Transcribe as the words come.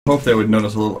hope they would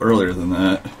notice a little earlier than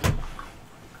that.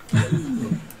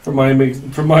 From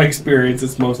my experience,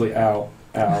 it's mostly ow,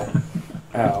 ow,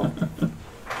 ow.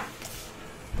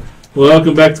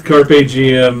 Welcome back to Carpe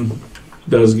GM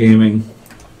Does Gaming.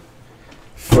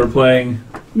 We're playing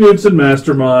Mutants and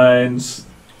Masterminds,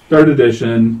 3rd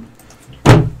edition,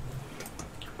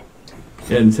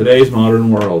 in today's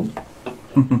modern world,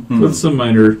 with some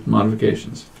minor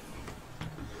modifications.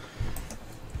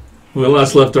 When we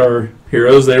last left our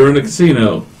heroes, they were in a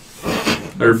casino.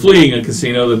 Or fleeing a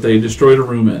casino that they destroyed a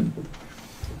room in.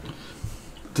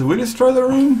 Did we destroy the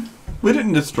room? We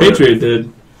didn't destroy Patriot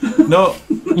did. No.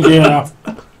 Yeah.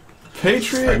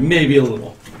 Patriot? Sorry, maybe a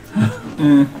little.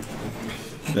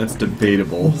 That's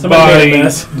debatable. By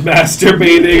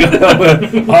masturbating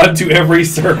onto every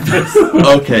surface.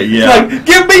 Okay, yeah. Like,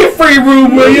 give me a free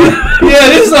room, will you? Yeah,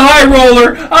 this is a high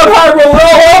roller. I'm high roller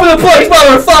all over the place,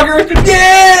 motherfucker.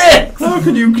 Yeah! How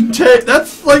could you take...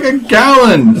 That's like a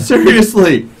gallon.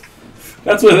 Seriously.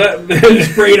 That's what that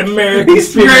sprayed American.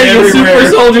 He's spraying everywhere. super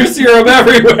soldier serum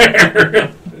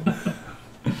everywhere.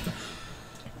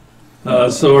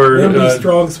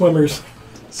 Strong swimmers.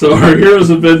 So our heroes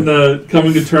have been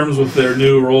coming to terms with their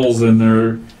new roles in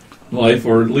their life,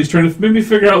 or at least trying to maybe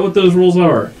figure out what those roles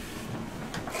are.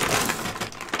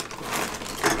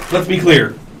 Let's be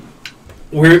clear.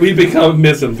 We become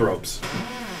misanthropes.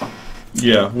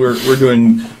 Yeah, we're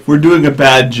doing a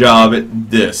bad job at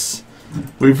this.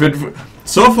 We've been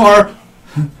so far.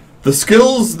 The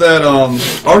skills that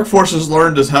Arc Force has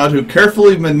learned is how to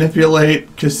carefully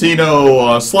manipulate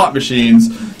casino slot machines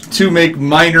to make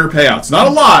minor payouts. Not a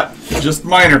lot, just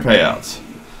minor payouts.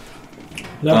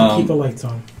 Enough to keep the lights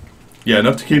on. Yeah,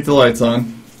 enough to keep the lights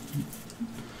on.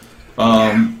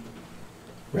 The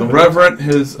Revenant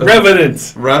has...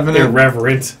 Revenant.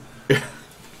 Revenant.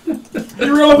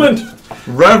 Irrelevant.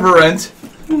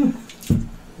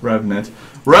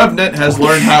 Revenant has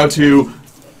learned how to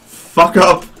fuck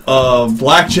up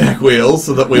blackjack wheels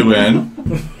so that we win.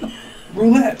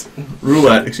 Roulette.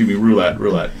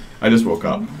 Roulette. I just woke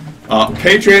up.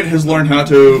 Patriot has learned how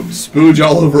to spooge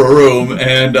all over a room,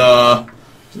 and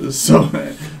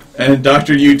and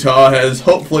Dr. Utah has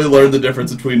hopefully learned the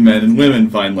difference between men and women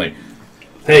finally.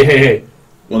 Hey.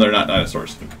 Well, they're not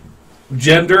dinosaurs.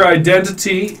 Gender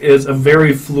identity is a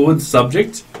very fluid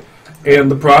subject, and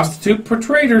the prostitute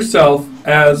portrayed herself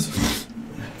as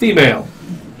female.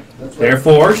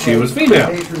 Therefore, she was female.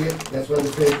 That's why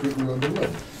the Patriot ruled the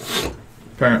world.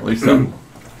 Apparently so.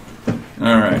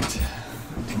 Alright.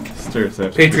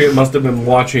 Patriot must have been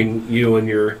watching you and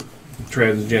your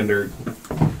transgender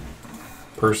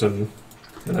person,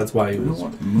 and that's why he was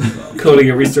coating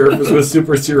every surface with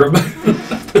super serum.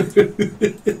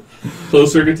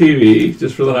 Closed circuit TV,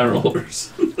 just for the high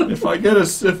rollers. If I get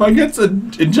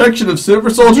an injection of super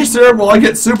soldier serum, will I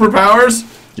get superpowers?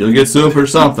 You'll get super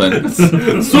something.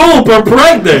 Super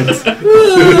pregnant!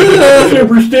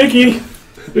 Super sticky.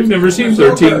 We've never seen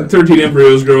 13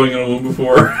 embryos growing in a womb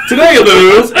before. Today in the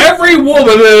news, every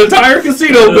woman in an entire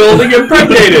casino building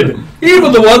impregnated,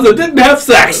 even the ones that didn't have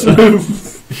sex.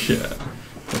 Yeah.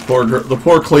 The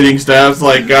poor cleaning staff's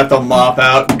like got the mop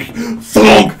out.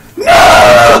 Thunk!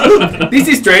 No! This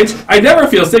is strange. I never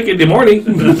feel sick in the morning.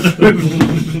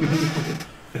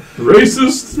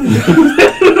 Racist.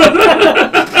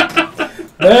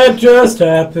 That just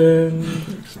happened.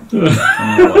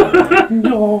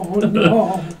 No,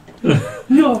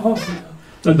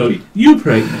 you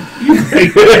pregnant.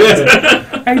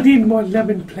 I need more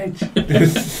lemon pledge.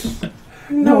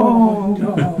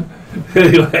 No.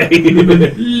 Anyway.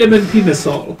 Lemon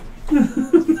penisol.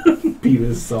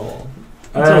 Penis soul.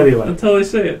 Anyway. That's how they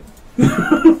say it.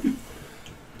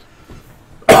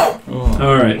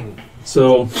 Alright.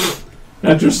 So,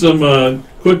 after some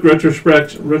quick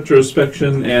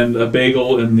retrospection and a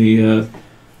bagel in the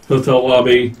hotel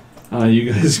lobby,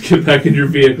 you guys get back in your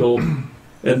vehicle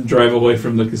and drive away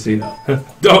from the casino.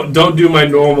 Don't do my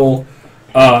normal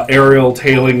aerial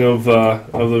tailing of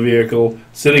the vehicle,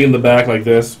 sitting in the back like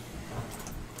this.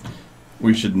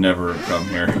 We should never have come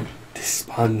here.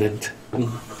 Despondent.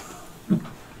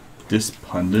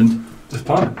 Despondent?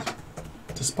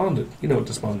 Despondent. You know what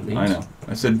despondent means. I know.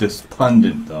 I said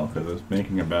despondent, though, because I was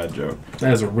making a bad joke.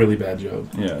 That is a really bad joke.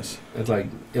 Yes. It's like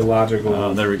illogical.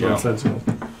 Oh, there we go. Nonsensical.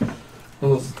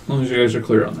 Well, as long as you guys are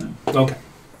clear on that. Okay.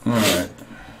 Alright.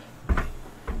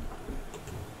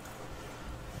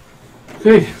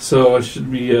 Okay, so I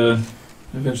should be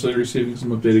eventually receiving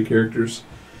some updated characters.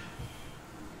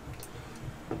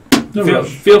 No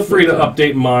Feel free to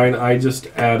update mine. I just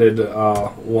added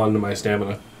 1 to my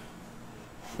stamina.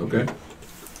 Okay.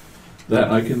 That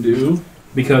I can do.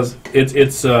 because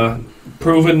it's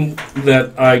proven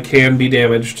that I can be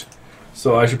damaged,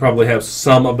 so I should probably have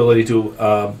some ability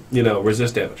to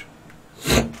resist damage.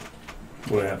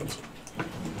 What happens?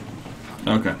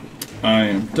 Okay, I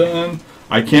am done.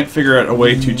 I can't figure out a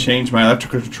way to change my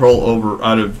electrical control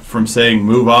from saying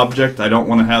move object. I don't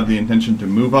want to have the intention to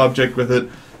move object with it.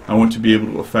 I want to be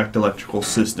able to affect electrical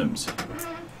systems.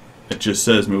 It just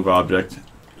says move object.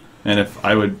 And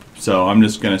so I'm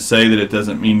just going to say that it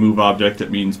doesn't mean move object,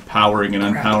 it means powering and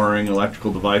unpowering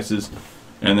electrical devices.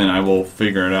 And then I will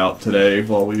figure it out today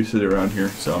while we sit around here.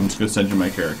 So I'm just going to send you my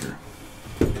character.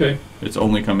 Okay. It's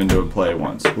only come into play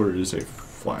once. Where is a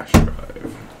flash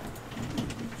drive?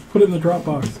 Put it in the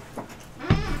Dropbox.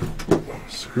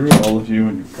 Screw all of you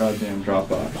and your goddamn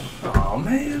Dropbox. Oh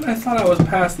man, I thought I was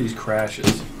past these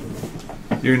crashes.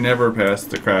 You're never past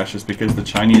the crashes because the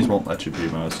Chinese won't let you be,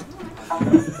 Mouse.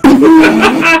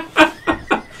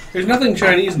 There's nothing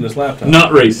Chinese in this laptop.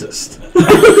 Not racist.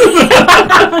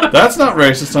 That's not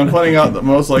racist. I'm pointing out that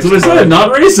most like. That's what I said.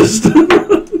 Not racist.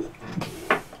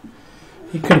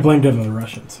 He could have blamed it on the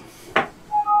Russians.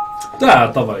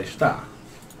 Da, товарищ, da.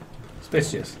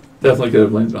 Spacious. Definitely could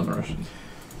have blamed it on the Russians.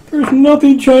 There's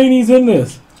nothing Chinese in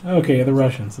this. Okay, the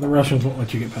Russians. The Russians won't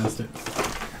let you get past it.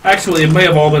 Actually, it may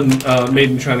have all been made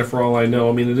in China for all I know.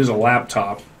 I mean, it is a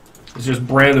laptop. It's just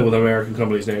branded with an American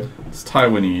company's name. It's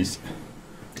Taiwanese.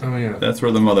 Oh, yeah. That's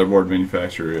where the motherboard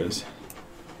manufacturer is.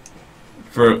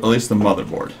 For at least the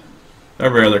motherboard.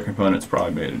 Every other component's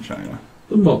probably made in China.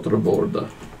 The motherboard.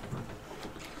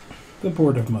 The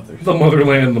board of mothers. The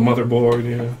motherland, the motherboard,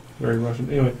 yeah. Very Russian.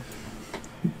 Anyway.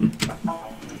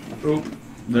 Oh,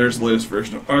 there's the latest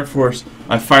version of Arc Force.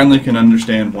 I finally can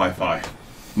understand Wi-Fi.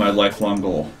 My lifelong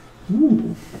goal.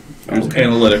 Ooh. Okay.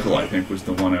 Analytical, I think, was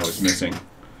the one I was missing.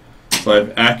 So I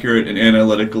have accurate and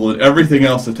analytical and everything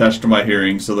else attached to my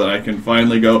hearing so that I can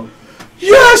finally go,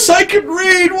 yes, I can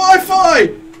read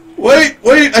Wi-Fi! Wait,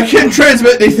 I can't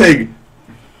transmit anything!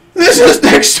 This is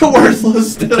next to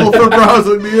worthless still for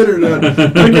browsing the internet.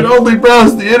 I can only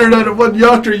browse the internet when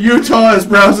Dr. Utah is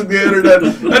browsing the internet.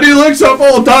 And he looks up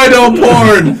all dino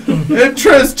porn and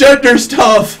transgender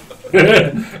stuff.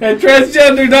 And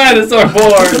transgender dinosaur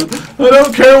porn. I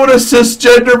don't care what a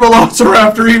cisgender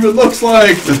velociraptor even looks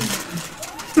like.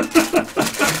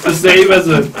 The same as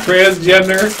a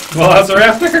transgender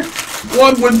velociraptor?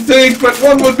 One would think, but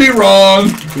one would be wrong.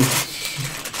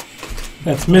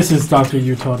 That's Mrs. Dr.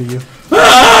 Utah to you.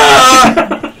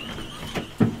 Ah!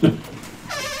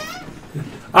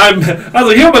 As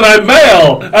a human, I'm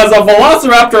male. As a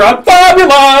velociraptor, I'm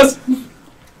fabulous.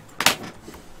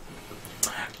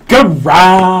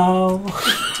 Growl.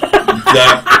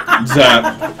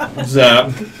 Zap.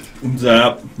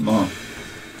 Oh.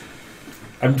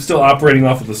 I'm still operating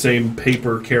off of the same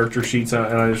paper character sheets, and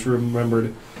I just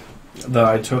remembered that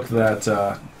I took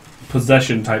that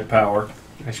possession type power.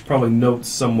 I should probably note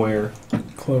somewhere.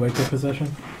 Cloaca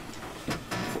possession?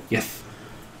 Yes.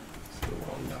 It's the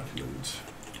wrong document.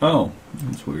 Oh,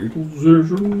 that's weird.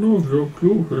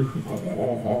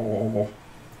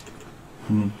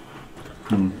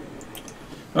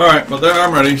 Alright, well there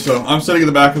I'm ready, so I'm sitting in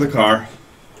the back of the car.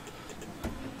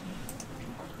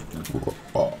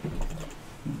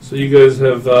 So you guys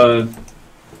have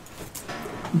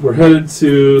we're headed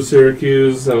to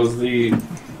Syracuse. That was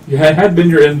you had been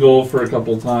your end goal for a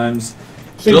couple times.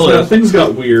 Things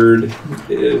got weird.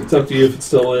 It's up to you if it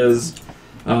still is.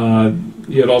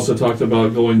 You had also talked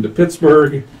about going to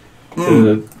Pittsburgh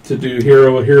to do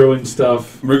heroing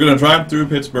stuff. We're going to drive through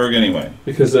Pittsburgh anyway.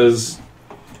 Because as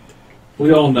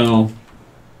we all know,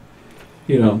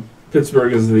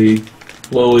 Pittsburgh is the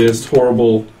lowliest,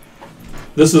 horrible...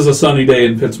 This is a sunny day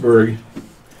in Pittsburgh.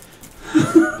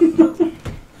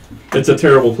 It's a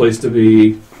terrible place to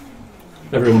be.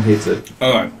 Everyone hates it.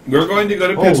 Alright, we're going to go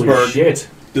to Holy Pittsburgh shit.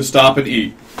 to stop and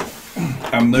eat.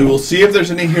 We will see if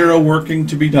there's any hero working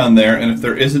to be done there, and if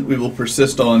there isn't, we will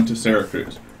persist on to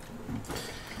Syracuse.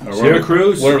 Or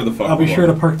Syracuse? Whatever the fuck. I'll be sure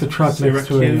to park the truck next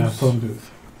to a Syracuse. phone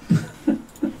booth.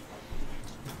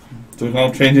 So we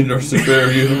don't change into our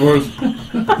superior uniforms.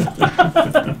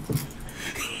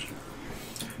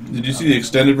 Did you see the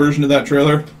extended version of that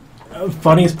trailer?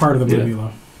 Funniest part of the movie,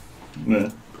 though.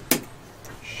 Yeah.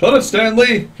 Shut it, Stan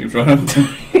Lee! Keeps running.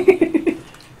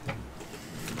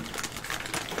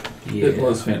 Yeah. It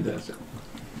was fantastic.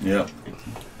 Yep.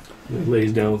 He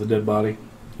lays down with a dead body.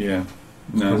 Yeah.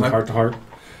 No, No. heart to heart.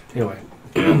 Anyway.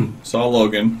 Saw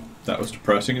Logan. That was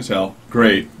depressing as hell.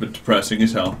 Great, but depressing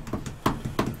as hell.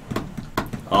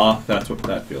 Ah, that's what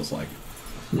that feels like.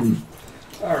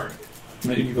 Alright.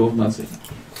 Maybe you go with nothing.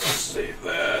 Let's save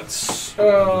that.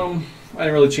 I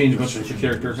didn't really change much of the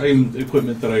character. I mean,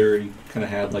 equipment that I already kind of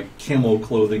had, like camo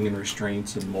clothing and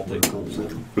restraints and multi-tools.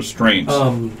 Restraints.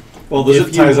 Well, the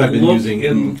zip ties I've been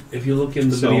using. If you look in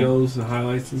the videos, the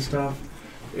highlights and stuff,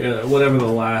 whatever the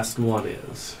last one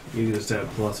is, you can just add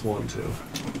 +1 to.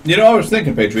 You know, I was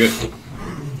thinking, Patriot.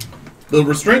 The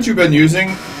restraints you've been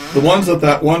using, the ones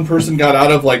that one person got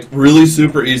out of, like, really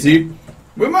super easy,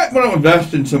 we might want to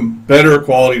invest in some better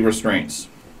quality restraints.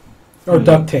 Or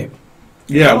duct tape.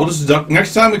 Yeah, we'll just duck.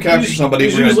 Next time we capture somebody,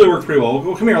 these usually work pretty well.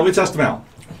 Come here, let me test them out.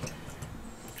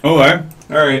 Okay.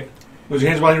 Alright. Put your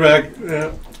hands behind your back.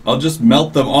 Yeah. I'll just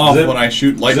melt them off when I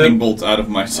shoot lightning bolts out of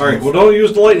myself. Alright, well, don't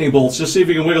use the lightning bolts. Just see if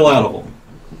you can wiggle out of them.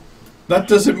 That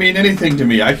doesn't mean anything to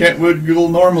me. I can't wiggle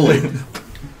normally.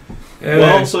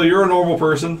 Well, so you're a normal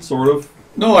person, sort of.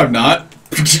 No, I'm not.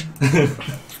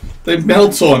 They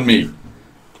melt on me.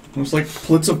 It's like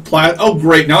bits of plastic. Oh,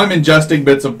 great. Now I'm ingesting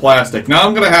bits of plastic. Now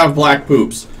I'm going to have black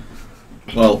poops.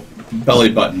 Well, belly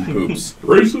button poops.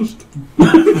 Racist.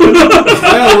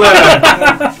 Well,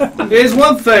 there's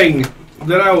one thing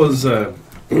that I was going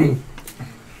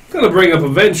to bring up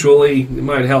eventually. It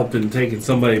might help in taking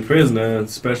somebody prisoner,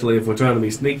 especially if we're trying to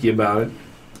be sneaky about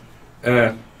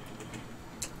it.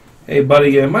 Hey,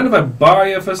 buddy, mind if I borrow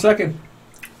you for a second?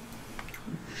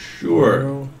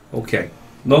 Sure. Okay.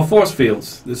 No force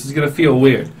fields. This is going to feel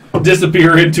weird.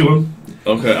 Disappear into him.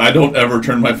 Okay, I don't ever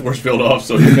turn my force field off,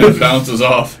 so he kind of bounces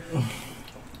off.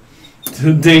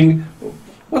 Ding.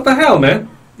 What the hell, man?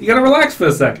 You got to relax for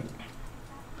a second.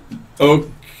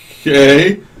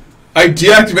 Okay. I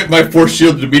deactivate my force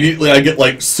shield and immediately I get,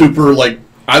 like, super, like,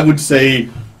 I would say,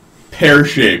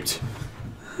 pear-shaped.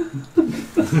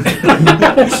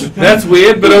 That's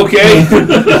weird, but okay.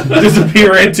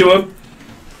 Disappear into him.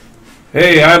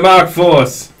 Hey, I'm Arc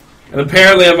Force, and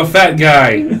apparently I'm a fat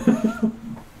guy.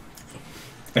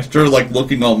 I started, like,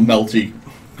 looking all melty.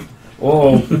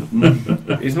 Oh,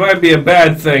 this might be a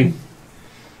bad thing.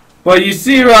 But you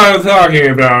see what I'm talking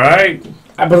about, right?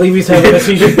 I believe he's having a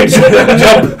seizure.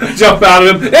 jump out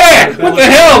of him. Hey, what the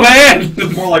hell, man?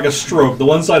 It's more like a stroke. The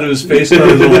one side of his face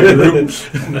started to like droop.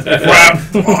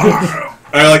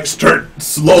 I like start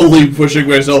slowly pushing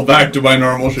myself back to my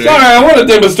normal shape. Sorry, I want to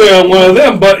demonstrate on one of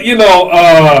them, but you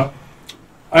know,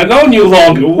 I've known you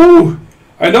longer. Woo!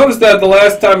 I noticed that the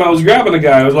last time I was grabbing a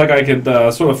guy, it was like I could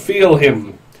sort of feel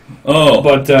him. Oh.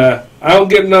 But I don't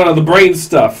get none of the brain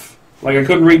stuff. Like I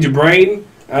couldn't read your brain.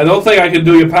 I don't think I could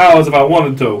do your powers if I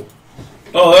wanted to.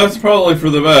 Oh, that's probably for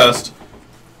the best.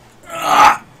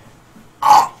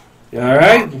 You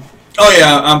alright? Oh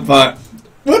yeah, I'm fine.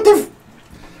 What the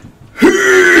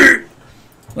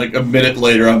Like a minute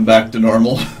later, I'm back to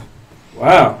normal.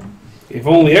 Wow. If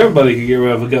only everybody could get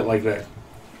rid of a gut like that.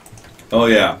 Oh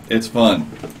yeah, it's fun.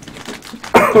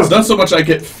 It's not so much I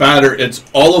get fatter, it's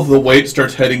all of the weight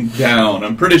starts heading down.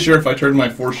 I'm pretty sure if I turn my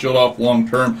force shield off long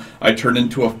term, I turn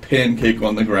into a pancake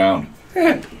on the ground.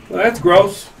 Well, that's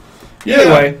gross. Yeah.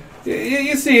 Anyway,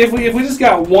 you see, if we just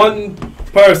got one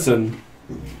person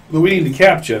that we need to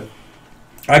capture,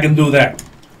 I can do that.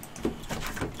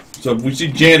 So if we see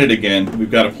Janet again,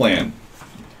 we've got a plan.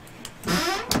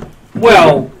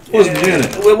 Well,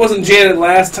 Janet? It wasn't Janet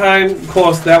last time. Of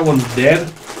course, that one's dead.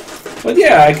 But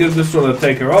yeah, I could just sort of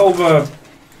take her over.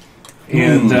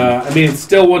 And, I mean, it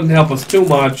still wouldn't help us too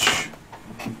much.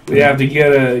 We have to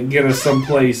get her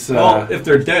someplace. Well, if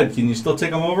they're dead, can you still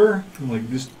take them over? Like,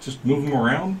 just move them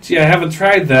around? Gee, I haven't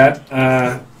tried that.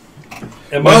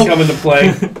 It might come into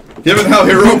play. Given how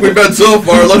heroic we've been so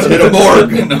far, let's hit a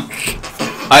morgue. No.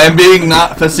 I am being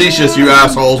not facetious, you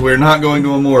assholes. We're not going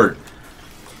to a morgue.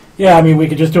 Yeah, I mean, we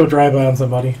could just do a drive-by on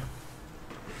somebody.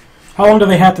 How long do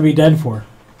they have to be dead for?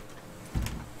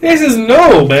 This is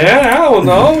no, man. I don't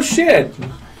know. Shit.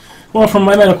 Well, from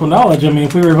my medical knowledge, I mean,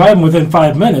 if we revive them within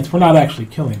 5 minutes, we're not actually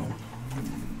killing them.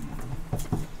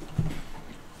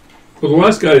 Well, the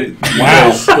last guy,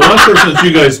 wow, the last person that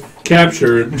you guys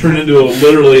captured turned into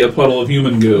literally a puddle of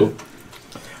human goo.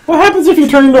 What happens if you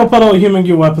turn into a puddle of human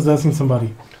goo while possessing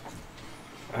somebody?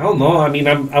 I don't know. I mean,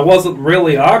 I wasn't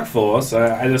really Arc Force.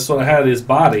 I just sort of had his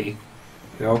body,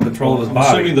 you know, control of his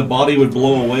body. Assuming the body would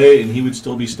blow away and he would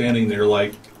still be standing there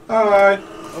like, alright.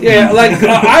 Yeah, like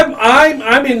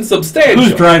I'm insubstantial.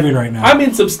 Who's driving right now? I'm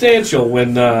insubstantial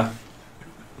when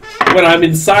I'm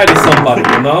inside of somebody,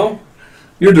 you know?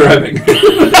 You're driving.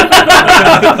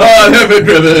 I haven't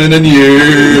driven in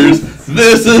years.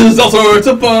 This is all sorts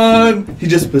of fun. He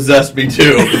just possessed me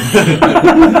too.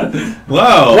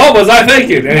 Wow. What was I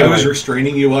thinking? Anyway. I was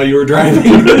restraining you while you were driving.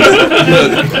 You're in the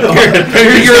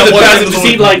passenger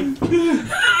seat like...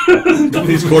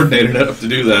 He's coordinated enough to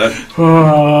do that.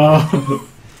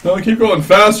 No, keep going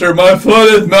faster. My foot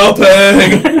is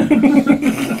melting.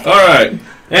 All right.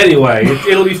 Anyway,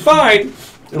 it'll be fine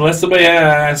unless somebody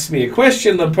asks me a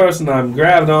question. The person I'm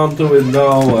grabbing onto is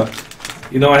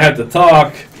I have to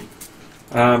talk.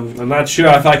 I'm not sure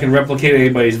if I can replicate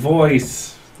anybody's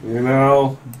voice.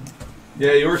 Yeah,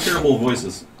 you're terrible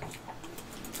voices.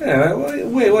 Yeah,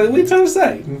 wait, what are you trying to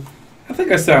say? I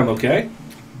think I sound okay.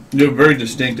 You have a very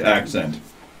distinct accent.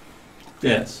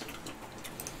 Yes.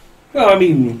 Well, I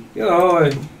mean, I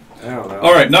don't know.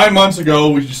 All right, 9 months ago,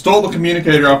 we stole the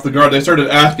communicator off the guard. They started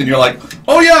asking, you're like,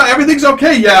 oh yeah, everything's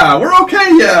okay, yeah, we're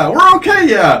okay, yeah, we're okay,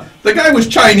 yeah. The guy was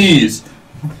Chinese.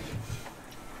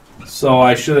 So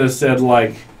I should have said,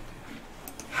 like,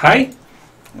 hi?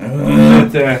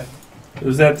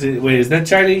 Is that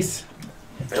Chinese?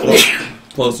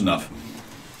 Close enough.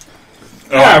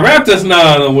 Raptor's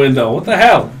not on the window. What the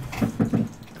hell?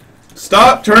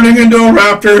 Stop turning into a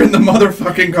raptor in the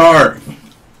motherfucking car.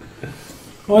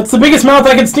 Well, it's the biggest mouth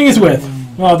I can sneeze with.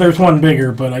 Well, there's one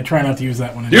bigger, but I try not to use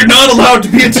that one. You're not allowed to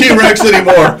be a T-Rex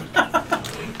anymore.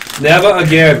 Never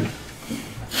again.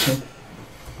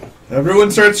 Everyone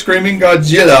starts screaming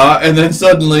Godzilla, and then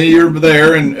suddenly you're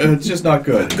there, and it's just not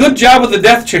good. Good job with the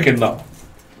death chicken, though.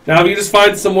 Now, if you just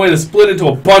find some way to split into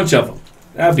a bunch of them,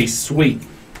 that'd be sweet.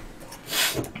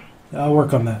 I'll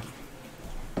work on that.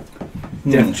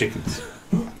 Death chickens.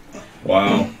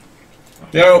 Wow.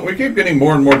 We keep getting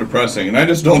more and more depressing, and I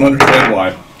just don't understand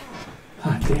why.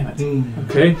 Ah, damn it.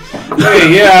 Okay.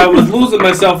 Hey, yeah, I was losing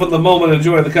myself in the moment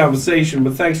enjoying the conversation,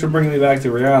 but thanks for bringing me back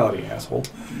to reality, asshole.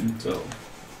 So.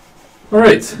 All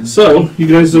right. So you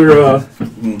guys are.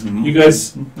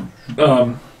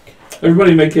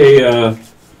 Everybody make a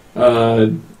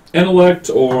intellect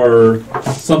or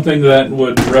something that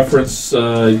would reference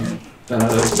American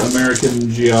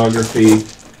geography.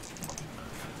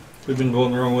 We've been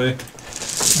going the wrong way.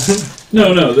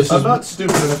 No. This I'm is not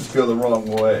stupid enough to go the wrong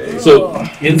way. so.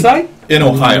 Inside? In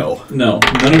Ohio. No,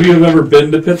 none of you have ever been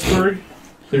to Pittsburgh.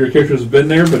 Your characters have been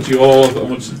there, but you all I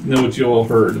want you to know what you all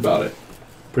heard about it.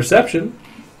 Perception?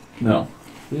 No.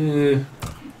 If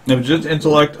it's just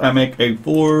intellect, I make a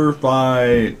 4,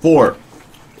 5, 4.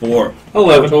 4.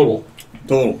 11. Total.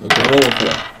 Total. Okay, roll a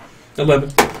 4.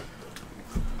 11.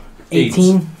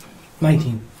 18.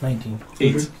 19.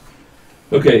 8.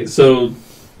 Okay, so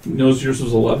knows yours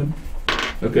was 11?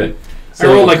 Okay. I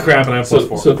rolled like crap and I have plus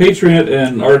 4. So Patriot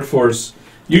and Arc Force,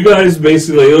 you guys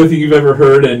basically, the only thing you've ever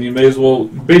heard and you may as well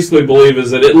basically believe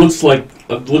is that it looks like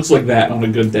that on a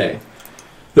good day.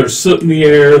 There's soot in the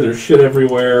air, there's shit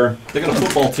everywhere. They got a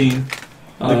football team.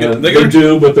 They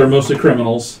do, but they're mostly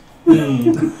criminals.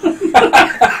 Blasphemy!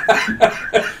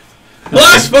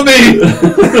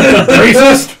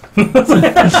 Racist!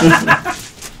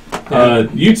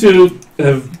 You two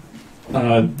have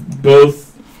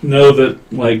both know that,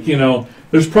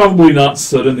 there's probably not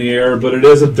soot in the air, but it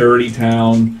is a dirty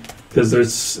town because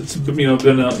it's been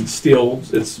a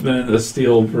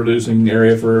steel producing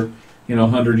area for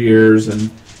 100 years, and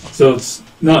so it's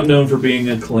not known for being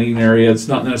a clean area. It's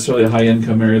not necessarily a high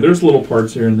income area. There's little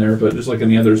parts here and there, but just like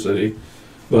any other city.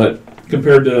 But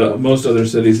compared to most other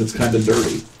cities, it's kind of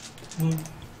dirty.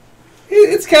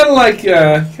 It's kind of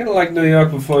like New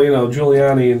York before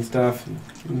Giuliani and stuff.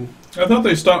 I thought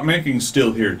they stopped making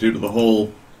steel here due to the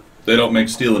whole. They don't make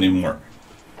steel anymore.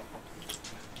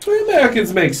 The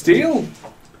Americans make steel,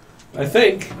 I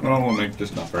think. Well, we'll make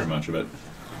just not very much of it.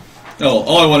 Oh,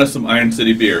 all I want is some Iron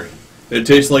City beer. It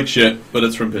tastes like shit, but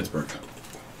it's from Pittsburgh.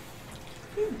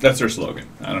 That's their slogan.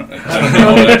 I don't know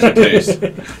how it actually tastes.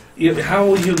 How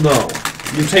will you know?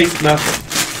 You taste nothing.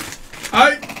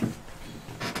 I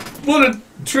want to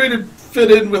try to fit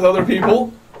in with other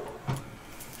people.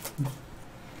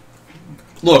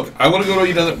 Look, I want to go to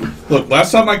eat other. Look,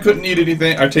 last time I couldn't eat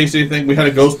anything, I taste anything. We had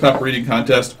a ghost pepper eating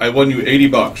contest. I won you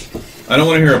 $80. I don't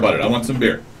want to hear about it. I want some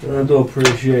beer. I do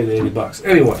appreciate $80.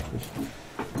 Anyway,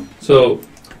 so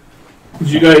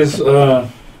you guys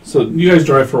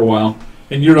drive for a while,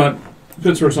 and you're not.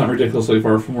 Pittsburgh's not ridiculously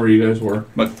far from where you guys were.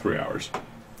 About 3 hours.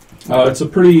 It's a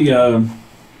pretty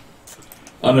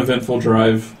uneventful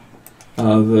drive.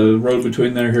 The road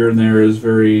between here and there is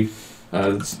very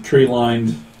it's tree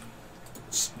lined,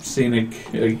 scenic.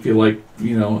 If you like,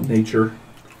 nature.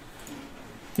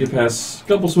 You pass a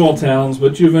couple small towns,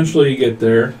 but you eventually get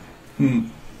there.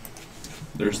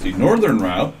 There's the northern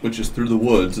route, which is through the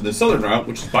woods, and the southern route,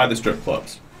 which is by the strip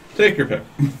clubs. Take your pick.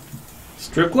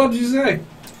 strip clubs, you say?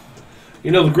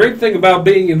 The great thing about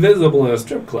being invisible in a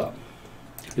strip club,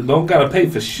 you don't gotta pay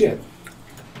for shit.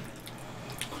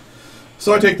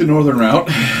 So I take the northern route.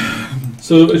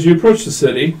 So as you approach the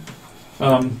city,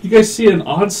 you guys see an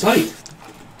odd sight.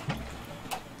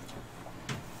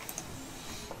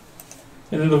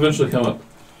 and it'll eventually come up.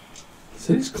 The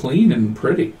city's clean and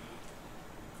pretty.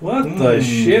 What the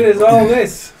shit is all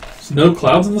this? There's no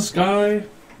clouds in the sky.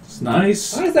 It's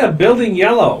nice. Why is that building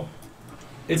yellow?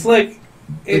 It's like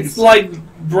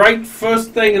bright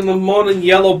first thing in the morning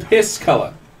yellow piss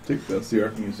color. I think that's the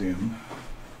art museum.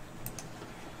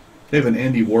 They have an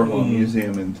Andy Warhol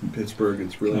museum in Pittsburgh.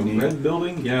 It's really neat. Red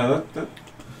building? Yeah, that.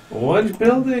 Orange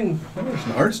building? Oh, there's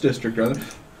an arts district rather.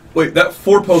 Wait, that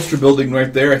 4-poster building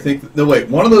right there, I think... No, wait,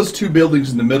 one of those 2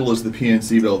 buildings in the middle is the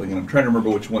PNC building, and I'm trying to remember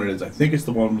which one it is. I think it's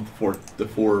the one with the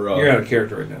four You're out of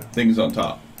character right now. things on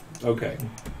top. Okay.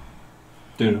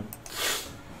 Dude.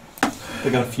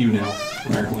 They got a few now,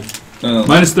 apparently.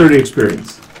 Minus 30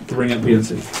 experience to bring up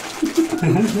PNC.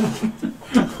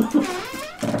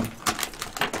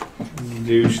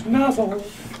 Douche nozzle.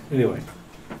 Anyway.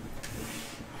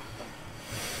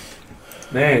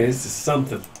 Man, this is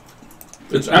something.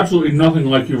 It's absolutely nothing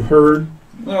like you've heard.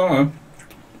 Well,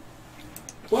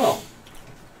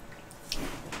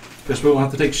 Guess we'll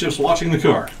have to take shifts watching the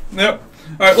car. Yep.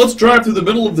 Alright, let's drive through the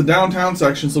middle of the downtown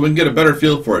section so we can get a better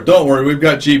feel for it. Don't worry, we've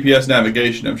got GPS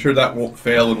navigation. I'm sure that won't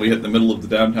fail when we hit the middle of the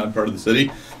downtown part of the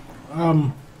city.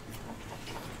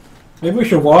 Maybe we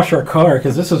should wash our car,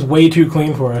 because this is way too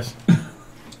clean for us.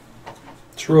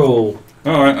 True.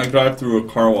 Alright, I drive through a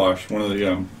car wash. One of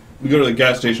the, we go to the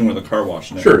gas station with a car wash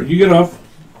now. Sure, you get off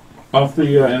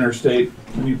the interstate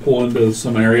and you pull into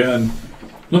some area and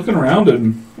looking around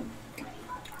and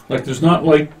like there's not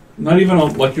even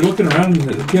like you're looking around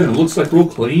and again it looks like real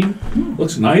clean,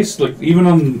 looks nice. Like even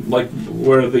on like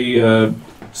where the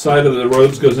side of the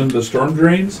roads goes into the storm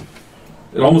drains,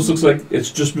 it almost looks like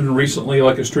it's just been recently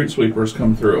like a street sweeper's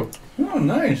come through. Oh,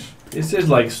 nice. This is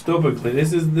like stupid clean.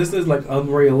 This is like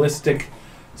unrealistic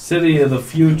city of the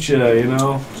future, you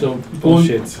know. So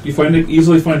bullshit. You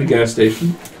easily find a gas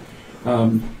station.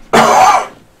 You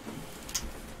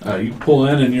pull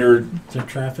in and you're Is there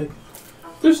traffic?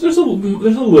 there's a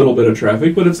little bit of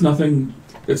traffic, but it's nothing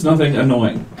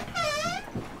annoying.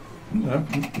 Yeah.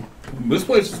 This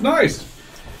place is nice.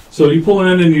 So you pull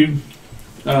in and you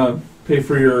pay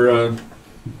for your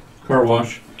car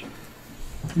wash.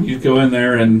 You go in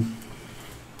there and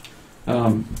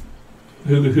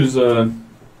who's I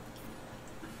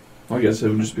guess it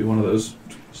would just be one of those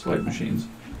slide machines.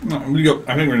 No, I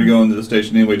think we're gonna go into the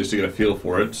station anyway just to get a feel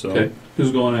for it. So Okay,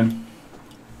 who's going in?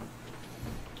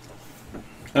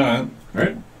 All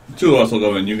right. 2 of us will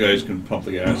go in. You guys can pump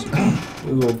the gas.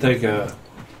 We will take a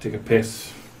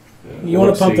piss. You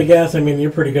want to pump the gas? I mean,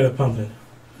 you're pretty good at pumping.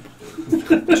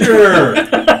 Sure.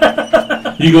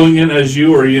 You going in as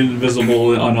you, or are you an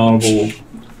invisible, unaudible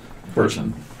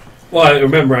person? Well, I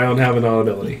remember I don't have an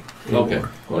audibility anymore. Okay.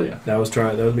 Well, yeah. That was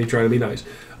me trying to be nice.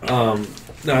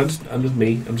 No, I'm just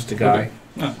me. I'm just a guy.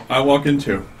 Okay. I walk in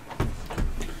too.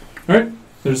 All right.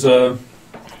 There's a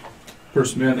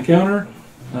person behind the counter.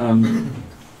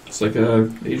 It's like a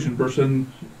Asian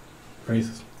person.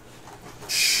 Racist.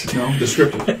 No,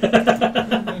 descriptive.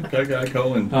 Okay, guy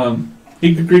Cohen.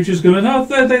 He could greet you as coming. Oh,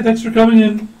 thanks for coming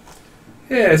in.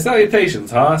 Yeah,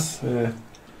 salutations, Haas.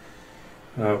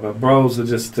 My bros are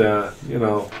just,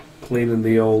 cleaning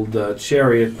the old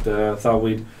chariot. Thought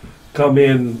we'd come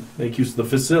in, make use of the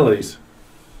facilities.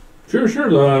 Sure.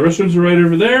 The restrooms are right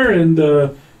over there, and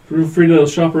feel free to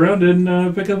shop around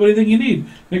and pick up anything you need.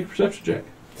 Make a perception check.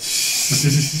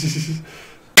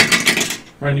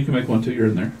 Ryan, you can make one too. You're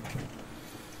in there.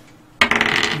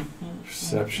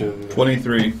 Perception.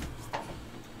 23.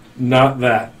 Not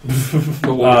that.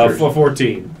 For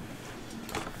 14.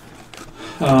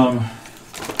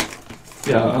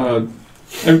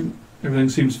 Everything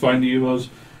seems fine to you, Oz.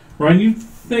 Ryan, you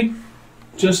think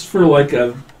just for like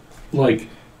a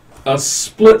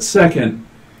split second,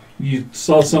 you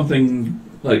saw something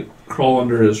like crawl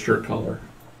under his shirt collar.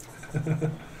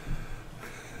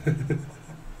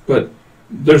 But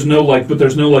there's no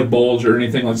bulge or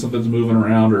anything like something's moving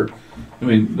around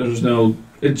there's no.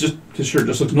 It just his shirt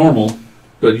just looks normal,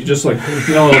 but you just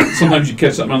sometimes you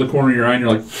catch something on the corner of your eye and you're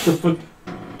like,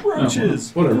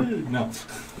 Roaches. No, whatever. No.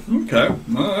 Okay,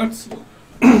 well that's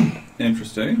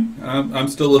interesting. I'm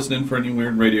still listening for any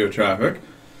weird radio traffic.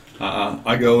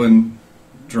 I go and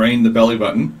drain the belly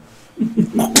button.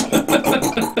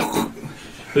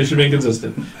 They should be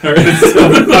consistent. All right.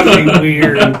 So fucking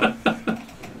weird.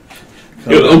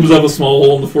 It opens up a small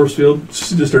hole in the force field.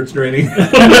 Just starts draining.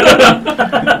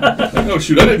 Oh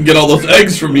shoot! I didn't get all those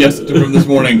eggs from this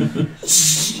morning.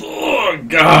 Oh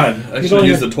God! I should have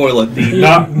used the toilet.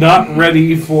 Not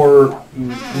ready for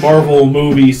Marvel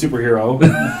movie superhero.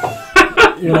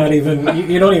 You're not even.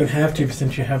 You don't even have to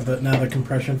since you have the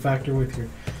compression factor with your.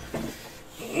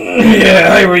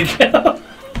 Yeah, here we go.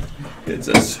 It's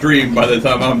a stream by the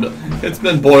time I'm done. It's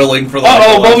been boiling for the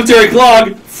momentary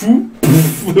clog.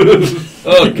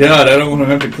 Oh God, I don't want to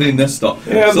have to clean this stuff.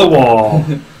 And the wall.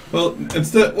 Well,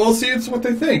 see, it's what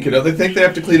they think. They think they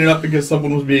have to clean it up because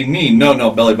someone was being mean. No,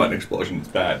 belly button explosion. It's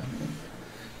bad.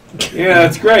 Yeah,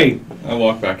 it's great. I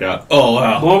walk back out. Oh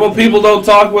wow. Normal people don't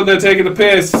talk when they're taking a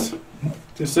piss.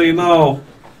 Just so you know.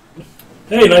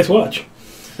 Hey, nice watch.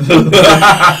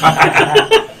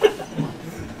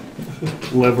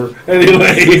 Liver.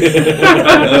 Anyway.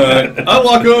 I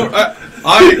walk over.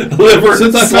 Liver.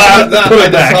 Since I found that, I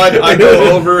decide I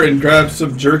go over and grab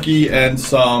some jerky and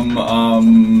some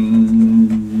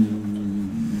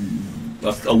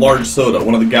a large soda,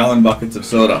 one of the gallon buckets of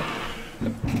soda.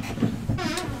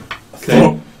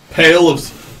 Okay. Pail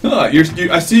of.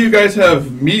 I see you guys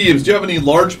have mediums. Do you have any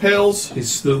large pails? You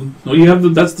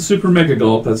have that's the super mega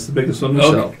gulp. That's the biggest one we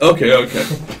sell. Okay.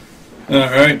 All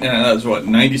right. That's what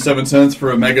 97 cents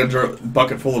for a mega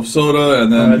bucket full of soda,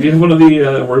 and then. Do you have one of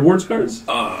the rewards cards?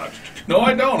 No,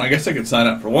 I don't. I guess I could sign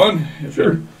up for one.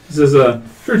 Sure. This is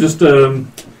sure. Just go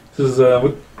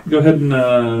ahead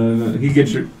and he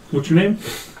gets your. What's your name?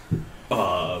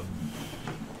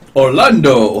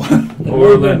 Orlando.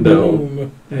 Orlando.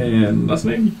 And last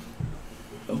name?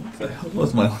 Oh, what the hell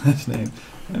was my last name?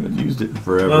 I haven't used it in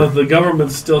forever. The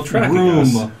government's still tracking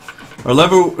us.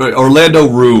 Orlando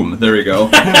Room. There you go.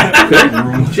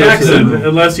 Jackson,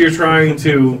 unless you're trying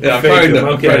to fake him.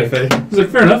 Okay. He's like,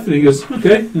 fair enough. And he goes,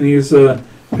 okay. And he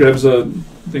grabs a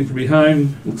thing from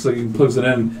behind. Looks like he plugs it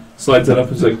in, slides that up.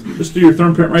 He's like, just do your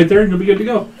thumbprint right there and you'll be good to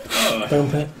go.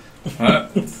 Thumbprint.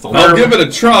 I'll give it a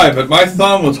try, but my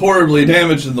thumb was horribly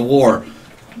damaged in the war.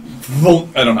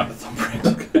 I don't have a thumbprint.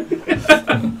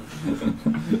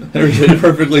 There's a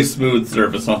perfectly smooth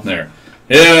surface on there.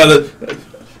 Yeah, the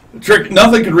trick.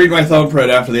 Nothing could read my thumbprint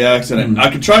after the accident.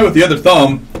 I could try with the other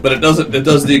thumb, but it doesn't. It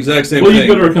does the exact same thing. Well, you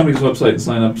go to our company's website and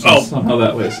sign up somehow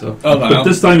that way. So, but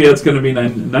this time, it's going to be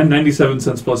 97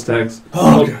 cents plus tax.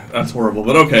 Oh, okay. That's horrible,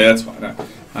 but okay, that's fine.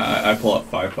 I pull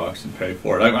up $5 and pay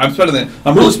for it. I'm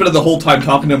really spending the whole time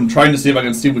talking to him, trying to see if I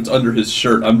can see what's under his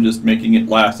shirt. I'm just making it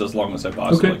last as long as I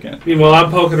possibly can. Meanwhile,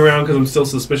 I'm poking around because I'm still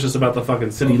suspicious about the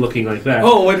fucking city looking like that.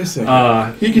 Oh, wait a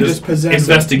second. He can just possess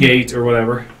investigate or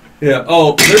whatever. Yeah.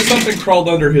 Oh, there's something crawled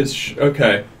under his.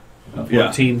 Okay.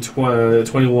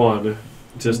 21,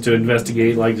 just to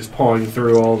investigate, like just pawing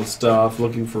through all the stuff,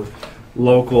 looking for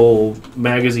local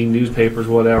magazine, newspapers,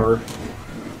 whatever.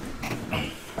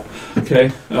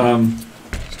 Okay.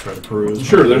 Just try to peruse.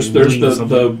 Sure. There's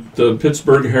the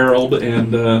Pittsburgh Herald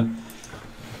and.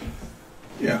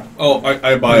 Yeah. Oh,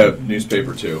 I buy a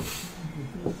newspaper too.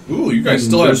 Ooh, you guys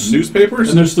still have newspapers?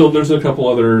 And there's a couple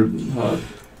other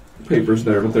papers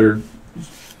there, but they're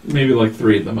maybe like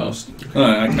 3 at the most.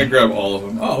 I grab all of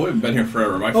them. Oh, we've been here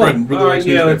forever. My friend really likes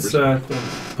newspapers.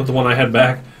 Let's put the one I had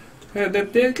back. Yeah,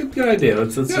 good idea.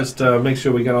 Let's just make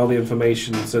sure we got all the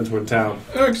information since we're in town.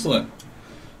 Excellent.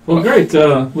 Well, great.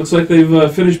 Looks like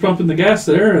they've finished pumping the gas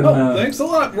there. And, thanks a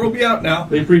lot. We'll be out now.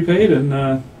 They prepaid,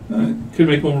 and could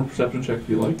make one more perception check if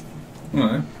you like. All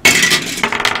right.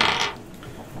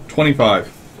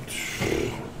 25.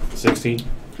 16.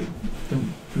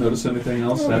 Don't notice anything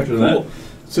else after cool. that?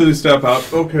 So they step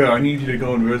out. Okay, I need you to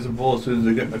go invisible as soon as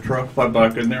I get in the truck. Fly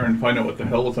back in there and find out what the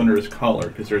hell is under his collar,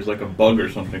 because there's like a bug or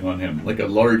something on him, like a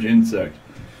large insect.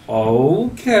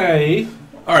 Okay.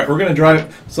 All right, we're going to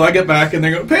drive. So I get back and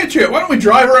they go, Patriot, why don't we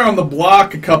drive around the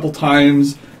block a couple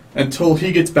times until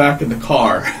he gets back in the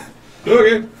car?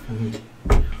 Okay.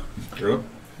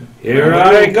 Here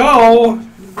I go.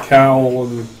 Cowl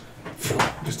and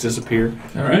just disappear.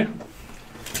 All right.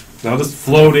 Now just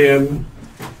float in.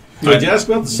 Did you ask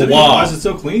about the city? Why is it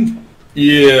so clean?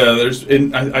 Yeah,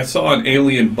 I saw an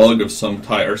alien bug of some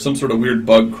type, or some sort of weird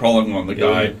bug crawling on the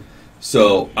guy.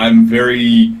 So I'm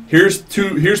very... Here's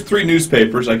 3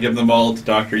 newspapers. I give them all to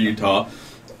Dr. Utah.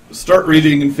 Start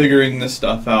reading and figuring this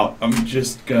stuff out. I'm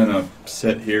just gonna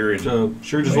sit here and...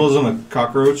 sure just wasn't a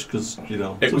cockroach, because,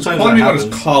 It was climbing on his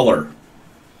collar.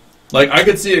 Like, I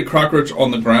could see a cockroach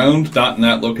on the ground, not in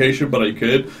that location, but I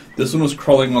could. This one was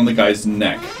crawling on the guy's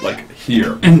neck, like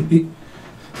here. And he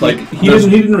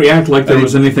didn't react like there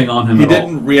was anything on him at all. He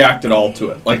didn't react at all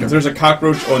to it. Like, if there's a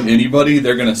cockroach on anybody,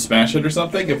 they're going to smash it or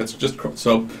something. If it's just...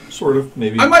 So... Sort of,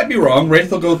 maybe. I might be wrong. Wraith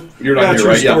will go... You're not here,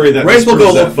 right? Story that Wraith will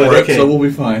go look that, for it, okay. so we'll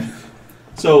be fine.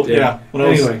 So, when I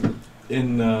was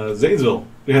in Zanesville,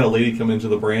 we had a lady come into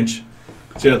the branch.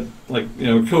 She had,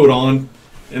 a coat on,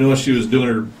 and while she was doing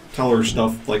her teller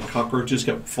stuff, like, cockroaches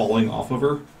kept falling off of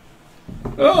her.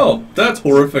 Oh, that's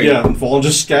horrific. Yeah, and fall and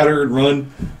just scatter and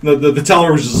run. The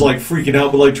teller was just like freaking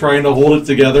out, but like trying to hold it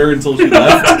together until she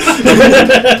left.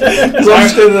 Because I'm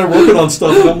standing there working on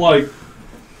stuff, and I'm like,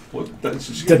 "What? Did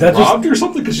she get robbed or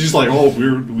something?" Because she's like, "Oh,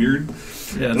 weird."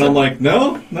 Yeah, and I'm like,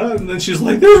 "No." And then she's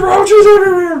like, "There's roaches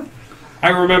everywhere." I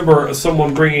remember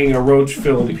someone bringing a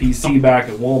roach-filled PC back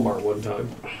at Walmart one time.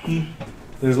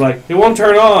 There's like, it won't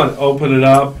turn on. Open it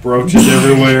up, roaches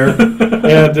everywhere,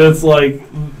 and it's like.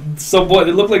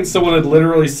 It looked like someone had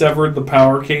literally severed the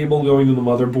power cable going to the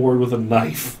motherboard with a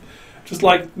knife. Just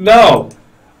like, no.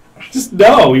 Just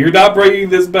no. You're not bringing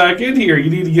this back in here.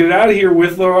 You need to get it out of here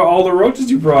with all the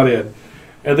roaches you brought in.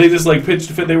 And they just like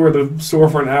pitched a fit. They were at the store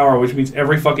for an hour, which means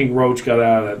every fucking roach got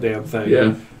out of that damn thing.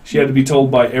 Yeah. She had to be told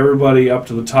by everybody up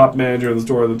to the top manager of the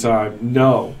store at the time,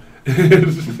 no.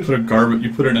 You put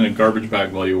it in a garbage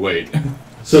bag while you wait. I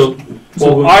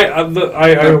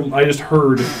just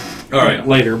heard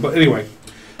later, but anyway.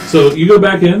 So you go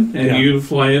back in and you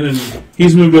fly in, and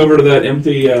he's moved over to that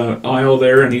empty aisle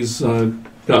there, and he's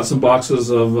got some boxes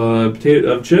of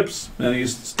chips, and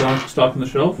he's stocking the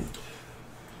shelf.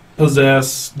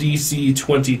 Possess DC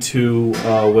 22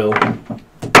 will.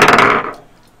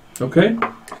 Okay.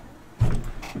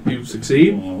 You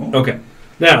succeed. Okay.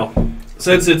 Now,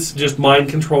 since it's just mind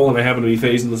control and I happen to be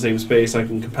phased in the same space, I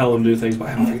can compel him to do things, but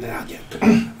I haven't figured that out yet.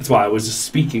 That's why I was just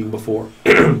speaking before.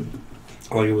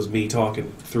 Like it was me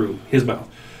talking through his mouth.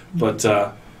 But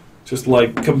just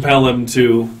like compel him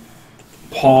to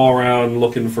paw around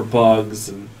looking for bugs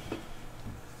and...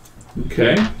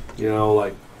 Okay. You know,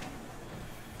 like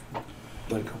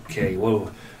okay,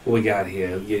 what we got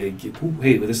here?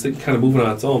 Hey, this thing kind of moving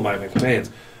on its own by my commands.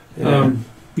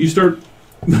 You start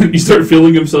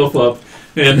filling himself up,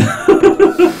 and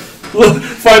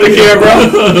find the camera.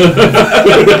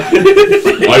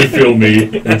 I feel me.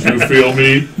 Did you feel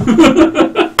me?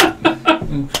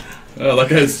 Oh, that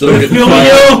guy's still getting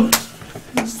fired.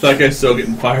 That guy's still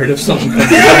getting fired if something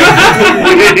comes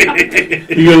out.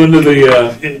 You go into the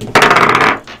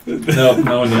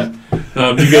no one yet.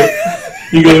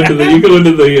 You go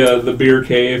into the beer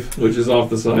cave, which is off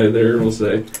the side there. We'll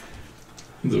say,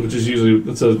 which is usually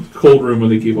it's a cold room where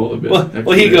they keep all the beer.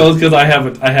 Well, he goes because I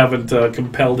haven't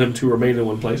compelled him to remain in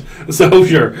one place. So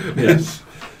sure. Yes.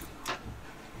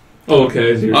 Oh,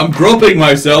 okay. I'm groping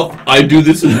myself. I do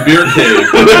this in the beer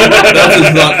cave. That's his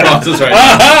thought process right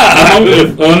now. I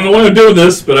don't know why I'm doing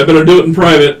this, but I better do it in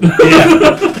private.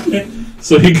 Yeah.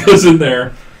 So he goes in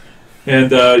there,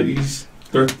 and he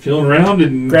starts feeling around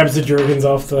and grabs the Jergens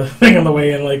off the thing on the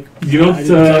way in. Like you don't I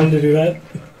didn't tell him to do that.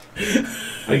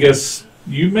 I guess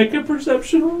you make a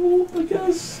perception roll. I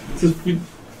guess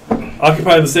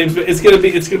occupy the same space. It's gonna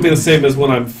be the same as when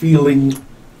I'm feeling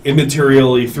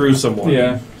immaterially through someone.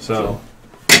 Yeah. So.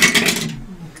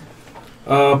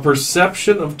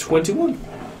 Perception of 21.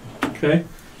 Okay.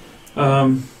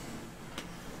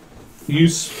 You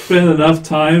spend enough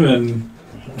time and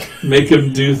make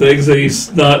him do things that he's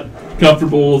not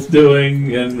comfortable with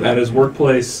doing and at his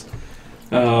workplace.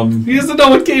 He doesn't know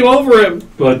what came over him.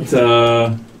 But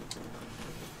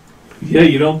yeah,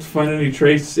 you don't find any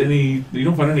you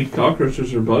don't find any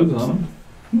cockroaches or bugs on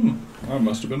him. I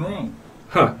must have been wrong.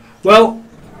 Huh. Well,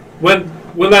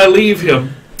 when I leave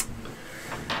him,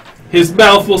 his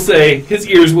mouth will say, his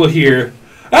ears will hear,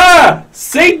 "Ah,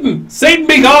 Satan! Satan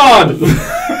be gone!" And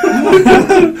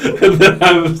then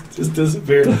I will just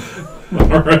disappear.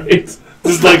 All right.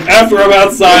 Just like after I'm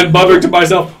outside, muttering to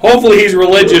myself, hopefully he's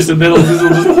religious, and then it'll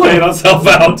just play itself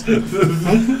out.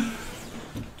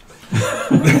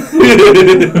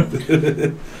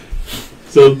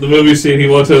 So the movie scene, he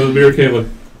walks out of the beer cave like,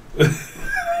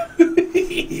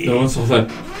 no one saw that.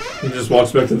 He just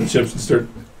walks back to the chips and starts.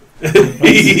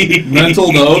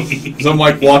 Mental note, because I'm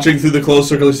like watching through the closed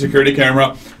circuit security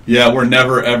camera. Yeah, we're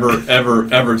never, ever,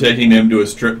 ever, ever taking him to a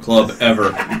strip club.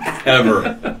 Ever.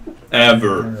 Ever.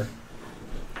 Ever.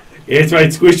 It's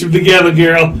right, squish them together,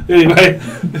 girl. Anyway.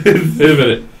 Wait a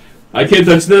minute. I can't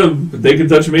touch them, but they can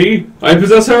touch me. I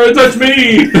possess her and touch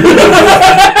me!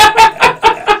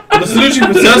 As soon as you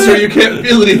possess her, you can't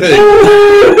feel anything.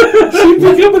 She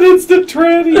become an instant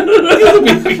tranny.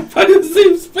 Find in the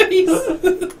same space.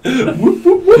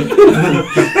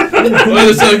 Wait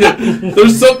a second.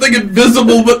 There's something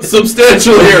invisible but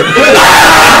substantial here.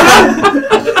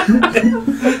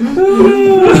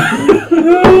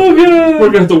 Oh, God.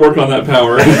 We're going to have to work on that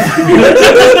power.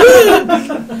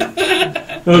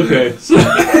 Okay.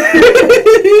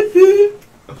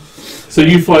 So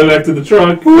you fly back to the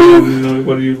truck,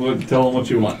 and tell him what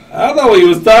you want. I don't know what he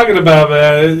was talking about,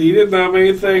 man. He didn't have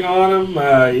anything on him.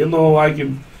 I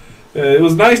can. It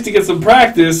was nice to get some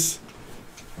practice.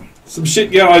 some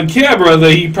shit on camera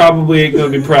that he probably ain't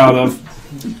going to be proud of.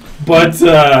 But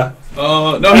no,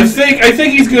 I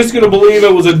think he's just going to believe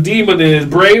it was a demon in his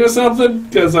brain or something,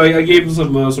 because I gave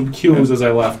him some cues as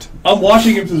I left. I'm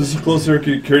watching him through the closed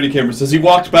security cameras. Has he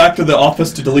walked back to the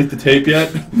office to delete the tape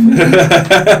yet?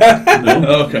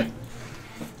 No. Okay.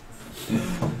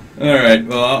 All right.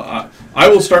 Well, I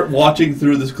will start watching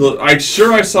through this. I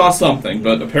saw something,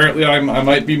 but apparently I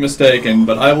might be mistaken.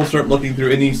 But I will start looking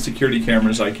through any security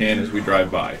cameras I can as we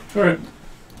drive by. All right.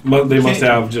 They must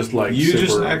have just like you super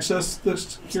just access the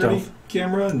security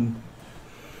camera and.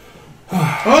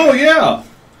 Oh yeah.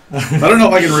 I don't know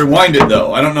if I can rewind it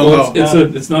though. I don't know how.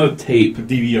 It's not a tape.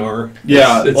 DVR.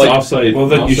 Yeah, it's like, offsite. Well,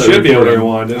 then you offsite should be able to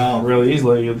recording. rewind it really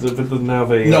easily if it doesn't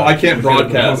have a. No, I can't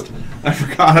broadcast. I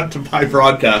forgot to buy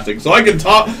broadcasting, so I can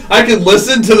talk. I can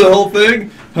listen to the whole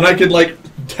thing, and I can like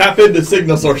tap into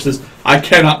signal sources. I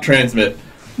cannot transmit.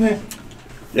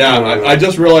 Yeah, I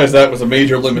just realized that was a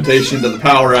major limitation to the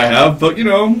power I have, but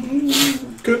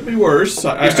could be worse.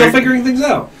 You're still figuring things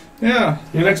out. Yeah.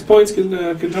 Your next points can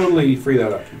totally free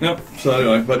that up. Yep. So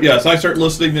anyway, but yes, I start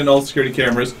listening to all security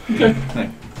cameras. Okay.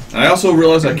 I also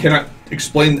realize I cannot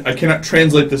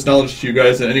translate this knowledge to you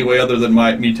guys in any way other than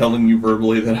me telling you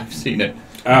verbally that I've seen it.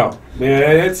 Oh,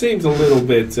 yeah, it seems a little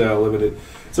bit limited.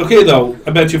 It's okay though.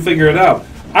 I bet you figure it out.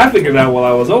 I figured out while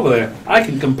I was over there. I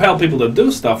can compel people to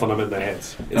do stuff when I'm in their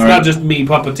heads. It's not just me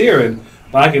puppeteering,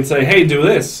 but I can say, "Hey, do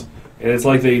this," and it's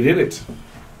like they did it.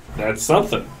 That's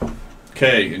something.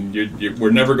 Okay, and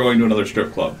we're never going to another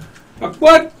strip club.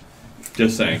 What?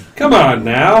 Just saying. Come on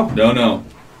now. No.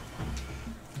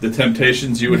 The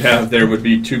temptations you would have there would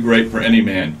be too great for any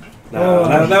man. No,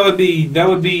 that would be.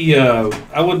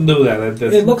 I wouldn't do that.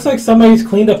 It looks like somebody's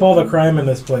cleaned up all the crime in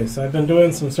this place. I've been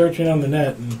doing some searching on the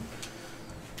net, and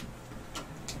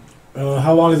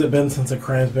how long has it been since a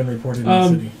crime's been reported in the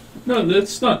city? No,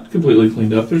 it's not completely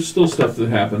cleaned up. There's still stuff that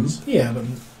happens. Yeah, but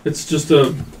it's just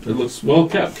it looks well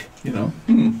kept, Well,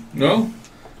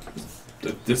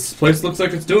 this place looks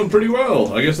like it's doing pretty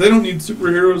well. I guess they don't need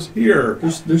superheroes here.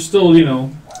 There's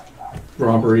still,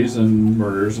 robberies and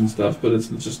murders and stuff, but it's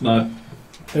just not.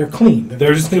 They're clean.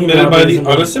 They're just committed by the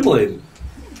unassimilated.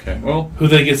 Okay, well, who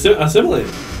they get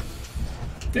assimilated.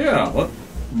 Yeah,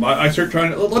 I start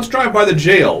trying to. Let's drive by the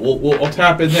jail. I'll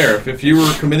tap in there. If you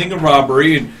were committing a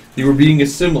robbery and you were being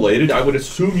assimilated, I would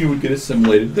assume you would get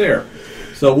assimilated there.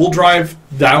 So we'll drive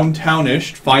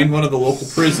downtownish, find one of the local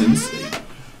prisons,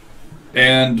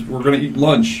 and we're going to eat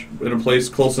lunch in a place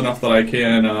close enough that I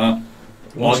can. I'll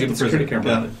get the security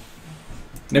camera.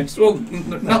 Next,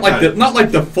 not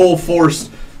like the full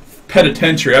force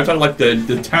penitentiary. I'm talking like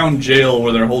the town jail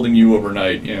where they're holding you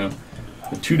overnight. The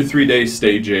 2 to 3 day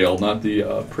stay jail, not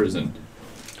the prison.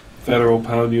 Federal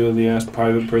pound you in the ass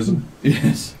private prison.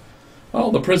 Yes.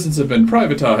 All the prisons have been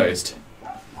privatized.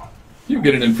 You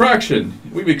get an infraction.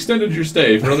 We've extended your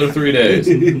stay for another 3 days.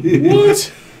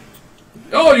 What?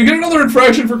 Oh, you get another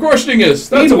infraction for questioning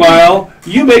us. Meanwhile,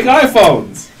 you make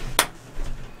iPhones.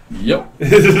 Yep.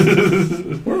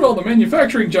 Where'd all the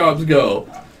manufacturing jobs go?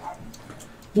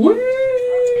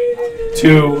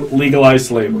 To legalize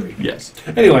slavery. Yes.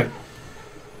 Anyway.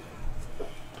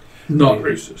 Not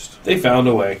racist. They found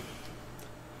a way.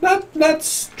 Not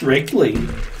strictly.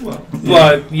 Well,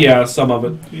 but, yeah, some of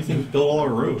it. You think build all our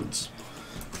roads?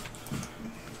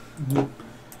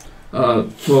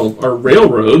 Well, our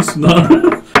railroads, not...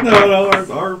 No,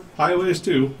 our highways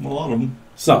too. A lot of them.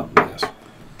 Some, yes.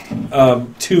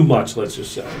 Too much, let's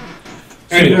just say.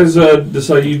 So you guys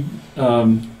decide you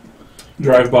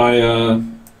drive by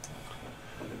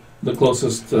the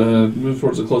closest, move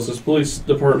towards the closest police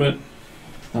department.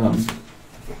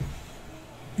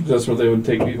 That's where they would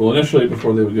take people initially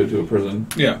before they would go to a prison.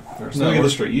 Yeah. So let me get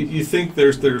this straight. You think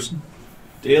there's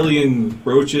alien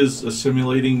roaches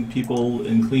assimilating people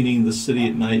and cleaning the city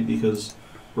at night because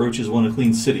roaches want a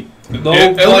clean city?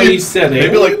 Nobody said it.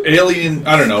 Maybe like alien,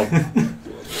 I don't know.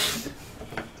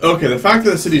 Okay, the fact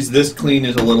that the city's this clean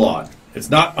is a little odd.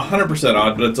 It's not 100%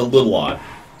 odd, but it's a little odd.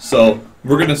 So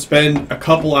we're going to spend a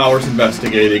couple hours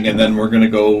investigating, and then we're going to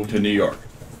go to New York.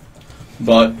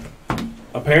 But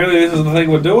apparently this is the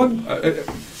thing we're doing?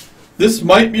 This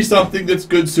might be something that's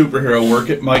good superhero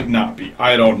work. It might not be.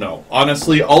 I don't know.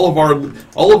 Honestly, all of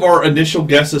our initial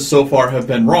guesses so far have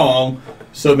been wrong.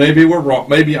 So maybe we're wrong.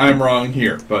 Maybe I'm wrong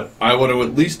here. But I want to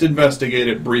at least investigate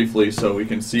it briefly so we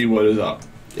can see what is up.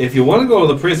 If you want to go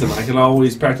to the prison, I can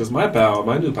always practice my power,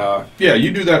 my new power. Yeah,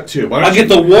 you do that too. I'll get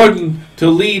the warden to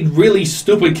lead really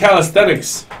stupid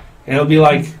calisthenics, and it'll be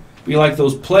like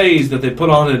those plays that they put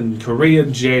on in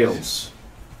Korean jails.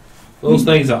 Those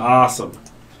things are awesome.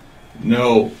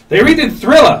 No. They redid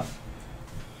Thriller.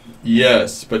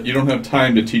 Yes, but you don't have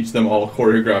time to teach them all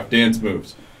choreographed dance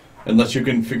moves. Unless you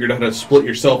can figure out how to split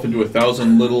yourself into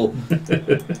 1,000 little...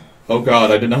 Oh God,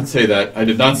 I did not say that. I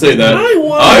did not say that.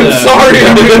 I'm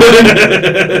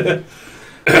sorry!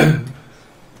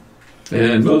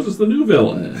 And Moses the new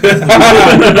villain.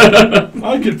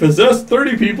 I could possess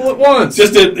 30 people at once.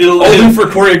 Just only for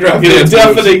choreographed dance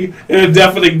moves. In a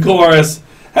deafening chorus.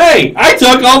 Hey, I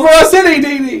took over a city,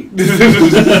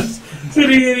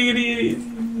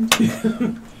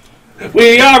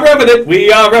 We are Revenant.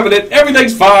 We are Revenant.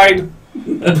 Everything's fine.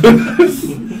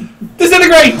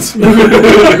 Disintegrate.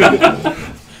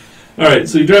 All right,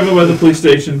 so you drive up by the police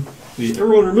station.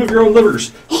 Everyone remove your own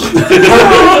livers.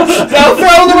 Now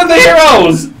throw them at the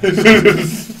heroes.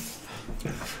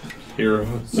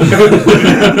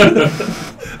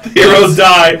 Heroes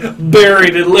die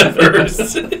buried in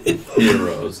livers.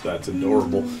 Heroes, that's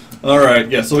adorable. All right,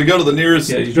 yeah. So we go to the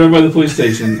nearest. Yeah, you drive by the police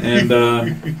station, and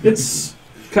it's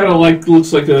kind of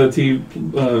looks like a TV,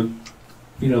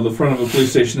 the front of a police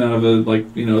station out of a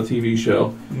TV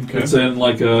show. Okay. It's in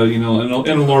like a in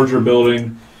a larger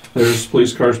building. There's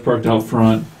police cars parked out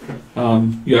front.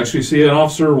 You actually see an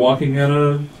officer walking at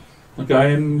a guy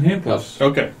in handcuffs.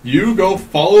 Okay, you go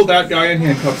follow that guy in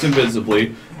handcuffs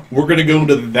invisibly. We're going to go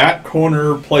to that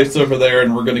corner place over there,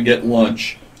 and we're going to get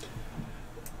lunch.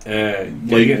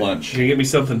 Late lunch. Can you get me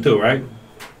something too, right?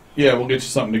 Yeah, we'll get you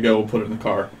something to go. We'll put it in the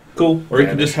car. Cool. Or you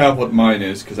can just have what mine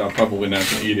is, because I'm probably not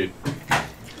going to eat it.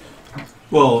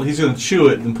 Well, he's going to chew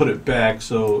it and put it back,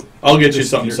 so... I'll get you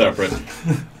something separate.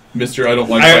 Mister, I don't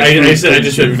like I just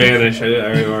said vanish.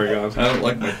 I already got. I don't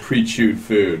like my pre-chewed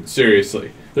food.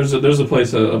 Seriously. There's a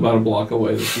place about a block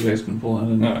away that you guys can pull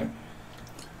in. And, all right.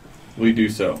 We do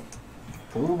so.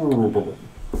 All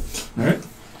right.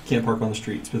 Can't park on the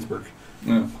street. It's Pittsburgh.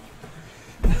 No.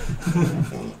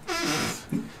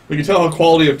 We can tell how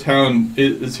quality of town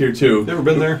is here too. Ever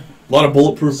been there? A lot of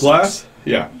bulletproof glass.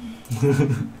 Yeah.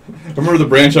 I remember the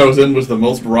branch I was in was the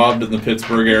most robbed in the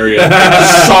Pittsburgh area.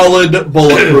 Solid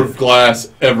bulletproof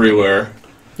glass everywhere.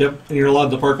 Yep, and you're allowed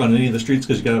to park on any of the streets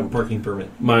because you got to have a parking permit.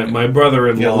 My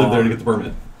brother-in-law. You got to live there to get the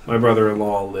permit. My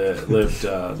brother-in-law lived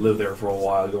there for a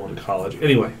while going to college.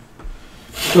 Anyway,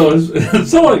 so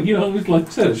like I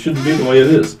said, it shouldn't be the way it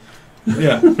is.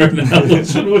 Yeah. Right now, it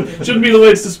shouldn't be the way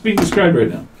it's being described right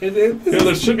now.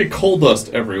 There should be coal dust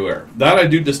everywhere. That I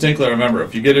do distinctly remember.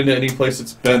 If you get into any place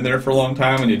that's been there for a long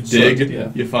time and you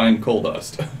dig, you find coal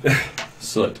dust.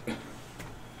 Soot.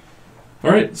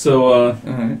 All right, so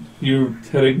right. You're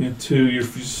heading into your...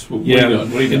 What are you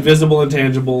doing? What are you doing? Invisible,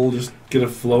 intangible, just gonna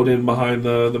float in behind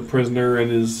the prisoner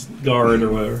and his guard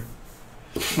or whatever.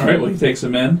 All right, well, he takes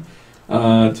him in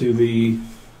to the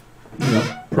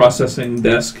processing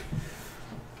desk.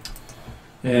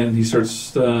 And he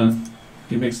starts,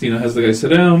 he makes, has the guy sit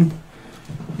down,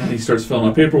 and he starts filling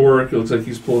out paperwork. It looks like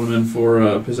he's pulling him in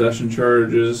for possession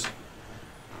charges,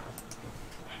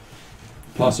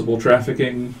 possible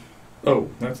trafficking. Oh,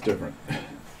 that's different.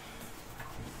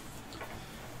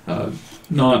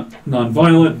 Not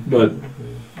non-violent, but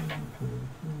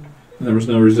there was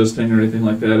no resisting or anything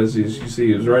like that, as you see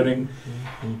he was writing.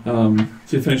 So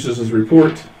he finishes his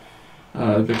report,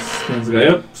 stands the guy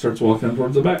up, starts walking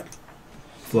towards the back.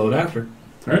 Float after.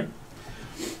 All right.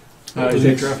 He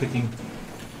takes trafficking.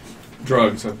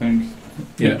 Drugs, I think.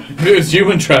 Yeah. If it was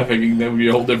human trafficking, that would be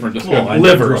a whole different discussion. Well,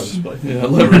 livers. Yeah,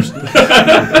 livers.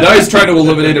 Now he's trying to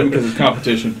eliminate him because of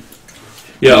competition.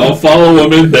 Yeah, I'll follow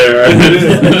him in there.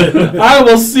 I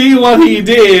will see what he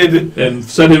did. And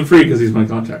set him free because he's my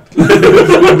contact.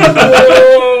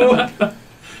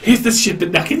 He's the shit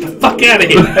that now get the fuck out of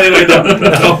here. Anyway, no.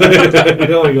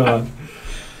 Oh my god.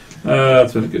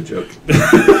 That's been a good joke.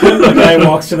 The guy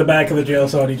walks to the back of the jail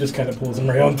cell and he just kind of pulls him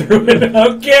right on through it.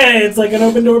 Okay, it's like an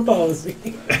open door policy.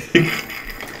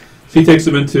 So he takes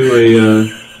him into a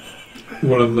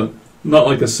one of the, not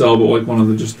like a cell, but like one of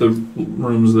the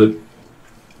rooms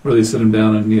where they sit him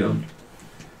down and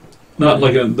not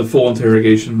like the full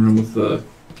interrogation room with the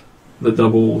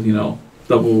double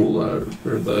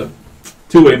or the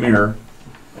two-way mirror,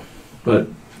 but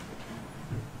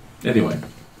anyway.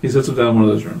 He sits him down in one of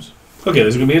those rooms. Okay,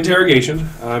 there's going to be interrogation.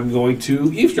 I'm going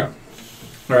to eavesdrop.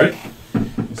 All right.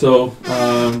 So,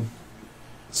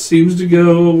 seems to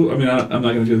go... I mean, I'm not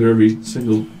going to go through every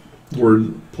single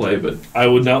word play, but... I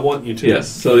would not want you to. Yes.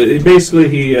 So,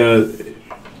 basically, the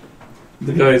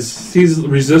he's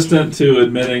resistant to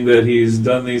admitting that he's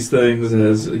done these things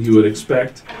as you would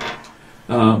expect.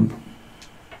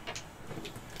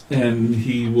 And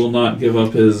he will not give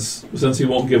up since he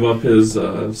won't give up his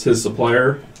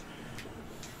supplier,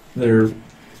 they're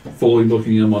fully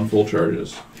booking him on full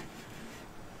charges.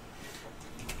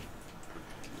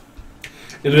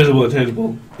 invisible,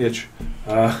 intangible itch.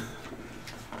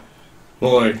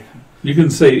 Boy. You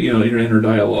can say, your inner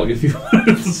dialogue if you want.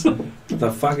 What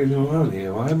the fuck is going on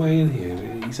here? Why am I in here?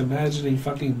 He's imagining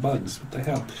fucking bugs. What the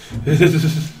hell?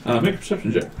 Make a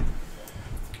perception check.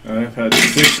 I've had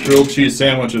 6 grilled cheese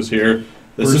sandwiches here.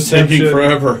 This is Perception taking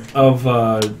forever. Of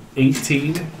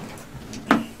 18.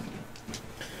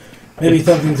 Maybe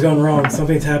something's gone wrong.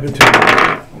 Something's happened to him.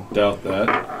 Doubt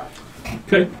that.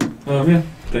 Okay. Yeah.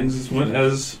 Things went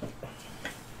as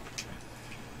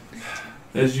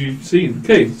you've seen.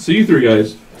 Okay, so you 3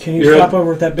 guys. Can you stop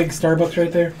over at that big Starbucks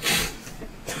right there?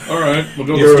 All right, we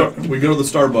go to the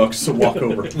Starbucks to walk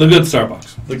over. The good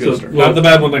Starbucks. The good So, Starbucks. Not the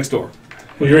bad one next door.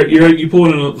 Well, you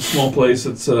pull in a small place.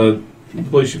 It's the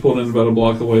place you pulled in about a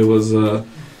block away was a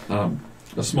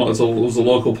small. It was a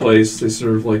local place. They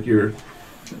serve like your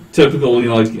typical,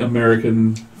 like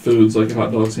American foods, like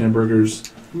hot dogs,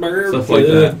 hamburgers, stuff like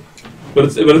that. But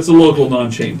it's a local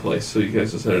non-chain place. So you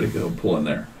guys decided to go pull in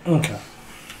there. Okay.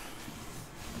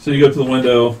 So you go to the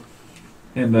window,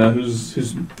 and who's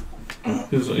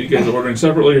you guys are ordering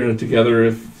separately or together?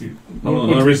 If you, the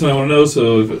only reason I want to know,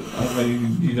 so if,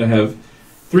 you have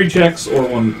 3 checks or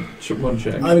one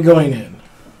check. I'm going in.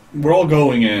 We're all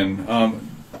going in.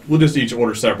 We'll just each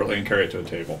order separately and carry it to a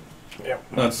table. Yep.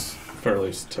 That's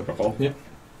fairly typical. Yep.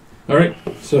 All right.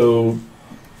 So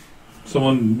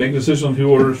someone make a decision on who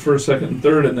orders first, second, and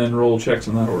third, and then roll checks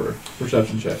in that order.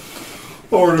 Perception check.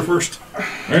 I'll order first. All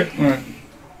right. All right.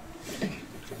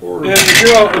 And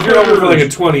if you're over for like a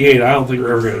 28, I don't think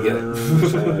we're ever going to get it.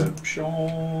 Perception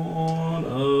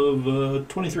of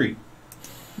 23.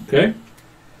 Okay.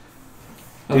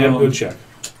 Damn good check.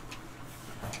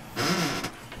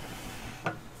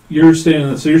 You're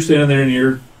standing there, and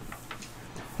you're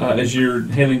as you're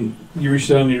handing, you reach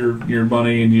down your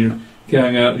money, and you're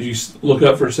counting out. As you look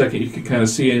up for a second, you can kind of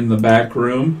see in the back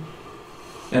room,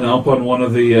 and up on one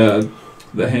of the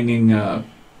hanging.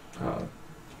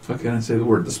 How can I say the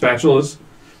word? The spatulas.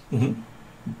 Mm-hmm.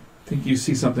 I think you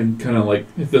see something kind of like,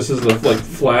 if this is the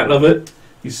flat of it,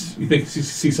 you think you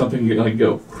see something like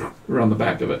go around the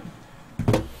back of it,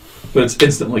 but it's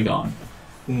instantly gone.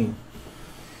 Mm.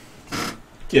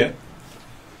 Yeah.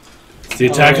 It's the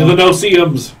attack of the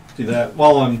no-see-ums. Do that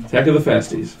while I'm Attack of the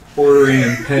fasties. ordering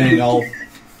and paying. I'll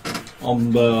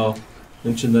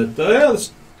mention that. Yeah,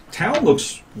 this town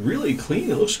looks really clean.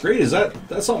 It looks great. Is that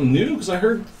something new? Because I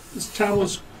heard this town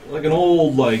was like an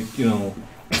old, I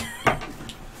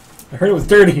heard it was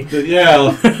dirty.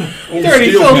 yeah,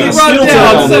 Dirty, filthy, run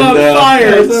down, set on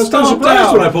fire. I was kind of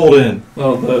surprised when I pulled in.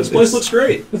 Well, This place looks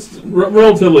great. It's a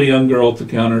relatively young girl at the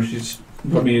counter. She's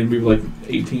probably maybe like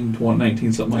 18, 20,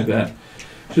 19, something like that.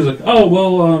 She's like, oh,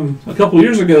 well, a couple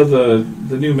years ago,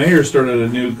 the new mayor started a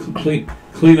new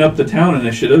clean up the town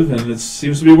initiative, and it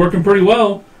seems to be working pretty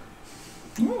well.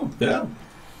 Oh, yeah,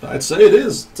 I'd say it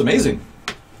is. It's amazing.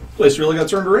 This place really got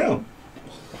turned around.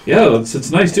 Yeah,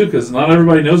 it's nice, too, because not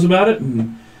everybody knows about it,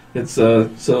 and it's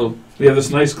so we have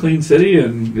this nice, clean city,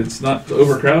 and it's not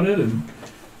overcrowded, and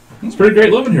it's pretty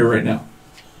great living here right now.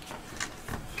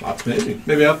 That's amazing.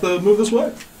 Maybe I have to move this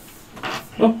way.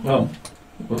 Oh,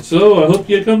 well, so I hope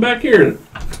you come back here.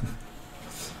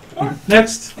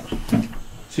 Next.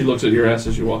 She looks at your ass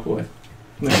as you walk away.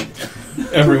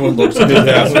 Everyone looks at his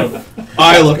ass.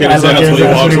 I look at his ass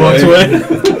when he walks away.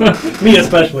 Me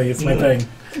especially. It's my thing.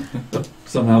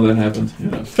 Somehow that happened.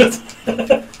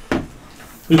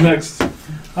 Who's next?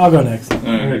 I'll go next. All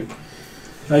right.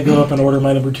 I go up and order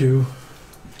my number 2.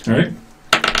 All right.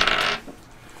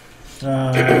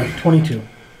 22.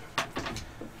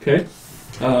 Okay.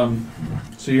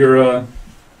 So you're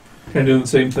kind of doing the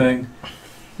same thing,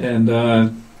 and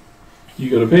you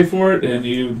go to pay for it, and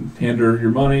you hand her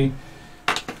your money.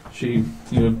 She,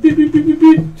 beep, beep, beep, beep,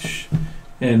 beep,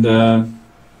 and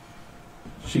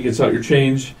she gets out your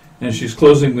change, and she's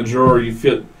closing the drawer. You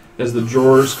feel as the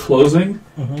drawer's closing,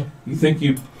 you think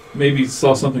you maybe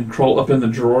saw something crawl up in the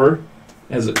drawer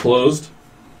as it closed.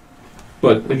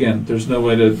 But again, there's no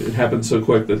way to. It happened so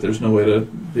quick that there's no way to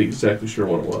be exactly sure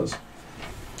what it was.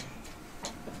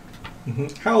 Mm-hmm.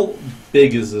 How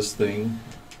big is this thing?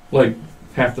 Like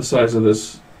half the size of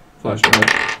this flash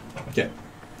drive. Okay.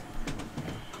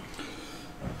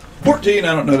 14,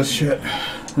 I don't notice shit.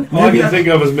 All I can think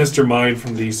of is Mr. Mind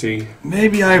from DC.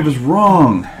 Maybe I was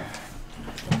wrong.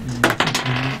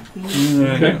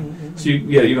 Okay. So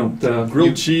you don't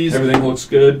Grilled cheese. Everything looks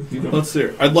good. You don't, Let's see.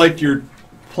 I'd like your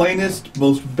plainest,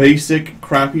 most basic,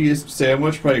 crappiest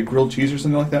sandwich, probably a grilled cheese or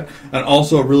something like that, and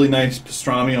also a really nice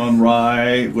pastrami on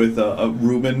rye with a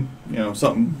Reuben,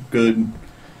 something good.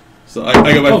 So I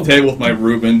go back to the table with my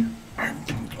Reuben.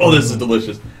 Oh, this is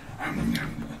delicious.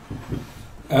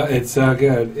 It's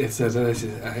good. It's delicious.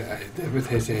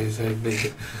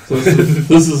 So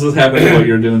this is happening while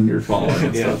you're doing your following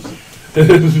and Yeah.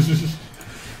 stuff.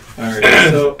 Alright,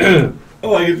 so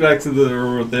I get back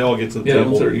to they all get to the Yeah,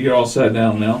 table. you're all sat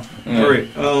down now. Alright,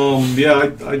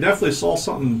 I definitely saw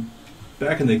something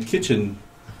back in the kitchen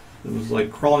that was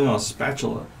like crawling on a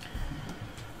spatula.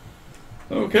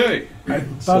 Okay. I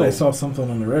thought I saw something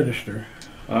on the register.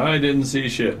 I didn't see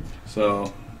shit.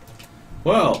 So,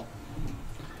 well,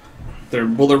 they're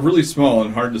really small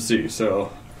and hard to see.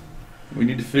 So, we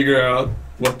need to figure out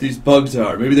what these bugs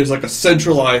are. Maybe there's like a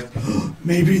centralized.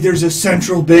 Maybe there's a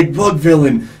central big bug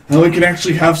villain, and we can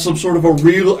actually have some sort of a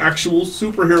real, actual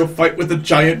superhero fight with a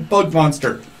giant bug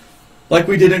monster, like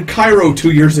we did in Cairo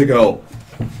 2 years ago.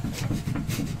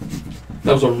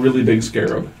 That was a really big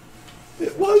scarab.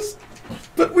 It was,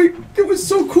 but it was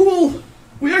so cool.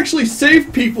 We actually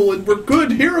saved people and we're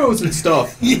good heroes and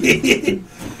stuff.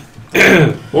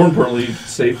 More importantly,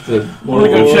 saved the Wanna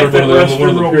go check that one of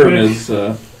restroom the real pyramids.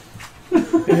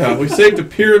 Yeah, we saved a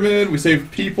pyramid. We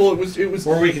saved people. It was.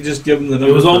 Or we could just give them the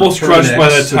number. It was almost for crushed by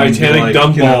Terminex that and be Titanic like,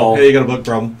 dump ball. Hey, you got a bug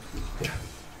problem.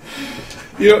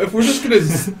 You know, if we're just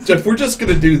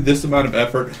gonna do this amount of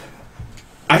effort,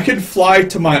 I can fly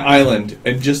to my island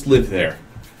and just live there.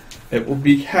 It will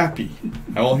be happy.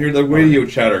 I will hear the radio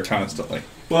chatter constantly.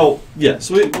 Well, yeah,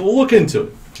 so we'll look into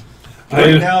it. I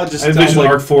Right now, it just sounds envision like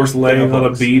Arc Force laying on a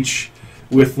bugs. beach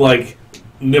with like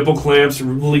nipple clamps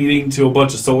leading to a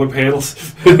bunch of solar panels.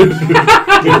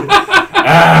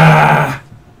 Ah!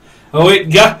 Oh wait,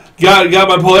 got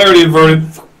my polarity inverted.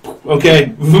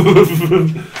 Okay.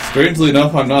 Strangely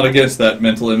enough, I'm not against that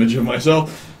mental image of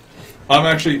myself. I'm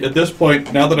actually, at this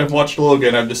point, now that I've watched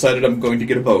Logan, I've decided I'm going to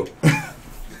get a boat.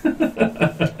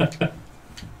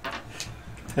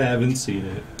 Haven't seen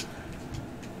it.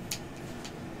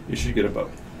 You should get a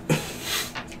boat.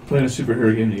 Playing a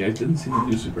superhero game, I didn't see the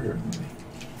new superhero movie.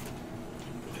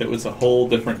 It was a whole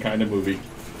different kind of movie.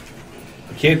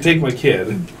 I can't take my kid.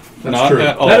 That's Not true.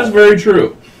 at all. That is very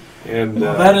true. And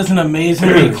That is an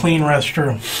amazingly clean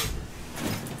restroom.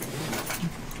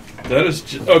 That is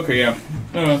okay. Yeah.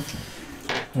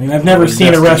 I mean, I've never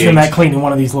seen a restroom that clean in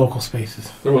one of these local spaces.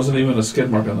 There wasn't even a skid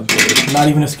mark on the toilet. Not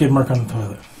even a skid mark on the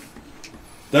toilet.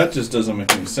 That just doesn't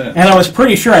make any sense. And I was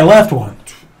pretty sure I left one.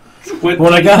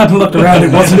 When I got up and looked around,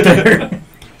 it wasn't there.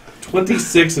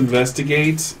 26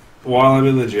 investigates while I'm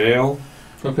in the jail.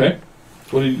 Okay.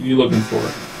 What are you looking for?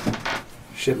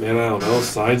 Shit, man, I don't know.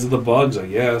 Signs of the bugs, I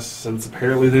guess, since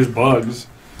apparently there's bugs.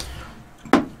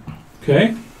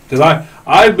 Okay. Because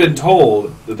I've been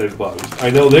told that there's bugs. I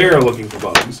know they're looking for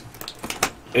bugs.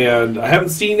 And I haven't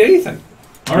seen anything.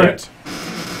 All right.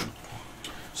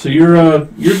 So you're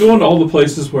going to all the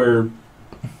places where,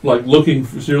 like,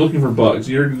 you're looking for bugs.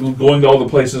 You're going to all the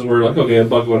places where, like, okay, a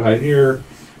bug would hide here.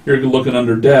 You're looking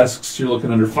under desks. You're looking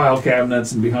under file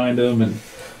cabinets and behind them, and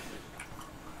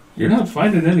you're not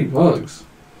finding any bugs.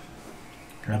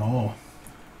 At all.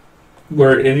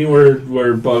 Anywhere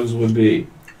where bugs would be.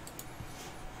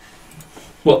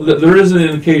 Well, there is an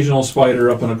occasional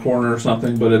spider up in a corner or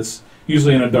something, but it's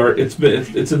usually in a dark. It's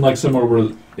in like somewhere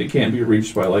where it can't be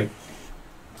reached by like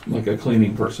a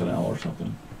cleaning personnel or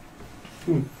something.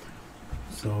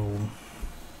 So,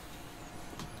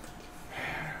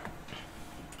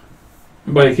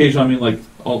 And by occasional, I mean like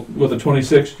with a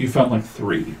 26, you found like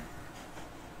 3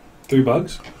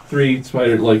 bugs? 3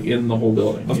 spiders like in the whole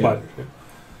building. Oh, Yeah. spiders.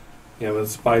 Yeah, but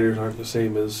spiders aren't the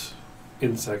same as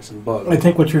insects and bugs. I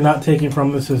think what you're not taking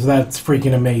from this is that's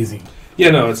freaking amazing.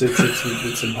 Yeah, no, it's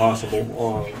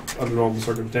impossible under normal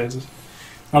circumstances.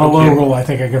 On a Okay. low roll, I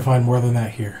think I could find more than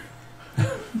that here.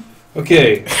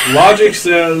 Okay, logic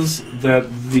says that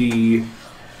the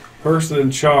person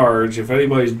in charge, if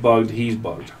anybody's bugged, he's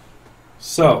bugged.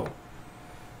 So,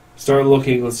 start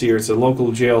looking. Let's see here. It's a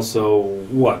local jail. So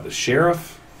what? The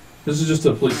sheriff? This is just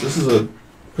a police. This is a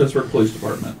Pittsburgh Police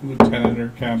Department. Lieutenant or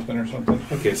captain or something.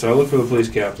 Okay, so I look for the police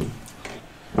captain.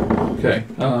 Okay.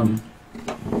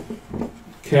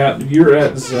 Cat, you're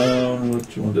at zone.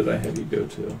 Which one did I have you go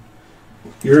to?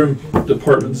 You're in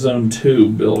Department Zone 2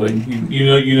 building.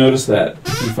 You notice that.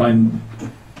 You find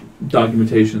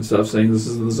documentation and stuff saying this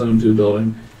is the Zone 2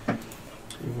 building.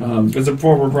 As a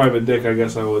former private dick, I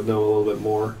guess I would know a little bit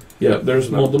more. Yeah,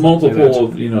 there's No, multiple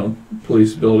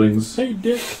police buildings Hey,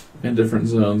 Dick. in different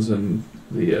zones in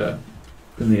the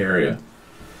area.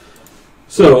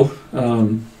 So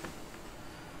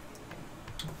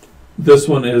this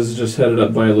one is just headed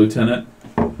up by a lieutenant.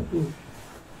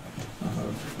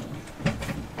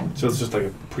 So it's just like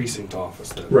a precinct office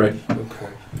then. Right. Okay.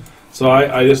 So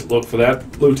I just look for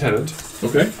that lieutenant.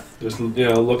 Okay. Just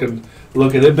looking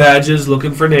at badges,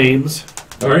 looking for names.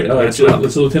 All right, Match so it up.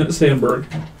 it's Lieutenant Sandberg.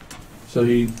 So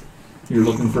you're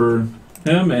looking for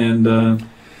him, and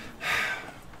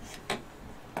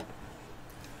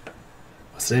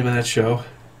What's the name of that show?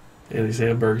 Andy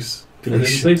Sandberg's. I didn't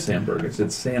say Sandberg. I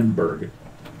said Sandberg.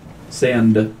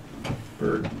 Sandberg.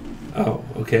 Oh,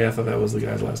 okay. I thought that was the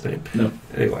guy's last name. No.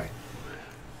 Anyway.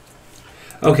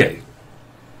 Okay.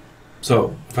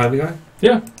 So, find the guy?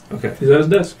 Yeah, Okay. he's at his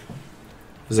desk.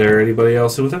 Is there anybody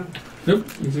else with him? Nope,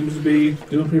 he seems to be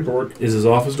doing paperwork. Is his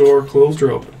office door closed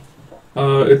or open?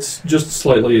 It's just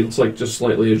slightly. It's like just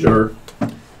slightly ajar.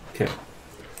 Okay.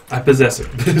 I possess it.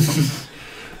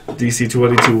 DC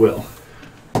 22 will.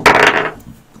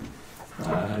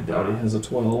 I doubt he has a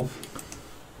 12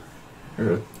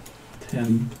 or a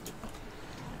 10.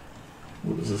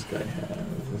 What does this guy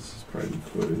have? This is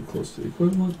probably close to the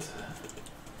equivalent.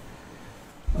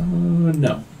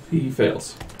 No, he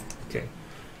fails. Okay.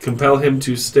 Compel him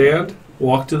to stand,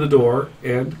 walk to the door,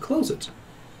 and close it.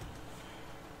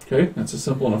 Okay, that's a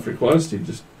simple enough request. He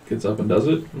just gets up and does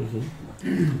it.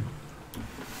 Mm-hmm.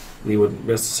 He wouldn't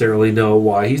necessarily know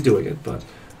why he's doing it, but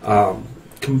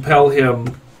compel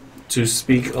him to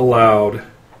speak aloud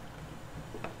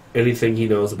anything he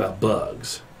knows about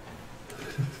bugs.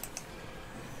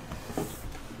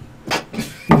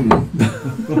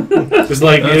 Just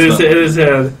like in his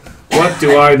head, what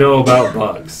do I know about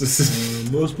bugs?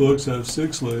 Most bugs have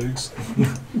 6 legs.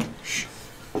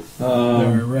 There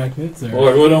are arachnids there. Well,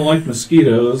 I really don't like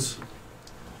mosquitoes.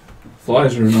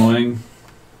 Flies are annoying.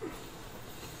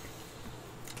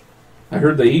 I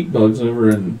heard they eat bugs over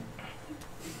in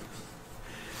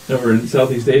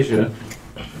Southeast Asia.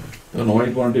 Don't know why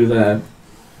you'd want to do that.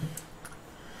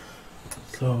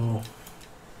 So,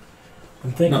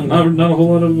 I'm thinking... Not a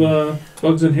whole lot of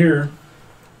bugs in here.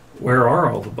 Where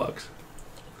are all the bugs?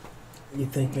 You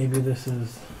think maybe this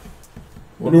is...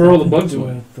 What are all the bugs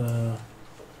something with? with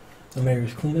the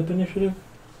mayor's cleanup initiative?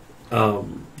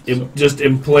 Just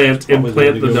implant Probably the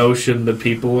way to the go. notion that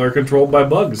people are controlled by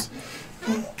bugs.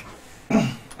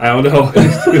 I don't know.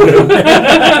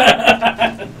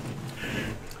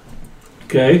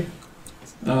 Okay.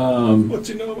 What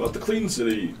do you know about the Clean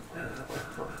City?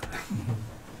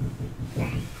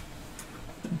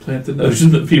 Plant the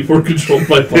notion that people are controlled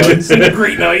by bugs.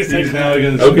 Great noise. He's now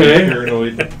going to Okay.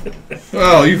 paranoid.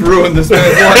 Oh, you've ruined this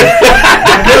man's life.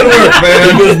 Good work, He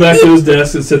man. goes back to his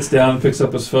desk and sits down and picks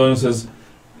up his phone and says,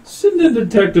 "Send in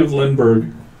Detective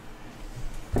Lindbergh."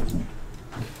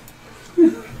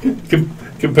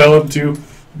 Compel him to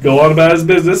go on about his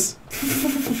business.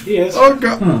 Yes. Oh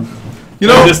God. Huh. You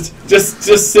know, Just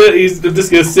sit. He's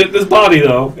just gonna sit in his body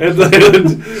though, and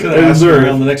observe.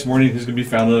 Around the next morning, he's going to be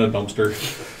found in a dumpster.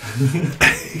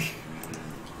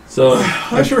 So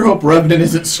I sure hope Revenant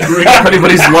isn't screwing up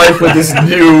anybody's life with this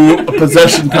new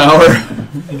possession power.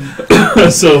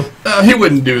 so He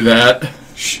wouldn't do that.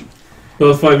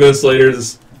 about 5 minutes later,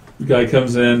 this guy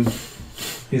comes in.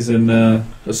 He's in a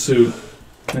suit,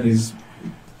 and he's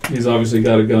obviously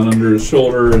got a gun under his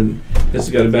shoulder, and he's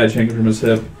got a badge hanging from his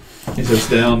hip. He sits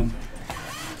down.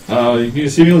 You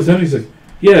see me, Lieutenant? He's like,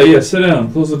 yeah, sit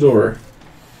down. Close the door.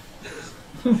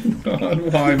 God,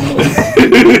 why?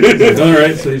 He's like, all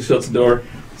right, so he shuts the door.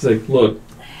 He's like, look,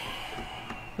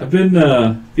 I've been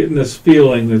getting this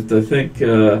feeling that I think,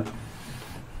 and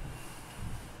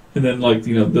then like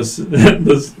this,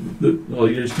 well,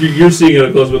 you're seeing it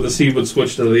up close, but the scene would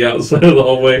switch to the outside of the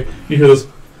hallway. You hear this.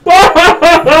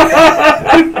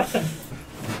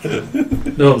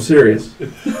 No, I'm serious.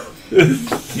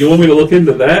 You want me to look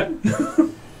into that?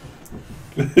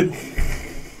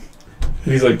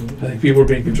 And he's like, I think people are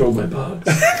being controlled by bugs.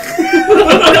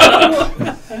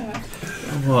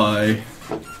 Why?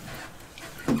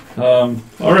 All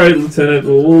right, Lieutenant.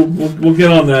 We'll get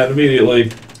on that immediately.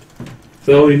 Is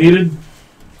that all you needed?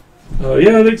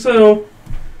 Yeah, I think so.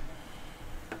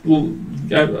 Well,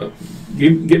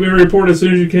 get me a report as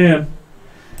soon as you can.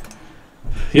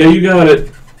 Yeah, you got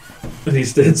it. And he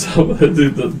stands up.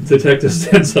 The detective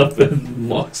stands up and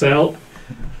walks out.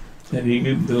 And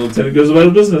the lieutenant goes about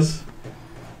his business.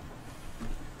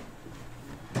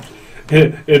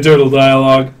 Internal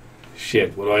dialogue.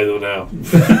 Shit, what do I do now?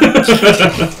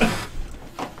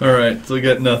 All right, so we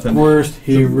got nothing. Worst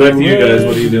hero. Back to you guys.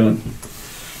 What are you doing?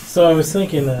 So I was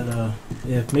thinking that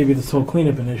if maybe this whole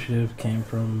cleanup initiative came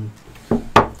from,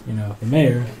 the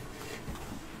mayor,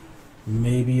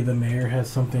 maybe the mayor has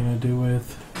something to do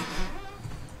with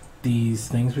these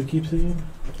things we keep seeing.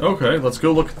 Okay, let's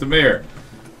go look at the mayor.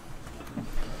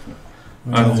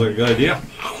 Sounds like a good idea.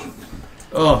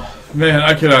 Oh man,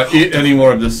 I cannot eat any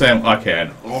more of this sandwich. I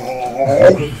can.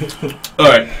 All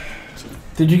right.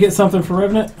 Did you get something for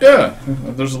Revenant? Yeah,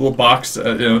 there's a little box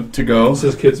to go. It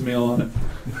says kids meal on it.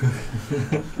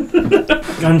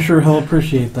 I'm sure he'll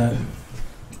appreciate that.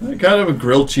 I got him a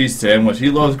grilled cheese sandwich. He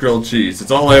loves grilled cheese.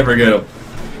 It's all I ever get him.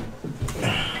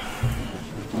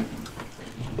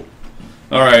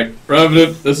 All right,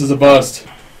 Revenant, this is a bust.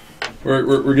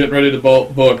 We're getting ready to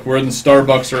book. We're in the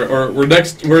Starbucks, or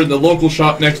we're in the local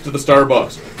shop next to the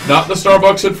Starbucks. Not the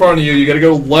Starbucks in front of you. You got to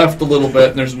go left a little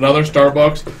bit, and there's another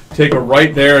Starbucks. Take a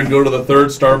right there and go to the third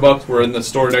Starbucks. We're in the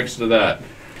store next to that.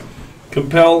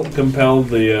 Compel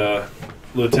the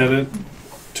lieutenant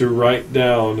to write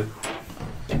down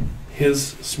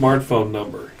his smartphone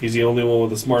number. He's the only one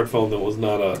with a smartphone that was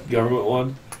not a government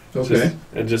one. Okay.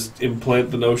 Just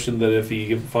implant the notion that if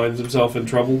he finds himself in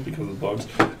trouble because of bugs,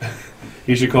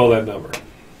 he should call that number.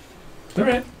 All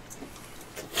right.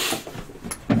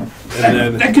 And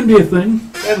then That can be a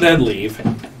thing. and then leave.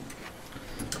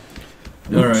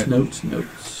 All right.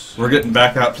 Notes. We're getting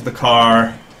back out to the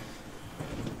car.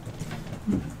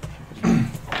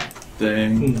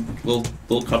 Dang.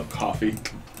 Little cup of coffee.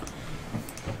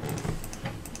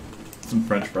 Some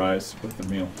French fries with the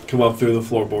meal. Come up through the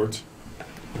floorboards.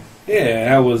 Yeah,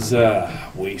 that was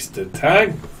wasted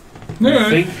time. I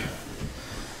think.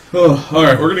 Oh, all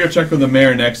right, we're going to go check with the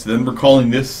mayor next. Then we're calling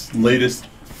this latest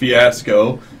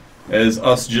fiasco as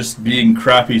us just being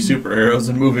crappy superheroes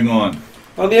and moving on.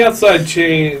 On the outside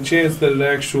chance that it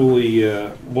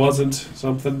actually wasn't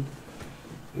something,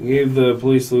 I gave the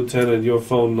police lieutenant your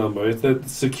phone number.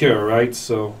 That's secure, right?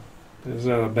 So it's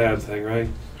not a bad thing, right?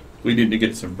 We need to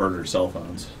get some burner cell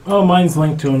phones. Oh, mine's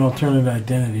linked to an alternate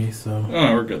identity, so...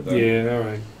 Oh, we're good then. Yeah, all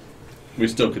right. We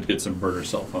still could get some burner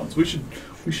cell phones. We should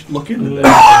look into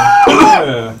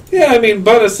that. Yeah, I mean,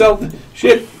 but a cell...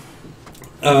 Shit.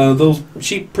 Those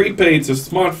cheap prepaids are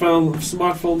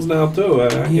smartphones now, too.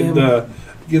 I can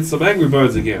get some Angry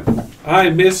Birds again. I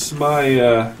miss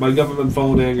my my government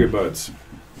phone Angry Birds.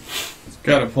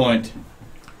 Got a point.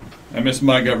 I miss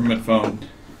my government phone.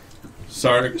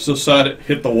 Sorry, so sad it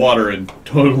hit the water and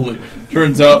totally...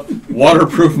 Turns out,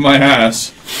 waterproof my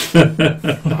ass.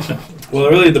 Well,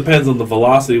 it really depends on the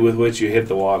velocity with which you hit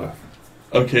the water.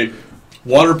 Okay,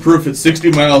 waterproof at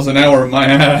 60 miles an hour, my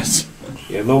ass.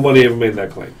 Yeah, nobody ever made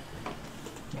that claim.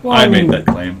 Well, I made that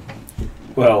claim.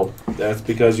 Well, that's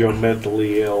because you're a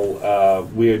mentally ill,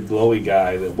 weird, glowy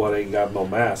guy that ain't got no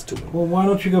mass to him. Well, why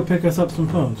don't you go pick us up some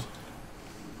phones?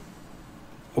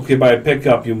 Okay, by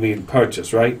pickup you mean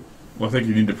purchase, right? Well, I think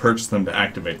you need to purchase them to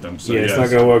activate them. So yeah, it's yes. not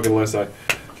going to work unless I...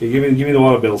 Okay, give me the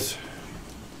water bills.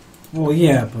 Well,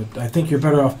 yeah, but I think you're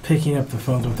better off picking up the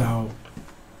phones without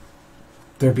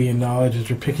there being knowledge as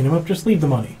you're picking them up. Just leave the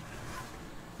money.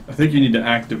 I think you need to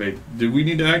activate... Do we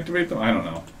need to activate them? I don't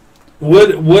know.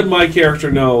 Would my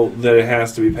character know that it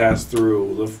has to be passed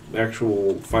through the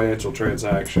actual financial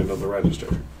transaction of the register?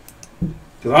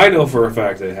 Because I know for a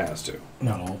fact that it has to.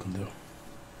 Not all of them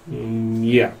do.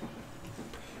 Yeah.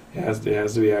 It has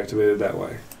to be activated that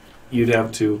way. You'd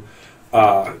have to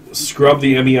scrub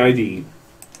the MEID.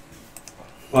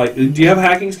 Like, do you have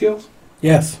hacking skills?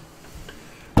 Yes.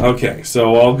 Okay,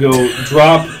 so I'll go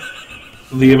drop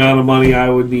the amount of money I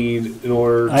would need in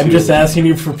order to... I'm just asking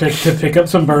you to pick up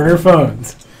some burner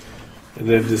phones. And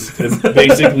then just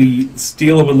basically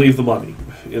steal them and leave the money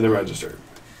in the register.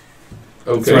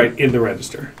 Okay. That's right, in the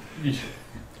register.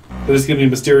 But it's going to be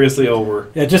mysteriously over.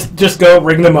 Yeah, just go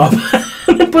ring them up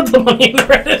and put the money in the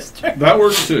register. That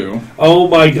works too. Oh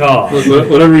my god.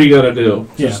 Whatever you got to do.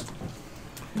 Yeah.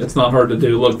 It's not hard to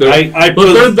do. Look,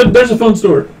 there's a phone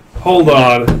store. Hold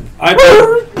on.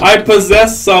 I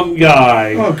possess some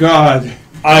guy. Oh, God.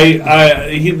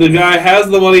 The guy has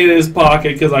the money in his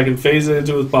pocket because I can phase it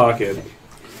into his pocket.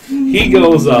 He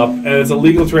goes up, and it's a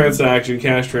legal transaction,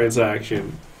 cash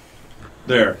transaction.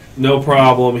 There. No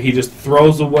problem. He just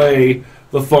throws away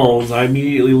the phones. I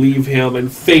immediately leave him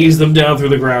and phase them down through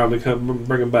the ground to come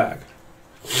bring them back.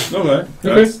 Okay.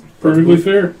 Okay. Perfectly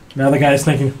fair. Now the guy's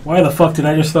thinking, why the fuck did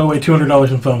I just throw away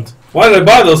 $200 in phones? Why did I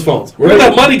buy those phones? Where did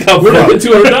that money come from? Where did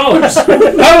 $200? How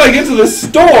did I get to the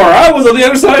store? I was on the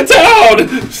other side of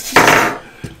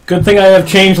town. Good thing I have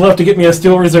change left to get me a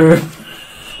steel reserve.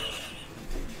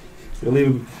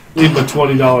 Leave him a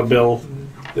 $20 bill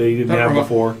that he didn't have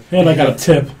before. And I got a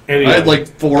tip. Anyway. I had like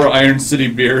 4 Iron City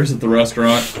beers at the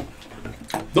restaurant.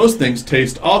 Those things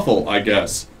taste awful, I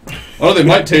guess. Oh, they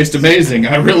might taste amazing.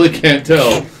 I really can't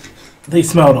tell. They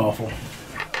smelled awful.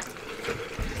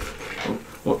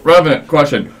 Well, Revenant,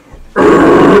 question.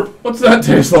 What's that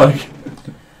taste like?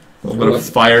 A little bit of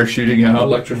fire shooting out.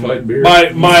 Electrified beer.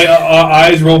 My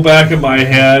eyes roll back in my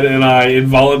head, and I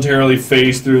involuntarily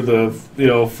face through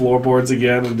the floorboards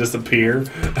again and disappear.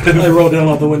 I roll down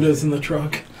all the windows in the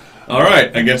truck. All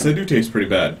right, I guess they do taste pretty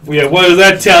bad. Yeah, what does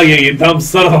that tell you, you dumb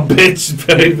son of a bitch?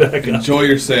 Back up. Enjoy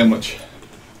your sandwich.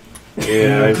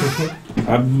 Yeah,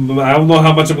 I don't know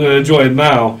how much I'm going to enjoy it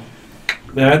now.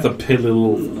 Man, that's a piddly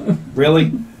little...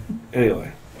 Really?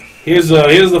 Anyway. Here's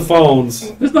the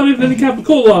phones. There's not even any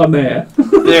capicola on there.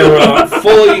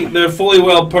 They're fully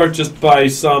well purchased by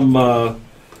some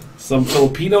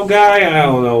Filipino guy. I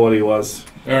don't know what he was.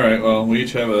 All right, well, we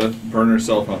each have a burner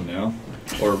cell phone now.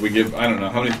 Or we give, I don't know,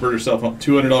 how many burner cell phones?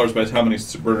 $200 buys how many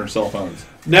burner cell phones?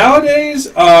 Nowadays,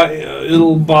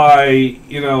 it'll buy,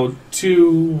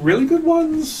 2 really good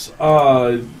ones,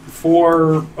 4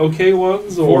 okay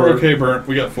ones, or... 4 okay burn.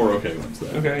 We got 4 okay ones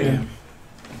there. Okay, yeah.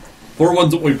 4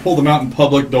 ones that we pull them out in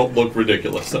public don't look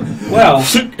ridiculous. Well,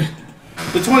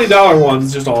 the $20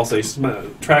 ones just all say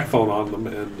track phone on them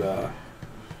and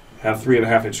have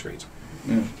 3.5-inch screens.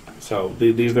 Yeah. So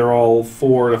they're all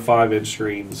 4 to 5-inch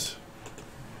screens.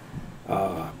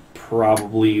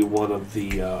 Probably one of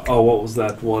the what was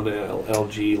that one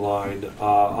LG line?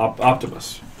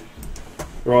 Optimus.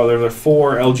 There are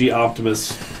 4 LG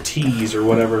Optimus T's or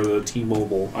whatever, the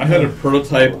T-Mobile. I had a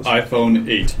prototype iPhone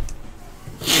 8,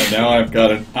 and now I've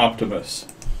got an Optimus.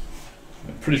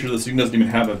 I'm pretty sure this thing doesn't even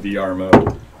have a VR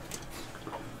mode.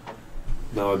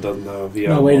 No, it doesn't have a VR.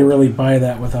 No way to mode. really buy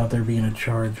that without there being a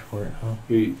charge for it, huh?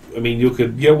 You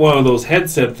could get one of those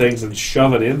headset things and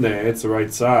shove it in there. It's the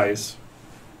right size.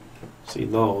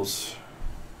 Seen those.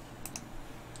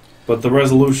 But the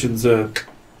resolution's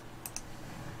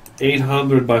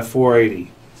 800 by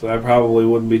 480, so that probably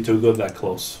wouldn't be too good that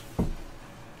close.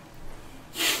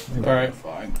 Alright,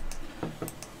 fine.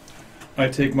 I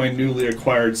take my newly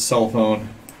acquired cell phone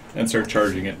and start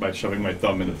charging it by shoving my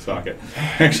thumb into the socket.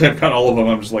 Actually, I've got all of them.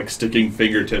 I'm just like sticking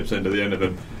fingertips into the end of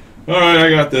it. Alright, I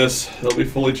got this. They'll be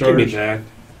fully Give me charged. that.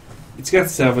 It's got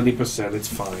 70%. It's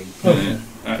fine. Yeah.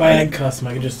 If I had custom,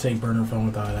 I could just take burner phone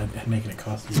without it. I'd make it a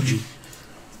custom.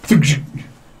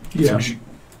 Yeah.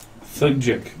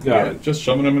 Thugjik. Got it. Just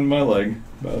shoving them in my leg.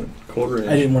 About a quarter inch.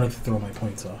 I didn't want it to throw my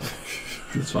points off.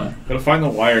 That's fine. Gotta find the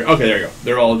wire. Okay, there you go.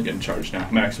 They're all getting charged now.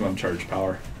 Maximum charge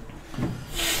power.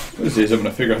 This is I'm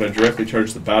gonna figure out how to directly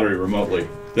charge the battery remotely.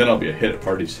 Then I'll be a hit at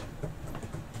parties.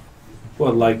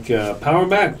 What, like Power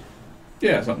Mat?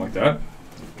 Yeah, something like that.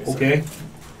 Okay.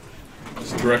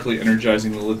 Just directly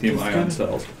energizing the lithium ion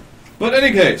cells. But in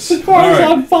any case, The car's alright.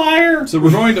 on fire! So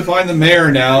we're going to find the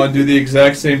mayor now and do the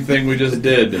exact same thing we just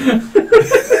did.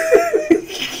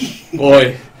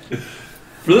 Boy,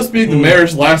 for this being the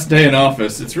mayor's last day in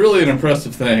office, it's really an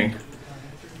impressive thing.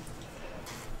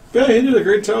 Yeah, he did a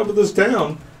great job with this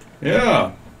town.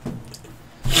 Yeah.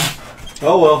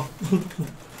 Oh well.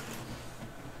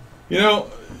 You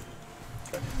know,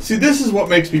 see, this is what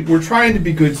makes me... We're trying to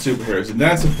be good superheroes, and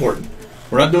that's important.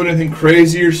 We're not doing anything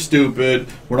crazy or stupid.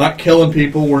 We're not killing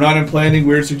people. We're not implanting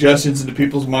weird suggestions into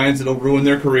people's minds that'll ruin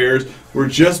their careers. We're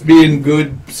just being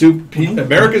good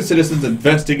American citizens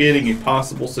investigating a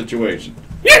possible situation.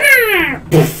 I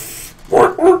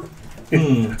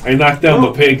knocked down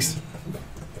the pigs.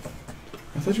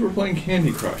 I thought you were playing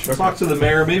Candy Crush. Talk to the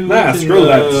mayor. Maybe we Nah, can, screw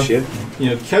that shit.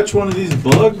 catch one of these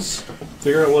bugs.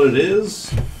 Figure out what it is.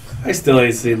 I still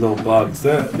ain't seen no bugs.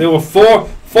 There were four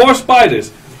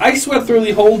spiders. I swept through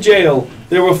the whole jail.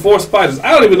 There were 4 spiders.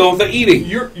 I don't even know if they're eating.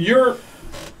 You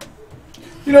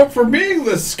know, for being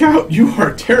the scout, you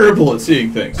are terrible at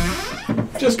seeing things.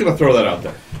 Just gonna throw that out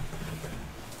there.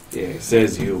 Yeah,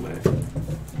 says you, man.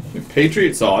 If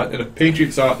Patriot saw it, and if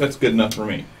Patriot saw it, that's good enough for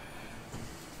me.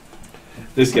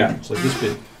 This guy. It's like this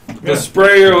big. The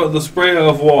sprayer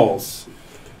of walls.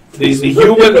 The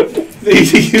human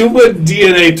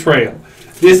DNA trail.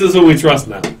 This is who we trust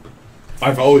now.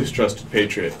 I've always trusted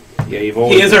Patriot. Yeah, you've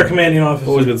always He is our commanding officer.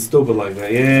 always been stupid like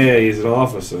that. Yeah, he's an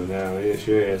officer now. Yeah,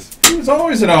 sure is. He was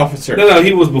always an officer. No,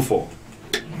 he was before.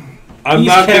 I'm He's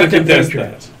not going to Captain contest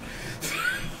Patriot. that.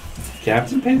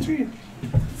 Captain Patriot?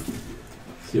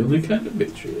 It's the only kind of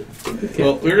patriot.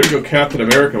 Well, we were going to go Captain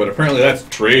America, but apparently that's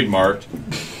trademarked.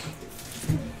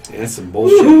 Yeah, that's some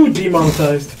bullshit. Woohoo!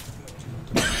 Demonetized.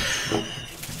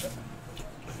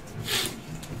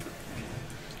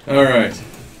 All right.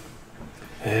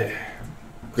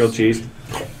 Grilled cheese.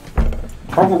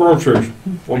 Couple grilled cheese.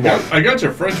 One more. I got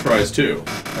your French fries too.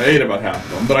 I ate about half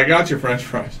of them, but I got your French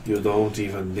fries. You don't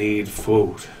even need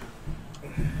food.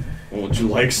 Well, would you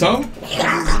like some?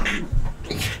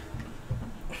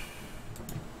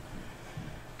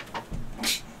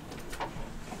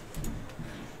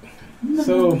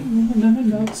 So,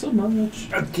 not so much.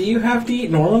 do you have to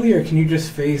eat normally, or can you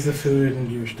just phase the food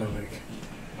into your stomach?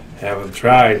 Haven't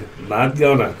tried. Not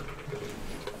gonna.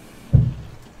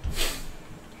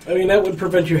 I mean, that would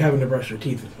prevent you having to brush your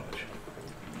teeth as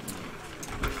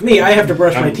much. Me, I have to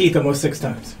brush my teeth almost 6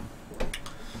 times.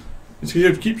 It's 'cause you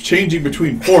have to keep changing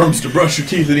between forms to brush your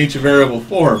teeth in each variable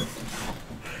form.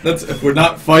 That's if we're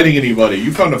not fighting anybody.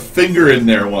 You found a finger in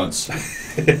there once.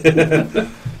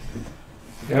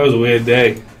 That was a weird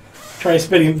day. Try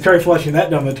flushing that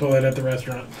down the toilet at the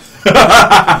restaurant.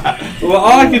 Well,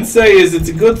 all I can say is it's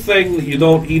a good thing that you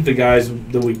don't eat the guys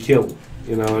that we kill,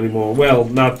 anymore. Well,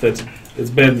 not that it's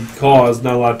been caused,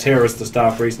 not a lot of terrorists to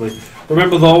stop recently.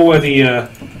 Remember, though, when he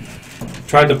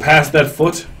tried to pass that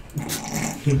foot?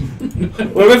 Would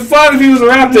have been fun if he was a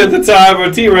raptor at the time, or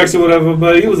a T-Rex or whatever,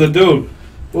 but he was a dude.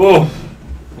 Whoa.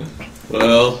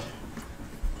 Well,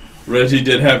 Reggie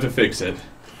did have to fix it.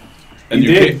 And He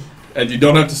you did. can't- and you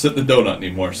don't have to sit in the donut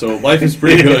anymore, so life is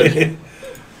pretty good.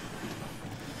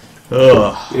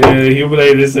 Ugh. Yeah, human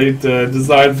anus ain't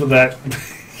designed for that.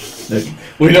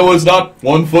 We know it's not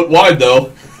 1 foot wide,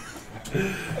 though.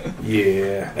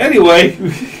 Yeah. Anyway.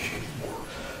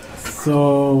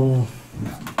 So,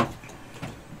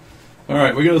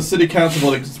 Alright, we go to the city council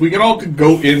building. Since we can all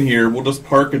go in here, we'll just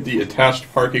park at the attached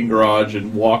parking garage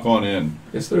and walk on in.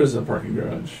 Yes, there is a parking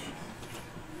garage.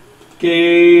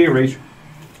 Garage.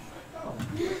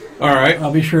 Alright.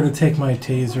 I'll be sure to take my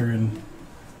taser and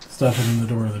stuff it in the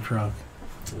door of the truck.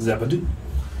 Zapadoo.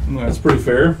 That's pretty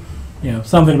fair.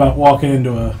 Something about walking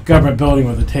into a government building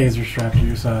with a taser strapped to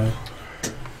your side.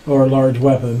 Or a large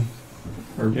weapon.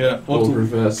 Or Yeah, bulletproof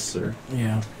vests, or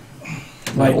Yeah.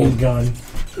 Lightning gun.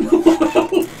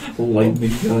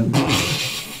 lightning gun.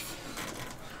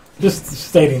 Just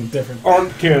stating different.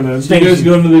 Arc cannon. So you guys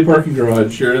go into the parking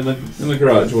garage. You're in the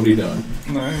garage. What are you doing?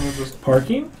 No, we'll just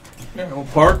Parking? we'll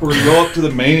park. We're going to go up to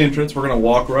the main entrance. We're going to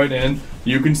walk right in.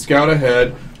 You can scout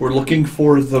ahead. We're looking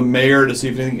for the mayor to see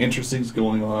if anything interesting is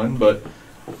going on. But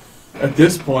at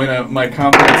this point, my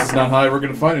confidence is not high we're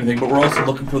going to find anything. But we're also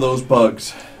looking for those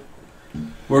bugs.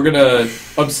 We're going to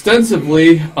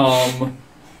ostensibly,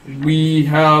 we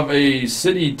have a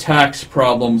city tax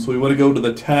problem. So we want to go to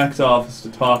the tax office to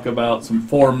talk about some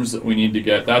forms that we need to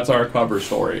get. That's our cover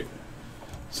story.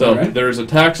 So Alright. there's a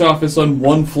tax office on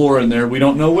one floor in there. We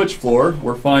don't know which floor.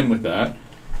 We're fine with that.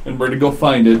 And we're to go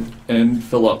find it and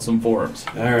fill out some forms.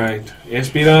 Alright.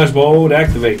 Espionage mode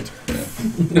activate.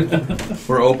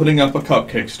 We're opening up a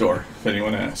cupcake store, if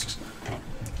anyone asks.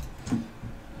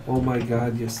 Oh my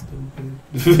god, you stupid.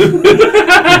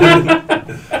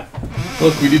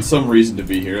 Look, we need some reason to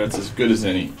be here. That's as good as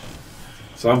any.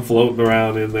 So I'm floating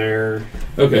around in there.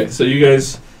 Okay, so you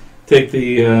guys take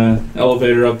the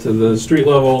elevator up to the street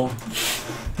level,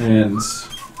 and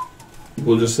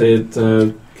we'll just say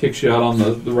it kicks you out on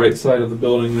the right side of the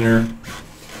building there.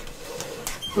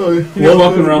 You're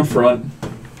walking around front.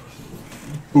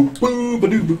 Boop, boo,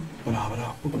 ba-doo, boo. Ba-da,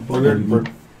 ba-da, boop, boop,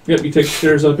 boop. Yep, you take the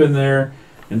stairs up in there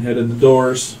and head in the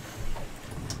doors.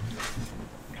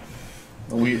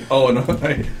 I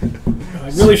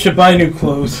really should buy new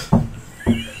clothes.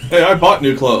 Hey, I bought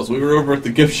new clothes. We were over at the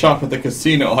gift shop at the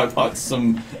casino. I bought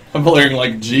some. I'm wearing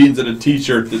like jeans and a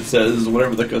T-shirt that says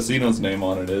whatever the casino's name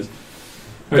on it is.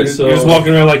 Alright, so You're just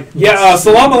walking around like, yeah,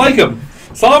 salam alaikum.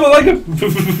 Salam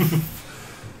alaikum.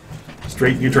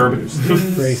 Straighten your turbans.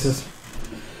 Racist.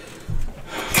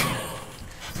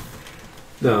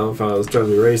 No, if I was trying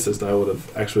to be racist, I would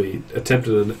have actually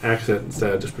attempted an accent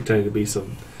instead of just pretending to be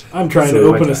some. I'm trying to So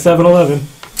open like a that. 7-Eleven.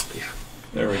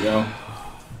 There we go.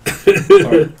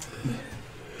 Alright.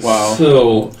 Wow.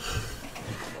 So,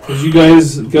 as you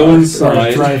guys go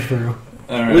inside, Drive-through.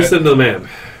 All right. Listen to the man.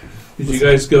 as you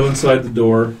guys go inside the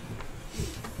door,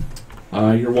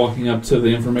 you're walking up to the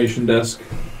information desk.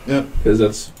 Yep. Because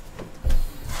that's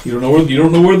you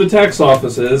don't know where the tax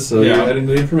office is, so Yeah. you're heading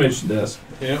to the information desk.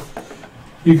 Yep.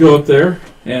 You go up there,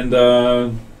 and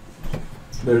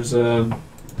there's a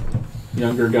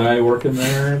younger guy working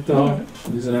there at the office.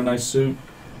 He's in a nice suit.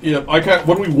 Yep.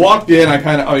 When we walked in,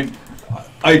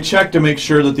 I checked to make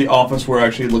sure that the office we're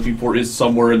actually looking for is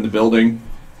somewhere in the building.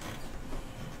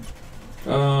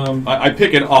 I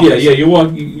pick an office. Yeah. You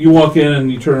walk in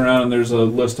and you turn around and there's a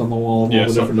list on the wall of all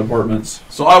the so- different departments.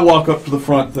 So I walk up to the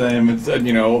front thing and said,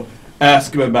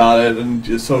 ask him about it, and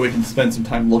just so we can spend some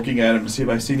time looking at him to see if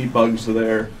I see any bugs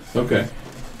there. Okay.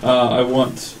 I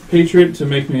want Patriot to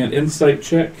make me an insight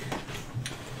check.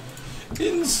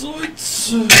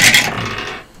 Insights.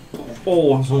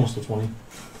 Oh, it's almost a 20.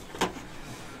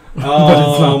 But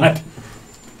it's not.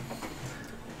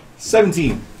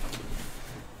 17.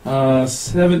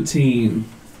 17.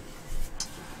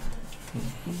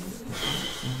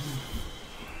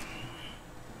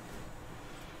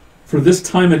 for this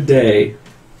time of day,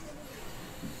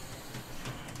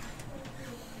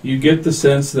 you get the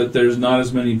sense that there's not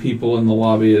as many people in the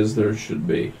lobby as there should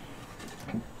be.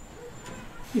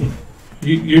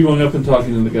 You're going up and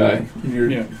talking to the guy.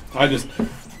 And Yeah, I just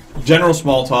general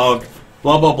small talk,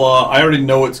 blah blah blah. I already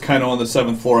know it's kind of on the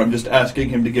 7th floor. I'm just asking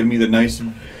him to give me the nice,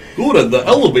 go to the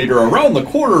elevator around the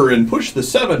corner and push the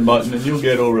 7 button, and you'll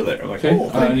get over there. Like, okay,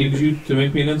 oh, I need you to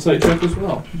make me an insight check as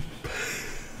well.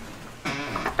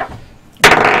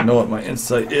 I know what my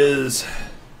insight is.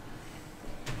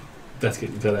 That's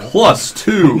getting cut out.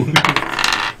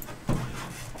 +2.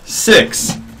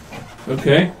 6.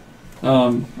 Okay. I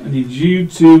need you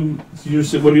to.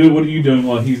 What are you doing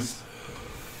while he's?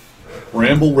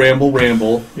 Ramble, ramble,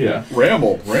 ramble. Yeah.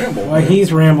 Ramble, ramble. While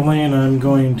he's rambling, I'm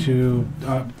going to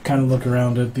kind of look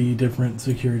around at the different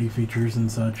security features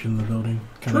and such in the building.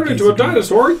 Turn into a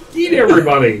dinosaur, eat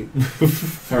everybody.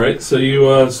 All right. So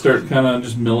you start kind of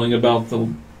just milling about the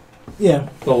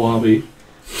lobby.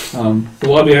 The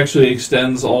lobby actually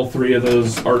extends all 3 of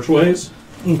those archways.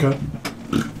 Okay.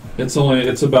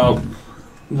 It's about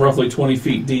roughly 20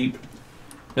 feet deep,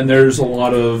 and there's a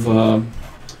lot of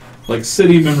like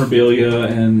city memorabilia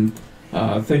and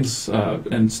things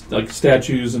and like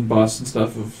statues and busts and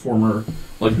stuff of former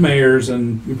like mayors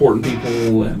and important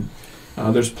people, and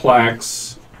there's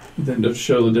plaques then to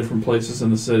show the different places in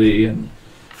the city. And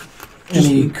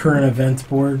any current events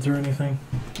boards or anything?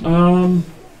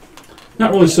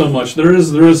 Not really so much. There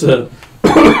is a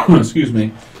excuse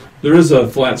me. There is a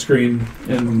flat screen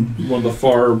in one of the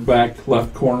far back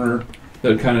left corner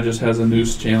that kind of just has a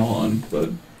news channel on. But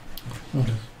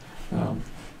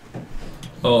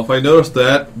if I notice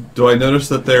that, do I notice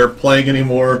that they're playing any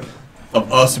more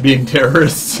of us being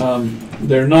terrorists?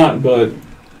 They're not, but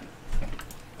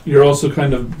you're also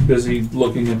kind of busy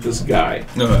looking at this guy.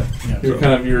 Okay.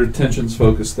 Yeah, your attention's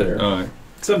focused there. Alright.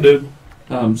 Some dude.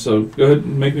 So go ahead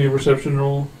and make me a perception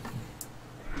roll.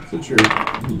 Since you're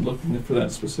looking for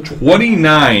that specific.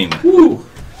 29. Woo!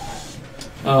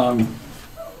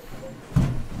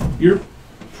 You're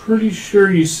pretty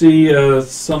sure you see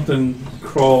something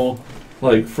crawl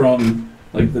like from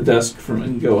like the desk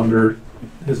and go under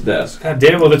his desk. God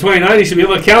damn! With the 29, you should be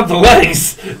able to count the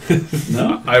legs.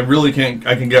 No, I really can't.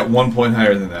 I can get 1 point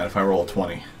higher than that if I roll a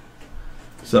 20.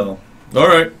 So, all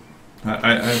right.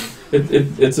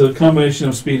 It's a combination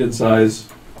of speed and size.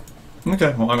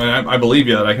 Okay. Well, I mean, I believe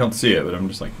you that I can't see it, but I'm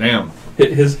just like, damn.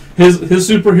 His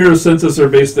superhero senses are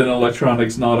based in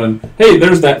electronics, not on hey,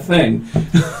 there's that thing.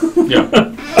 Yeah.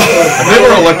 If they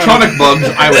were electronic bugs,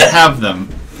 I would have them.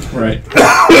 Right.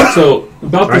 So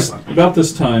about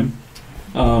this time,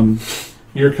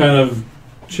 you're kind of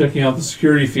checking out the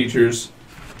security features.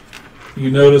 You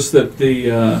notice that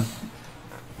the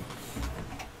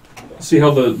see how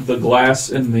the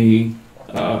glass in the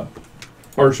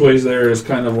archways there is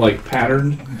kind of like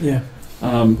patterned. Yeah.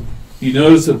 You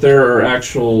notice that there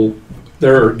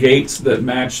are gates that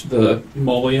match the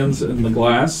mullions in the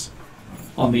glass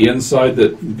on the inside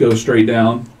that go straight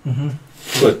down,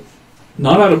 but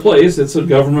not out of place. It's a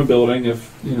government building,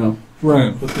 if you know,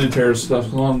 right, with new terrorist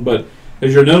stuff going on. But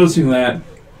as you're noticing that,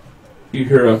 you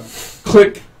hear a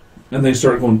click, and they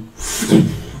start going.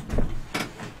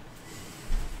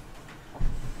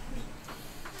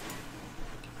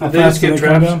 How They just fast do get they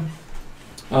come trapped?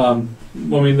 down?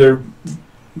 I mean,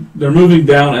 they're moving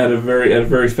down at a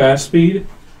very fast speed,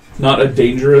 not a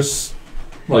dangerous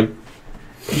like.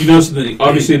 You notice that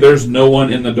obviously there's no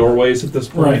one in the doorways at this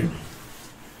point. Right.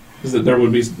 Because that there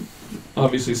would be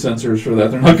obviously sensors for that.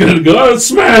 They're not going to go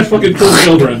smash fucking cool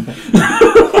children.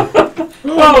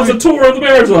 Oh, it's a tour of the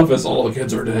mayor's office. All the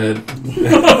kids are dead.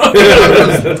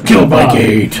 Killed by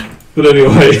gate. But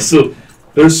anyway, so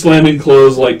they're slamming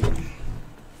closed like.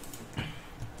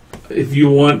 If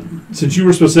you want, since you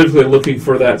were specifically looking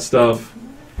for that stuff,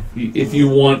 if you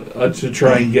want to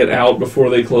try and get out before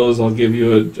they close, I'll give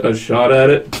you a shot at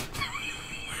it.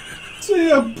 See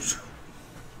ya.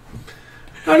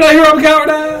 I'm not here, I'm a coward.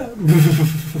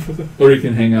 Or you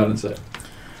can hang out inside.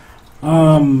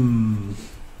 Gonna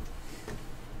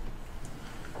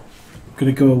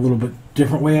go a little bit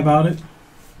different way about it.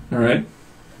 All right.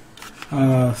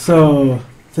 So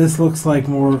this looks like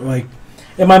more like,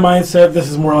 in my mindset, this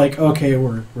is more like, okay,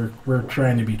 we're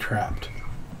trying to be trapped.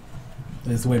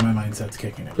 Is the way my mindset's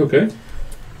kicking it. Okay.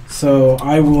 So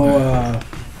I will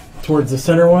towards the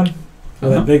center one, where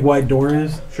that big white door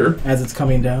is. Sure. As it's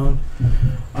coming down,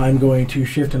 I'm going to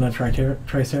shift in a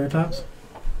Triceratops.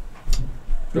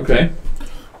 Okay.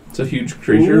 It's a huge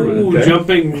creature. Ooh, but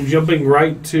okay. jumping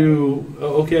right to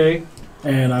okay.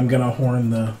 And I'm gonna horn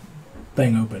the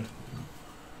thing open.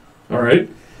 All right.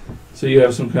 So you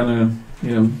have some kind of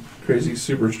crazy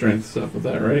super strength stuff with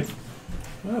that, right?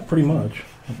 Pretty much.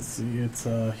 Let's see, it's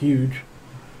huge.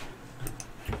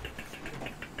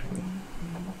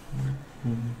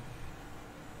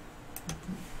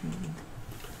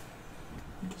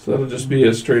 So that'll just be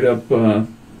a straight up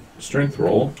strength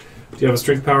roll. Do you have a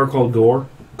strength power called Gore?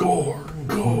 Gore,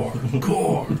 Gore,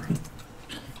 Gore.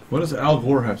 What does Al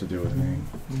Gore have to do with anything?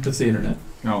 That's the internet.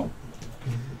 No.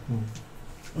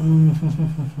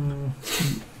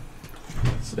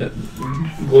 It's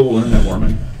global internet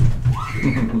warming.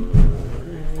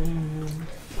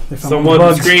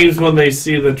 Someone screams when they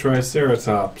see the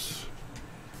Triceratops.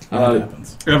 What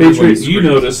happens? Patriot, you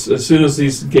notice as soon as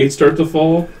these gates start to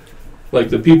fall, like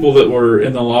the people that were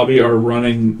in the lobby are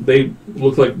running. They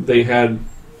look like they had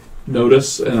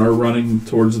notice and are running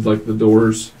towards like the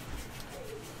doors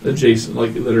adjacent,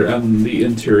 like that are on the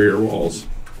interior walls,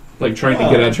 like trying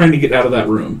to get out of that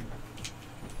room.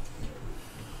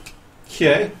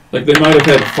 Okay. Like they might have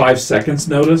had 5 seconds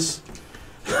notice,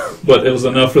 but it was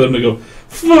enough for them to go.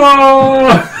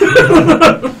 Fuck!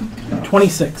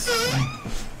 26.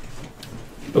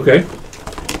 Okay.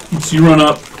 So you run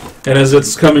up, and as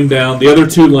it's coming down, the other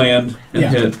 2 land and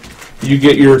hit. You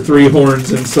get your 3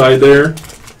 horns inside there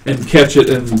and catch it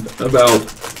in about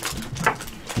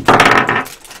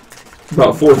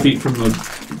 4 feet from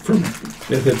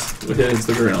it hits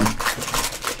the ground.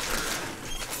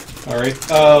 All right.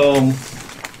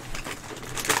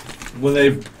 When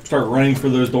they start running for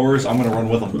those doors, I'm going to run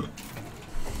with them.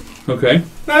 Okay.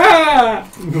 Ah!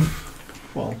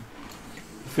 Well,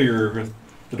 figure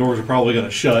the doors are probably going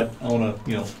to shut. I want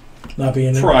to, Not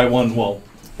being try one. Well,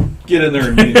 get in there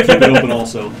and keep it open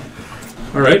also.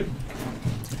 All right.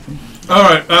 All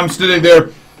right, I'm standing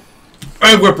there.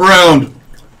 I whip around.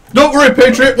 Don't worry,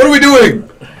 Patriot. What are we doing?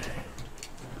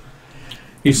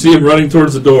 You see him running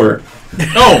towards the door.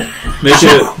 Oh,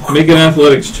 Make an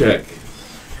athletics check.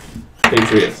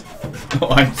 Patriot. oh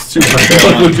I'm super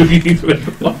What do you need?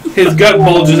 His gut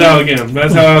bulges out again.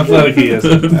 That's how athletic he is.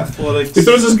 Athletics. He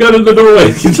throws his gun in the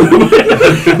doorway.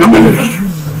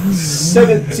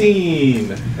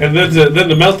 17. And then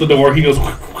to melt the door, he goes.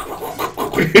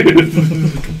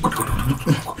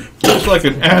 It's like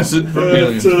an acid for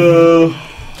aliens.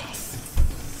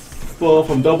 Well, if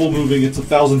I'm double moving, it's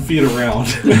 1,000 feet around.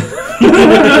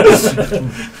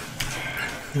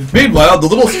 Meanwhile, the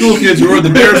little school kids who were at the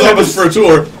mayor's office for a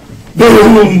tour,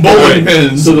 boom, bowling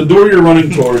pins. So the door you're running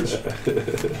towards,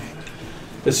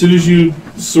 as soon as you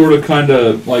sort of kind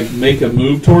of like make a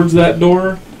move towards that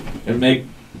door and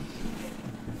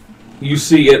you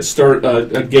see it start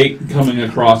a gate coming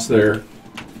across there.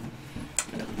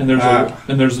 And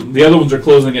there's the other ones are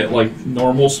closing at like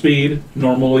normal speed,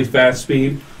 normally fast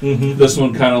speed. Mm-hmm. This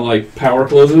one kind of like power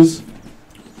closes.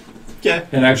 Okay.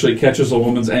 And actually catches a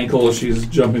woman's ankle as she's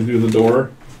jumping through the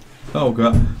door. Oh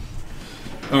god.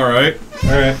 All right.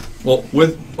 All right. Well,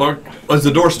 is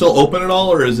the door still open at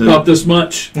all, or is it About this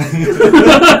much. Close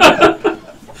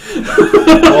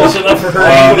enough for her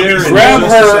to get there. Grab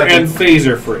her and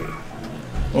phaser free.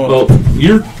 Well,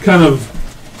 you're kind of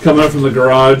coming up from the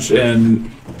garage, and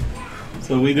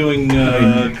So we doing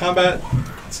combat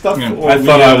stuff? Yeah. Or I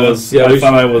thought I was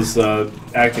Yeah,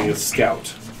 acting as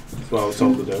scout. That's what I was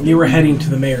told to do. You were heading to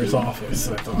the mayor's office,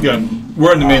 I thought. Yeah,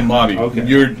 we're in the main lobby. Okay.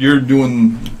 You're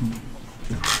doing.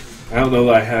 I don't know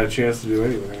that I had a chance to do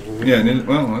anything. Yeah.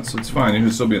 Well, it's fine. You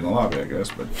can still be in the lobby, I guess.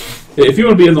 But if you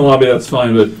want to be in the lobby, that's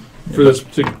fine. But for this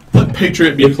particular, let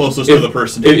Patriot be closest to the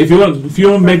person. if you want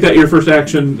to make that your first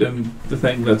action and the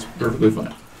thing, that's perfectly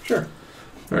fine. Sure.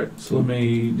 All right. So let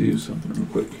me do something real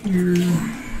quick here.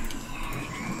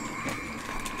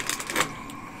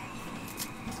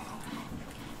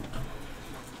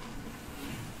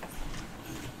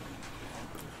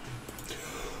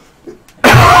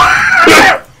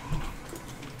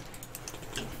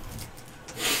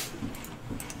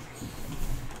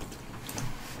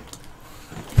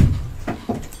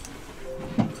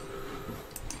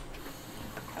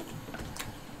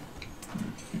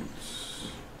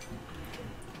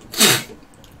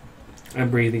 I'm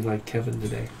breathing like Kevin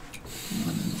today.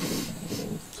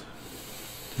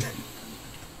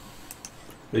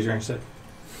 What are you trying to say?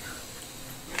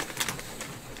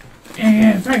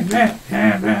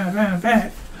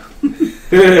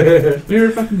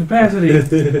 Your fucking capacity.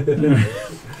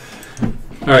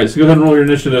 All right, so go ahead and roll your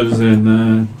initiatives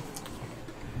and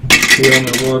tell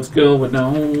me what's going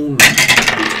on.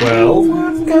 12.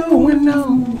 What's going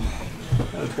on?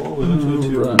 12,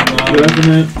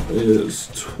 Revenant is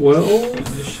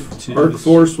 12. Arc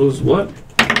Force was what?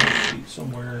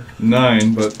 Somewhere.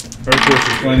 9, but Arc Force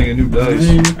is finding a new dice.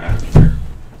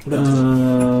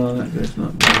 9. That guy's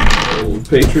not old.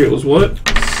 Patriot was what?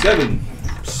 7.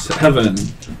 7.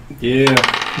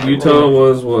 Yeah. Utah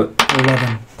was what?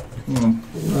 11.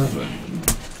 11.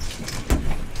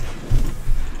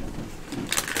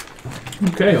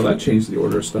 Okay, well that changed the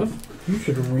order of stuff. You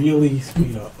should really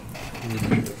speed up.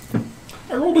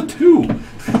 I rolled a 2. I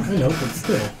know, but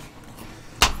still.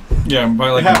 Yeah, by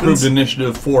like improved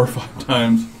initiative 4 or 5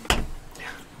 times.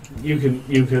 You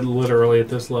could literally at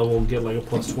this level get like a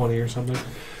plus 20 or something.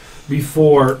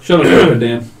 Before Shut up,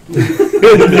 Dan.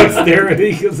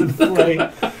 dexterity because it's like.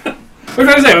 What was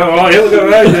I say? Oh, hey,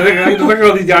 look at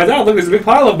all these guys out. Look, there's a big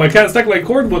pile of them. My cat stuck like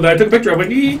cordwood that I took a picture of. I'm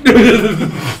like, eat.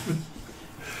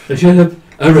 Shut up,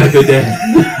 a Rapid Dan.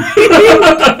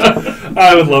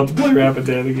 I would love to play Rapid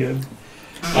Dan again.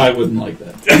 I wouldn't like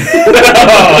that.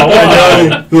 I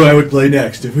know who I would play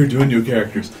next if we were doing new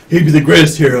characters. He'd be the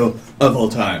greatest hero of all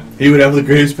time. He would have the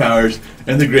greatest powers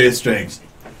and the greatest strengths.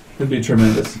 It'd be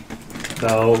tremendous.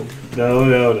 No. They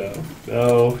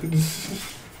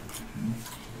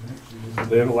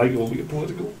don't like it when we get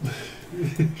political.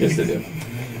 Yes, they do.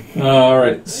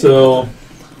 Alright, so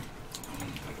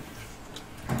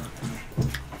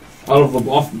out of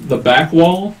off the back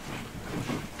wall,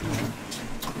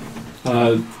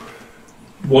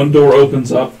 one door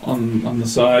opens up on the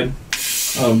side,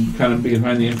 kind of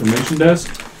behind the information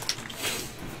desk,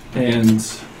 and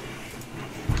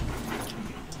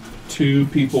 2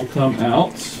 people come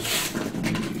out.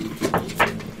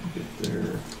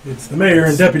 It's the mayor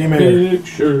and deputy mayor.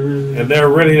 Picture. And they're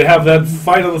ready to have that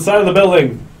fight on the side of the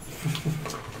building.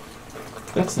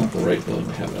 That's not the right building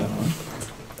to have that on.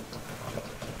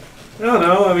 I don't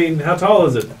know. I mean, how tall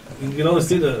is it? You can only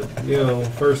see the,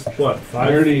 first, what, 5?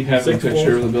 I already have a 6 picture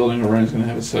floors? of the building where Ryan's going to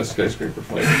have a skyscraper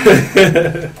fight.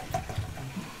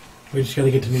 We just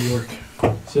gotta get to New York.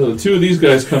 So 2 of these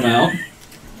guys come out.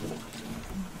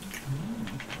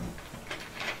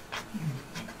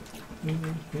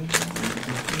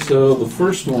 So the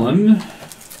first one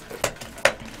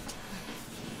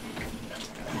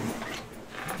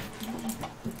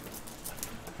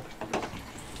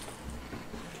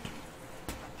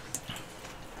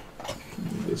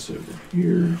move this over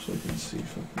here so I can see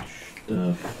fucking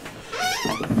stuff.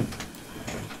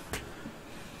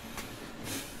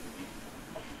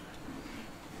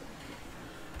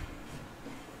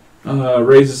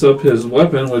 Raises up his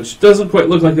weapon, which doesn't quite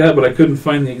look like that, but I couldn't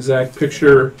find the exact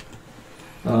picture.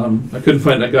 I couldn't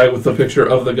find that guy with the picture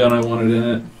of the gun I wanted in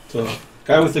it. So,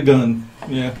 guy with the gun.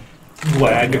 Yeah.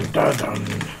 Wag. I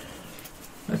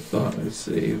thought I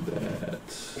saved that.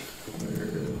 Where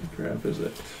the crap is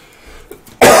it?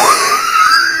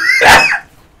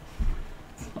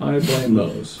 I blame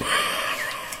those.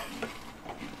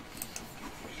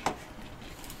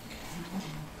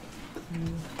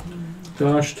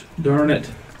 Gosh darn it.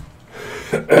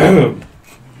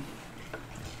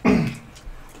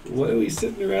 What are we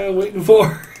sitting around waiting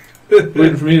for?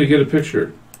 Waiting for me to get a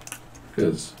picture.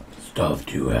 Because Stuff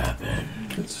to happen.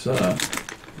 it's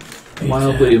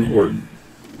mildly important.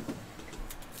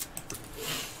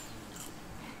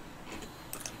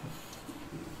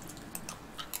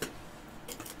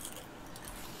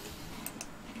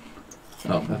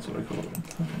 Oh, that's what I called it.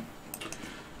 Okay.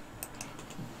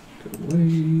 Go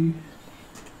away.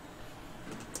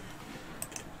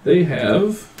 They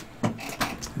have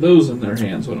those in their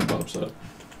hands when it pops up.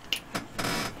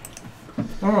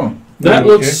 Oh. That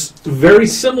looks very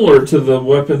similar to the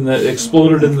weapon that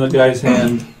exploded in the guy's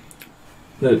hand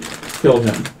that killed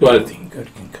him, but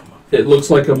it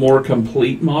looks like a more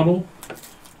complete model,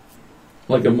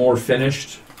 like a more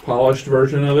finished, polished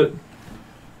version of it.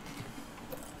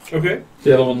 Okay.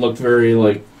 The other one looked very,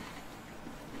 like,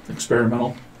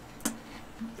 experimental,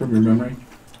 from your memory.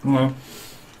 Well,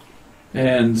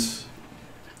 And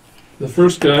the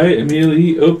first guy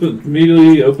immediately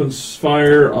opens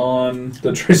fire on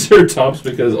the Triceratops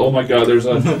because, oh my god, there's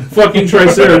a fucking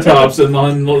Triceratops in the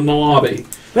lobby.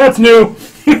 That's new.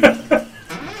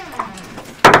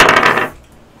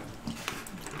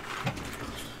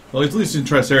 well, at least in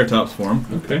Triceratops form.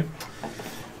 Okay.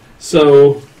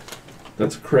 So,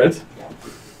 that's a crit.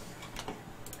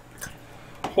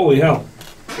 Holy hell.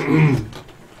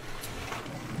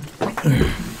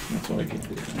 That's what I can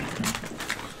do.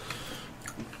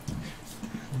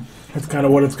 That's kind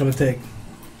of what it's going to take.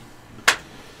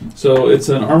 So, it's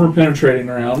an armor penetrating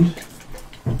round.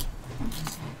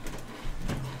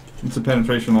 What's the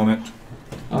penetration on it?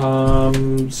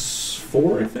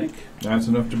 4, I think. That's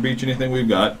enough to breach anything we've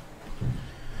got.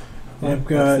 I've That's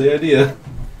got the idea.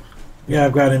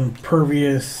 I've got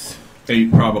impervious.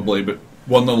 8 probably, but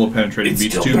 1 level of penetrating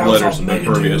beats 2 letters of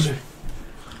impervious.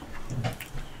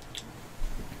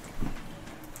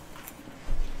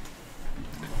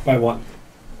 By what?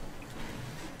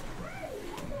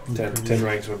 10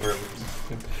 ranks of improvements.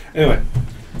 Anyway.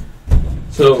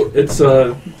 So it's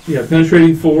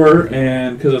penetrating 4,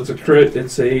 and because it's a crit,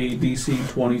 it's a DC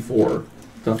 24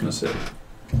 toughness hit.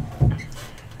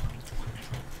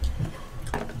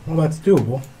 Well, that's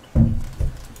doable.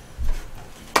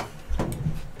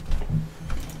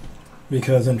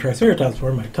 Because in Triceratops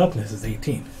form, my toughness is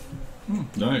 18.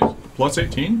 Nice. Plus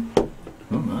 18?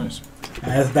 Oh, nice.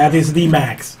 As that is the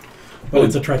max. But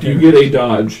it's a Triceratops. You get a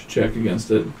dodge check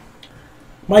against it.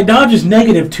 My dodge is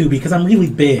 -2 because I'm really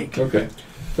big. Okay.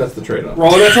 That's the trade-off.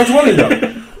 Roll an extra 20 though.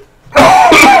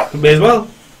 May as well.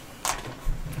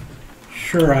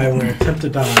 Sure, I will attempt to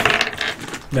dodge.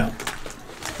 No.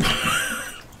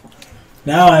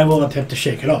 Now I will attempt to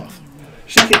shake it off.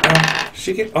 Shake it off.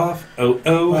 Shake it off.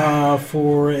 Oh.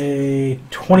 For a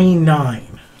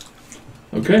 29.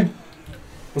 Okay.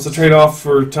 What's the trade-off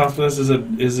for toughness? Is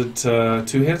it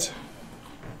 2 hits?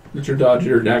 It's your dodge,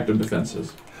 your active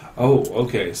defenses. Oh,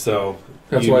 okay. So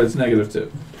that's why it's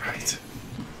 -2. Right.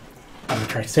 I'm a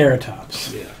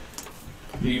Triceratops. Yeah.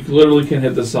 You literally can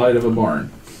hit the side of a barn.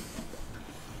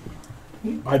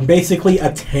 I'm basically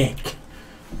a tank.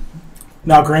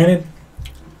 Now, granted,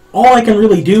 all I can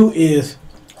really do is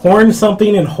horn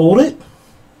something and hold it,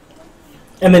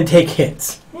 and then take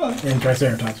hits in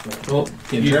Triceratops form. Well,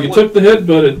 you took the hit,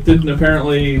 but it didn't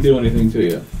apparently do anything to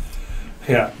you.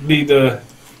 Yeah. Need a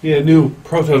new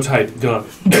prototype gun.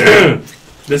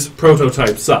 This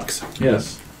prototype sucks.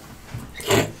 Yes.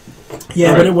 Yeah,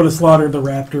 All but right. it would have slaughtered the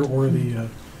raptor or the,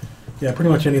 pretty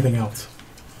much anything else.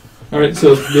 All right,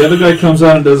 so the other guy comes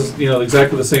out and does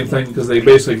exactly the same thing because they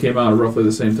basically came out at roughly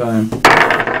the same time.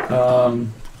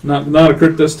 Not a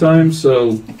crit this time,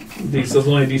 so it's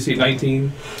only DC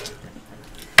 19.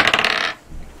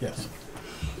 Yes.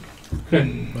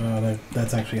 Okay.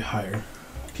 That's actually higher.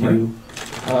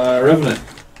 Revenant.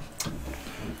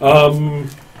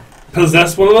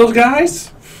 Possess one of those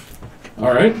guys?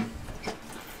 All right.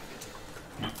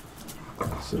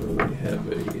 So we have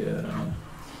a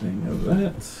thing of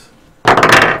that.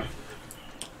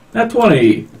 Nat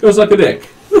 20 goes like a dick.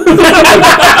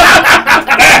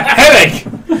 Headache!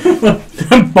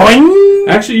 Boing!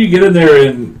 Actually, you get in there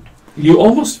and you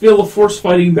almost feel the force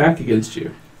fighting back against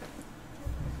you.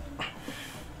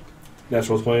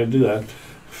 Natural's planning to do that.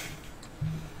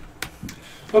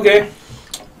 Okay.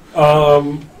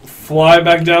 Fly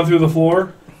back down through the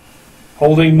floor,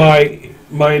 holding my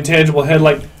intangible head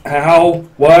like, how?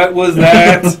 What was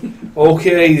that?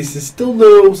 Okay, this is still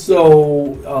new,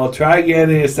 so I'll try again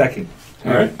in a second.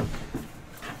 All right.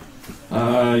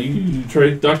 You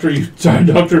trade Dr.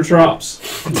 Trops.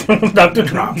 Dr.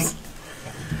 Drops.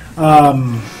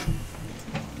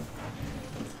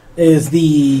 Is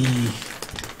the...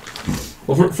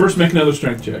 Well, first make another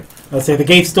strength check. Let's say the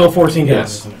gate's still forcing down,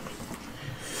 Yes. isn't it?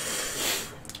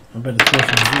 I bet it's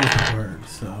forcing really hard,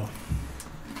 so...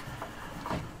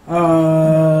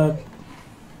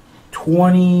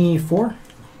 24?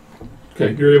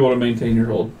 Okay, you're able to maintain your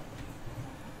hold.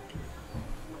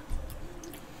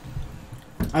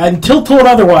 Until told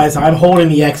otherwise, I'm holding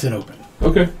the exit open.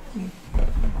 Okay.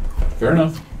 Fair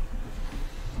enough.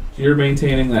 You're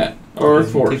maintaining that. Or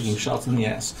force. Taking shots in the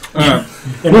ass. And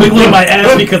wiggling my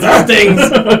ass because it stings.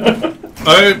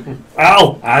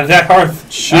 Ow! That hearth.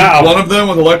 Shoot Ow! one of them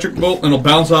with electric bolt, and it'll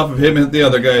bounce off of him and hit the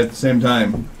other guy at the same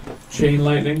time. Chain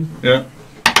lightning. Yeah.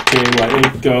 Chain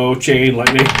lightning. Go, chain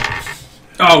lightning.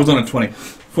 Oh, it was on a 20.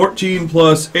 14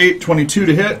 plus 8, 22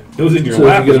 to hit. It was in your So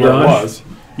lap you is get a where it dodge? was.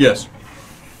 Yes.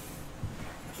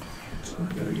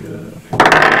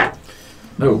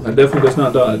 No, that definitely does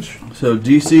not dodge. So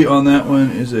DC on that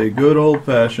one is a good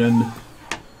old-fashioned...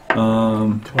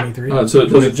 23. So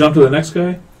does it jump to the next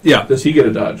guy? Yeah. Does he get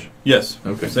a dodge? Yes.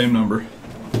 Okay. Same number.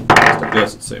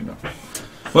 Yes, it's the same number.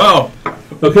 Wow.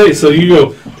 Okay, so you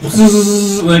go,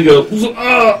 and they go,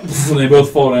 and they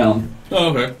both fall down. Oh,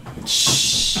 okay.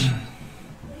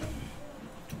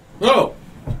 Oh.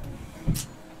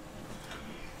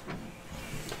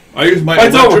 I use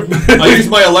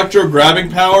my electro grabbing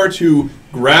power to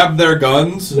grab their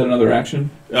guns. Is that another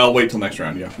action? I'll wait till next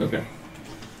round. Yeah. Okay.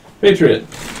 Patriot.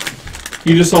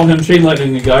 You just saw him chain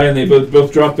lightning the guy, and they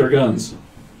both dropped their guns.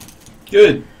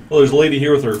 Good. Well, there's a lady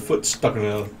here with her foot stuck in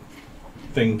a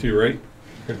thing too, right?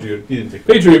 Or you didn't take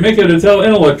Patriot, make an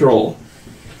intellect roll.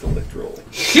 intellect roll.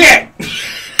 Shit!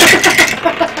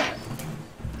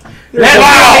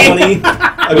 Wow!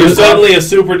 I was suddenly a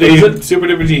super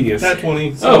duper genius. That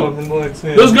 20. Oh.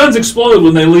 Yeah. Those guns explode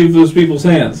when they leave those people's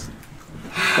hands.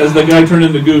 As the guy turned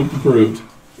into goop proved.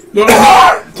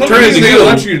 Turn into get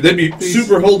electrocuted. They'd be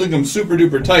super holding them super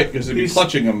duper tight because they'd be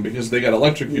clutching them because they got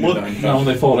electrocuted. Not when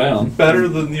they fall down. Better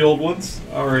than the old ones.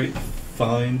 All right.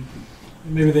 fine.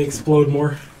 Maybe they explode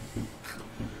more.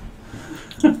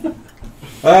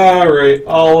 Alright,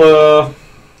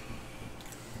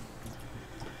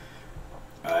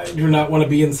 I do not want to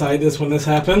be inside this when this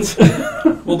happens.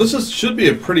 Well, should be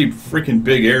a pretty freaking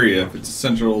big area if it's a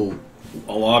central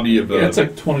lobby of a... Yeah, it's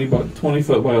like 20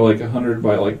 foot by like 100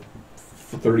 by like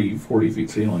 30, 40 feet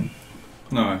ceiling.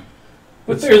 No.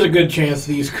 But there's a good chance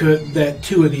that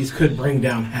two of these could bring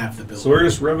down half the building. so where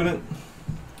is Revenant?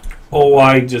 Oh,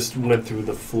 I just went through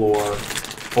the floor,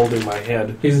 holding my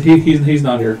head. He's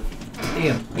not here.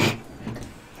 Damn.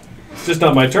 It's just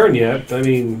not my turn yet. I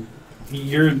mean,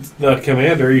 you're the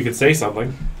commander. You could say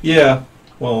something. Yeah,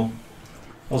 well,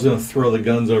 I was going to throw the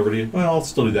guns over to you. Well, I'll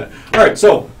still do that. Alright,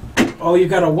 so... Oh, you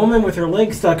got a woman with her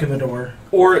leg stuck in the door.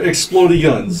 Or explodey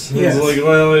guns. Yes. It's like,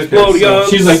 well, okay, Explodey guns.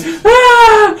 She's like,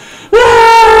 ah!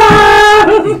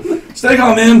 Ah! stay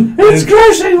calm, man. It's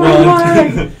crushing my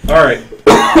leg! Alright.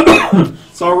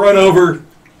 So I'll run over,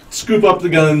 scoop up the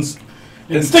guns,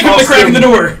 and Stick up the crack in the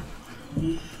door.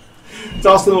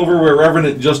 Toss them over where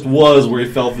Revenant just was, where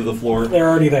he fell through the floor. They're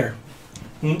already there.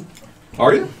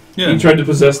 Are you? He tried to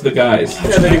possess the guys.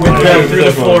 Yeah, they went down through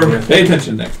the floor. Pay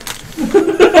attention, Nick.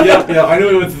 Yeah, I know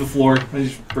he went through the floor. I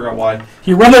just forgot why.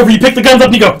 You run over, you pick the guns up,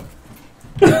 and you go.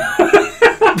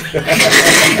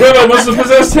 Grandma must have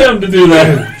possessed him to do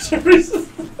that.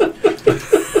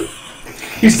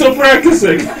 He's still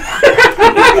practicing.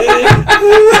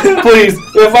 Please,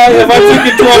 if I took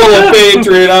control of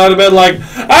Patriot, I would have been like,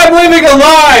 I'm living a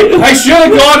lie! I should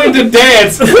have gone into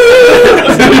dance!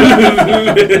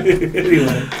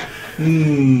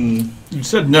 Anyway. You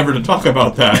said never to talk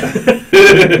about that.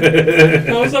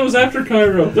 That was after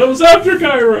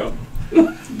Cairo.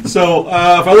 So,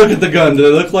 if I look at the gun, do they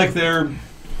look like they're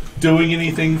doing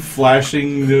anything,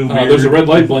 flashing? There's a red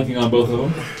light blinking on both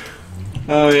of them.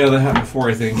 Oh, yeah, that happened before,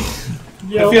 I think.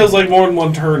 It feels like more than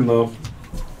one turn, though.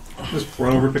 Just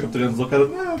run over, pick up the guns, look at it.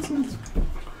 Yeah,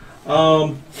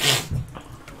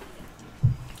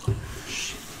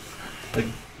 like,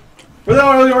 where the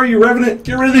hell are you, Revenant?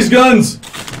 Get rid of these guns!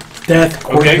 Death,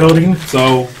 court Okay. building.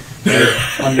 So,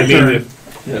 On your turn.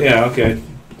 yeah, okay.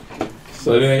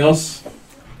 So anything else?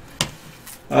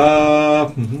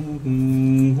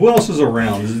 Who else is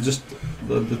around? Is it just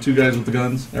the two guys with the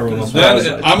guns? Everyone else.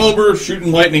 I'm over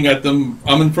shooting lightning at them.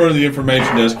 I'm in front of the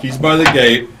information desk. He's by the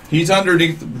gate. He's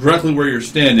underneath directly where you're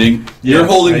standing. You're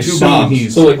holding I two assume bombs.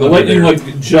 he's So like the under lightning there.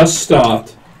 like just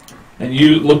stopped, and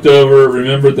you looked over,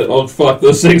 remembered that oh fuck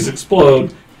those things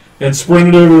explode, and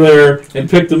sprinted over there and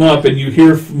picked them up, and you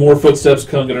hear more footsteps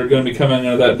coming that are going to be coming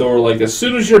out of that door. Like as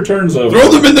soon as your turn's over,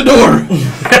 Throw them in the door.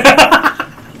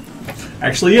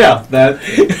 Actually, yeah, that.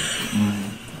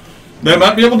 They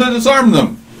might be able to disarm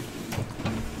them.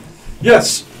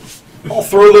 Yes, I'll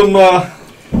throw them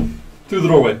through the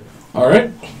doorway. all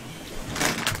right.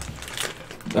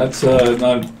 That's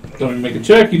not. Don't even make a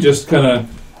check. You just kind of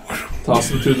toss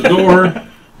them through the door,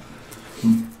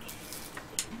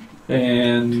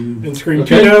 And scream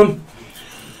Okay. two down.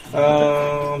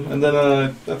 And then I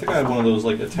think I had one of those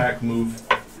like attack move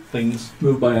things.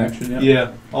 move by action. Yeah.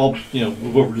 Yeah, I'll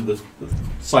move over to the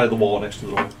side of the wall next to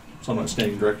the door, so I'm not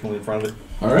standing directly in front of it.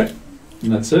 All right.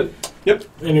 And that's it. And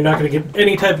you're not going to get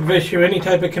any type of issue, any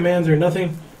type of commands or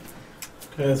nothing?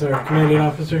 As our commanding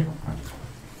officer?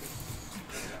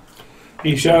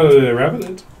 He shouted at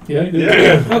Revenant. Yeah. You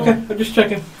did. Yeah. Okay, I'm just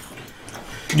checking.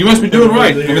 You must be doing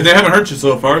right. I mean, they haven't hurt you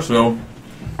so far, so...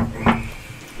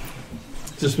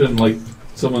 It's just been like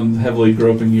someone heavily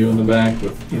groping you in the back,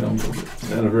 with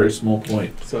at a very small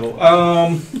point. So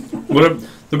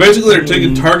So basically they're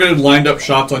taking targeted, lined up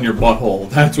shots on your butthole.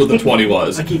 That's what the 20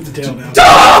 was. I keep the tail down.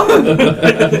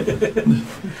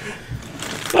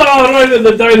 Oh, right in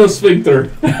the dino sphincter.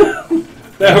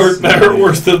 That hurt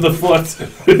worse than the foot.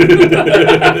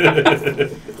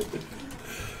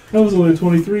 That was only a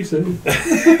 23 save.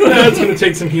 That's going to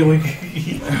take some healing.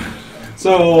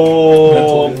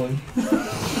 So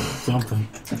Something.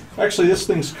 actually, this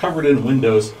thing's covered in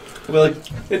windows. I'll be like,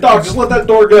 "Hey, dog, just let that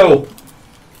door go.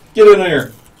 Get in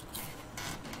there."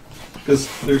 Because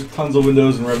there's tons of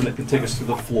windows, and Revenant can take us to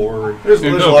the floor. There's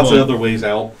no lots point. of other ways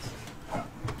out.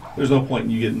 There's no point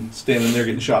in you standing there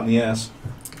getting shot in the ass.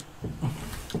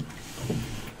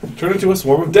 Turn into a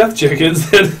swarm of death chickens.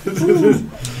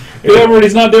 Whoever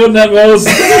he's not doing that, Mose.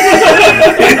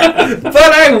 But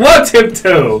I want him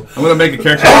to. I'm going to make a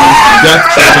character named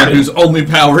Death Chicken whose only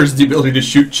power is the ability to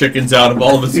shoot chickens out of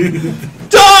all of his...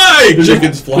 Die! Chickens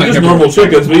They're flying just everywhere. normal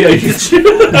chickens, but yeah, you can shoot.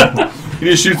 He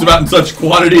just shoots them out in such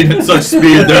quantity and at such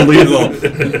speed they're lethal.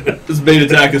 His main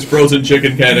attack is frozen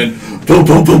chicken cannon. Boom,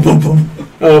 boom, boom, boom, boom.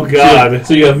 Oh God!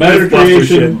 So you have matter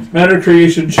creation,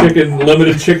 chicken,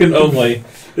 limited chicken only,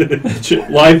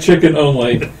 live chicken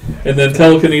only, and then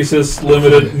telekinesis,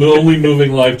 limited, only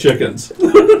moving live chickens.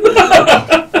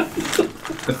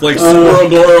 It's like Squirrel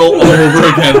Girl all over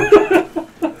again.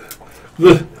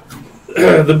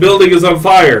 The building is on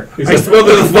fire. I smell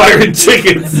the fire and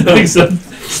chickens. Except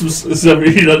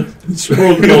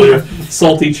Squirrel Girl, your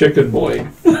salty chicken boy.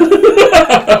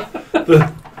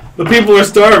 The people are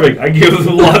starving. I give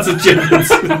them lots of chickens.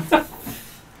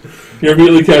 You're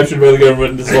immediately captured by the government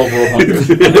and dissolved world hunger.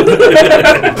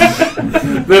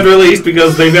 Then released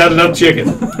because they've had enough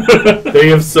chicken. They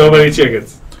have so many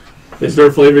chickens. They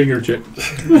start flavoring your chicken.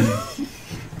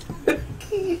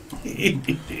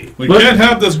 We can't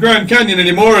have this Grand Canyon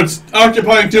anymore. It's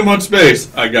occupying too much space.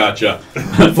 I gotcha.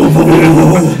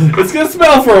 It's gonna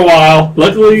smell for a while.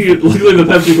 Luckily, the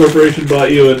Pepsi Corporation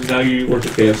bought you, and now you work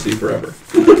at KFC forever.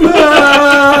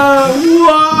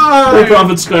 Why? Their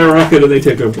profits skyrocket, and they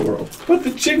take over the world. But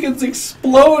the chickens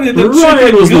exploded. The Ryan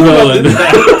chicken was the villain.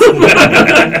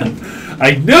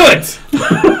 I knew it.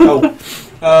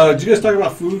 Did you guys talk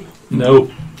about food?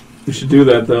 Nope. We should do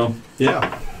that though.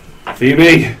 Yeah.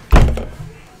 Phoebe.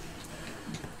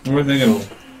 What are we thinking?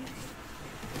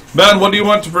 Ben, what do you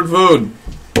want for food?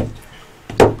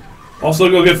 Also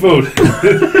go get food.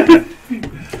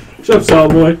 Shut up,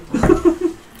 solid boy.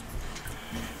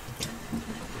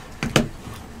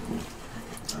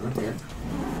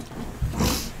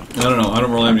 I don't know. I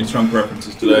don't really have any strong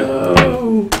preferences today.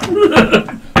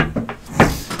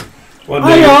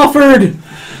 I offered!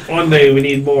 One day we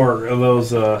need more of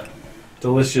those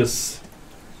delicious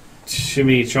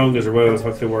chimichangas or whatever the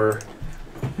fuck they were.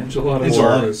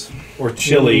 Enchiladas. Or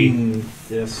chili.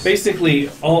 Yes. Basically,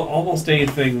 almost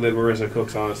anything that Marissa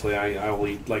cooks, honestly, I will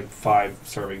eat like 5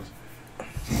 servings.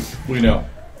 We know.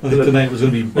 I think tonight was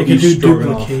going to be They could do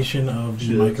stroganoff. duplication of the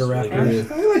Yes.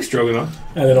 microraptor, I like stroganoff.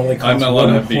 and it only costs I'm not allowed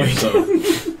to 1 have beef, point. so...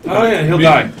 Oh yeah, he'll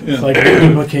die. Yeah. It's like a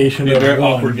duplication Be a of very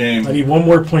 1. awkward game. I need 1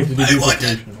 more point to do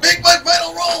duplication. Make my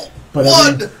final roll! But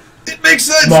It makes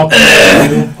sense! small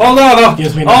Hold on,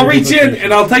 Gives me I'll another reach in duplication.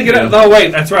 and I'll take it out. No,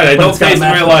 wait, that's right. I don't face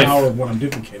in real life. Power of what I'm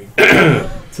duplicating.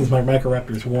 Since my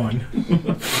microraptor is 1.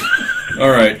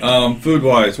 Alright,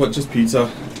 food-wise, what, just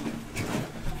pizza?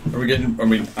 Are we getting...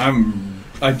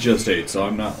 I just ate, so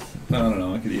I'm not... I don't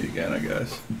know, I could eat again, I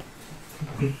guess.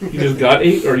 You just got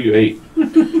 8, or you ate?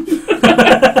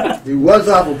 He was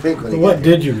awful pink when he What got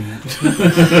did you eat?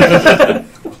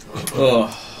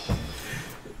 Ugh.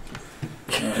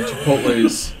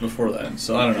 Chipotle's before then,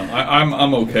 so I don't know.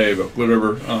 I'm okay, but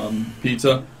whatever.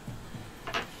 Pizza.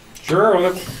 Sure,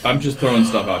 whatever. I'm just throwing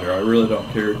stuff out here. I really don't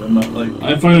care. I'm not like...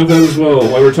 I'm fine with that as well.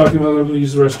 While we're talking about it, I'm going to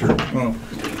use the restroom. Oh.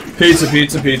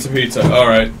 Pizza.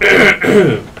 Alright.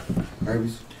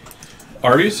 Arby's.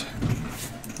 Arby's?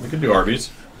 We could do Arby's.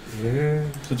 Yeah.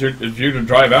 Since if you're to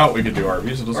drive out, we could do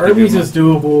Arby's. It'll just give Arby's you is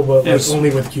doable, but Yes. like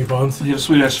only with coupons. They have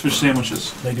sweet ass fish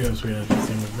sandwiches. They do have sweet ass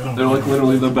sandwich. They're like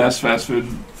literally the best fast food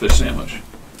fish sandwich.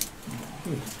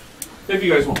 If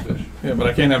you guys want fish. Yeah, but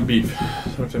I can't have beef. So I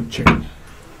have to have chicken.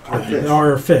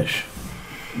 Or fish.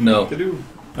 No. To do.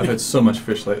 I've had so much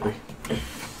fish lately.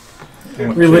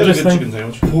 Religious thing? Chicken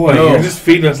sandwich. Boy, No. you're just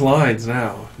feeding us lines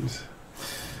now.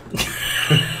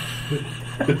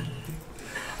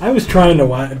 I was trying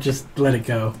to just let it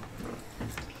go.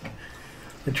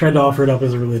 I tried to offer it up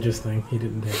as a religious thing. He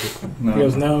didn't take it. No. He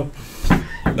goes, no.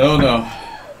 No.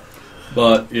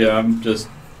 But, yeah,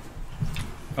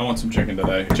 I want some chicken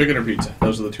today. Chicken or pizza.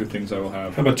 Those are the 2 things I will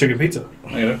have. How about chicken pizza? I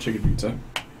gotta have chicken pizza.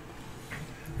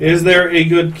 Is there a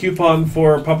good coupon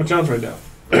for Papa John's right now?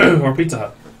 Or Pizza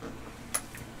Hut?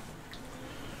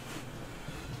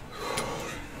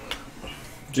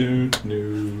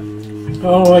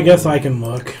 Oh, I guess I can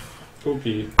look.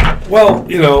 Okay. Well,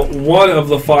 one of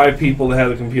the 5 people that had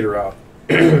the computer out.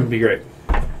 Be great.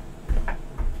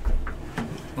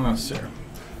 Let's see.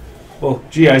 Well,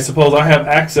 gee, I suppose I have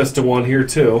access to one here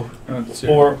too. Let's see.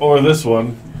 Or this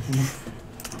one.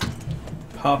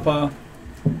 Papa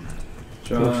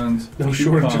John's. No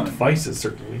shortage of coupon. devices,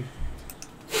 certainly.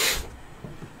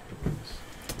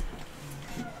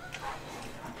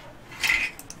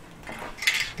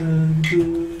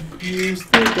 Use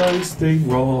the dice thing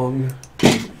wrong.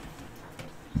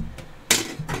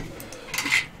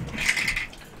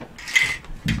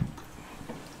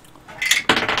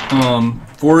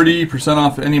 40%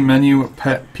 off any menu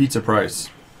at pizza price.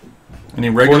 Any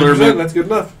regular 40%, that's good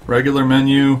enough. regular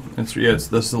menu. This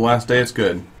is the last day. It's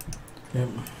good. Yep.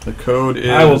 The code is.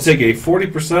 I will take a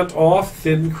 40% off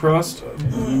thin crust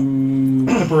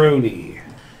pepperoni.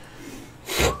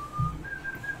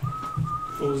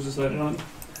 What was decided on?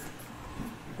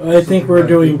 I think we're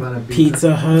doing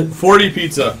Pizza Hut. 40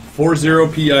 pizza.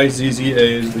 40PIZZA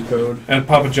is the code. And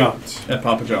Papa John's. At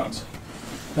Papa John's.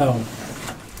 Oh,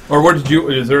 Or what did you?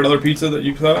 Is there another pizza that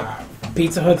you thought?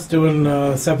 Pizza Hut's doing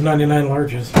 $7.99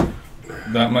 larges.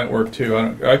 That might work too.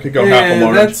 I could go half a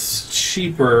large. That's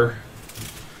cheaper.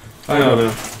 I don't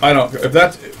know. I don't. If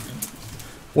that's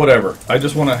whatever. I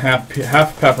just want a half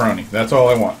pepperoni. That's all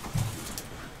I want.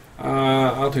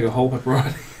 I'll take a whole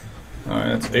pepperoni. All right,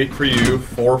 that's 8 for you,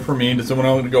 4 for me. Does someone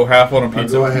want to go half on a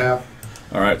pizza? I'll go half.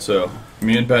 All right, so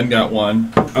me and Ben got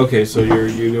one. Okay, so you're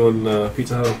doing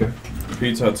Pizza Hut. Okay.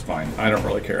 Pizza Hut's fine. I don't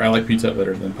really care. I like Pizza Hut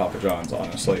better than Papa John's,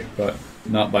 honestly, but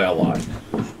not by a lot.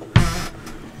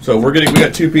 So we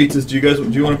got 2 pizzas. Do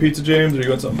you want a pizza, James, or you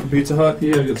want something from Pizza Hut?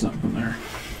 Yeah, I got something from there.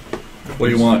 What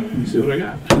do you want? Let me see what I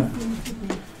got.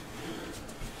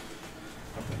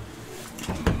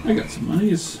 I got some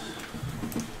monies.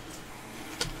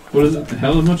 What is it?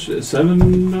 How much? $7?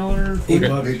 $8.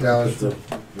 $8 for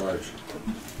large.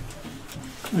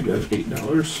 I got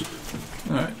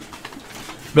 $8. All right.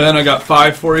 Ben, I got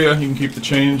 5 for you. You can keep the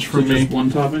change So from me. just one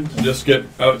topping? Just get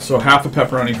out. So half a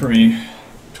pepperoni for me.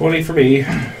 20 for me.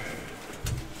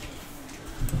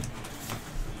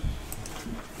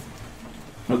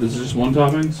 Oh, this is just one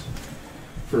toppings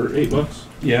for $8.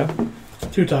 Yeah.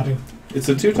 2 topping. It's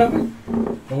a 2 topping?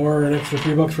 Or an extra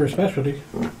 $3 for a specialty.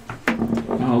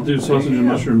 I'll do sausage and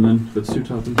mushroom then, if it's 2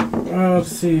 toppings. Let's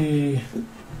see.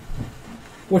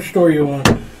 Which store you want?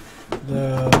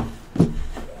 The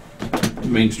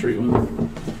Main Street one.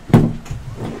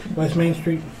 West Main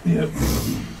Street? Yep.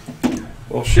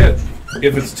 Well, shit.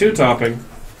 If it's 2 topping,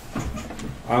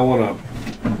 I want a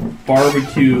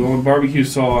barbecue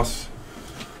sauce,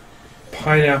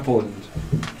 pineapple, and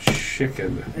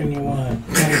chicken. And you want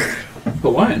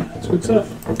Hawaiian. That's good stuff.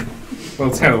 Well,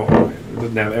 it's kind of a Hawaiian. It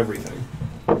doesn't have everything.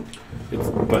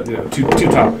 But two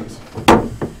toppings.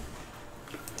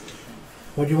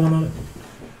 what do you want on it?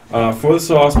 For the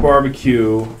sauce,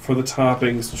 barbecue. For the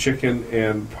toppings, chicken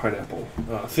and pineapple.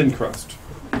 Thin crust.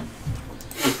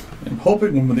 I'm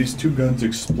hoping when these 2 guns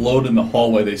explode in the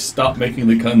hallway, they stop making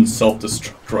the guns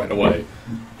self-destruct right away.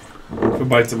 If it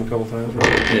bites them a couple times,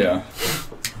 right? Yeah.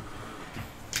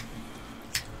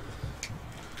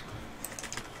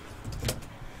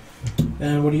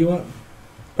 And what do you want?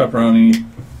 Pepperoni.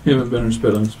 You haven't been or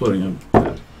spit, I'm splitting them.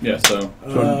 Yeah, so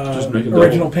just make it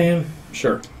original double. pan,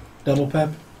 sure. double pep.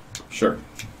 Sure.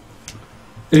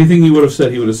 Anything you would have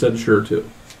said, he would have said sure to.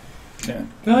 Yeah.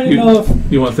 I didn't know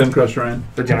if You want thin crust, Ryan?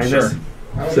 Vaginas. Sure.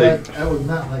 I would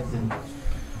not like them.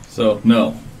 So,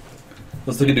 no.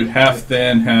 Let's look do half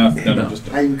thin, half thin. No. Just,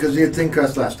 Because you had thin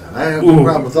crust last time. I have no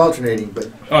problem with alternating, but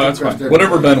oh, that's thin crust fine.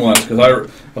 Whatever Ben wants, because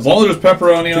as long as there's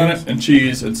pepperoni on it and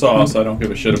cheese and sauce, Mm. I don't give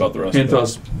a shit about the rest Hand of it.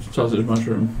 toss sausage and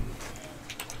mushroom.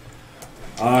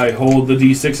 I hold the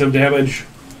D6 of damage.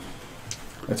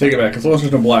 I take it back, as long as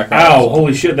there's no black. Ow!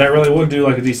 Holy shit, that really would do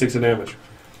like a D6 of damage.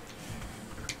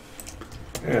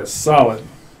 Yeah, it's solid.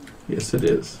 Yes, it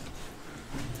is.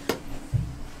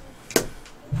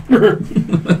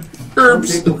 some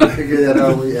people can figure that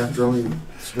out after only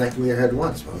smacking their head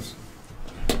once, most.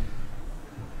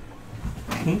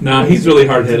 Nah, he's really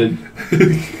hard-headed.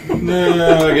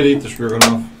 Nah, I gotta eat the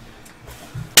stroganoff.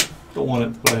 Don't want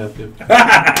it, but I have to.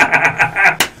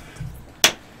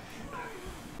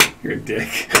 You're a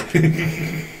dick.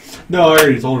 No, I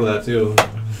already told her that too.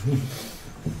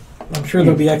 I'm sure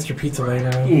there'll be extra pizza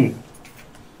later.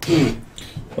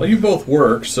 Well, you both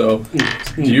work, so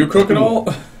do you cook at all?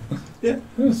 Yeah.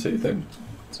 See, then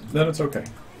it's okay.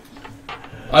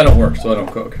 I don't work, so I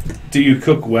don't cook. Do you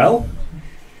cook well?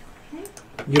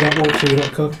 You don't work, so you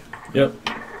don't cook. Yep.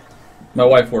 My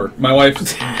wife works. My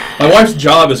wife's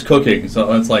job is cooking,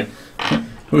 so it's like,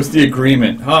 who's the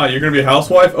agreement? You're gonna be a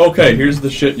housewife? Okay, here's the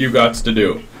shit you got to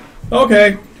do.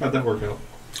 Okay. How'd that work out?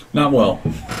 Not well.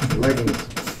 Leggings.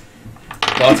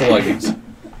 Lots of leggings.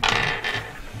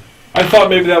 I thought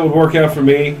maybe that would work out for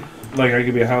me. Like I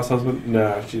could be a house husband.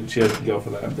 Nah, she had to go for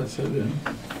that. That's it.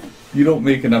 Yeah. You don't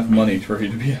make enough money for you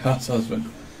to be a house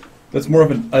husband. That's more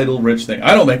of an idle rich thing.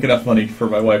 I don't make enough money for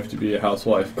my wife to be a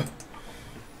housewife.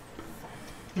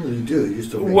 Well, you do. You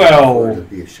still make Well- effort to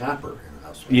be a shopper in a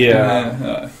house.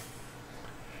 Yeah,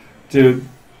 dude,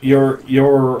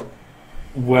 you're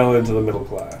well into the middle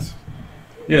class.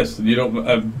 Yes, you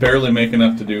don't barely make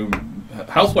enough to do.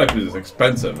 Housewife is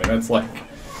expensive, and it's like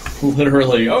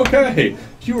literally okay.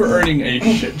 If you were earning a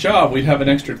shit job, we'd have an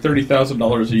extra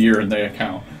 $30,000 a year in the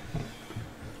account.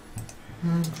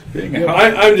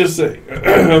 I'm just saying.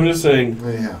 I'm just saying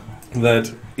Yeah. that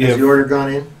Has if the order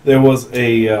gone in? there was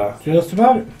a Just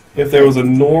about it. if there was a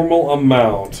normal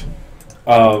amount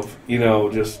of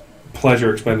just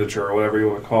pleasure expenditure or whatever you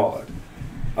want to call it,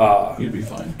 You'd be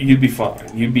fine. you'd be fine.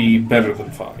 You'd be better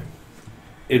than fine.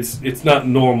 It's not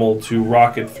normal to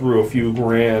rocket through a few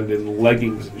grand in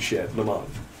leggings and shit in a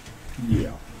month.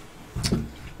 Yeah.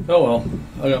 Oh well,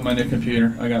 I got my new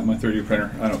computer. I got my 3D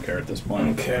printer. I don't care at this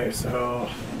point. Okay, so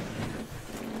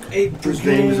Whose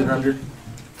name is it under?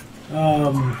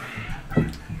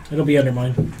 it'll be under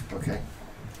mine. Okay.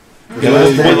 Yeah,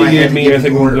 that's the one you gave me. I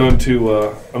think I'm going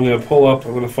to pull up.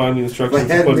 I'm going to find the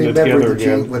instructions for putting it together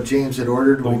again. What James had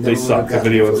ordered. They suck. The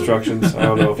video instructions. I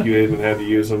don't know if you even had to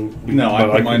use them. No, I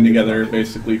put mine together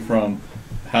basically from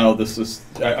how this is.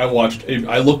 I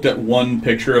looked at one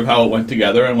picture of how it went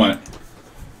together and went,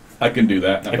 I can do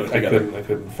that. And I put it together. I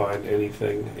couldn't find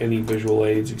any visual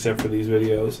aids except for these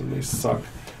videos, and they suck.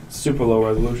 Super low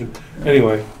resolution.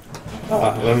 Anyway, and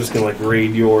I'm just going to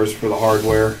raid yours for the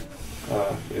hardware.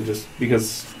 And just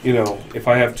because, if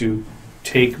I have to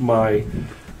take my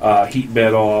heat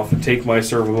bed off and take my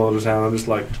servo motors out, I'm just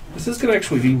like, this is going to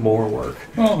actually be more work.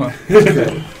 Oh,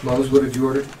 Okay. Mose, what did you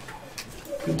order?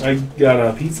 I got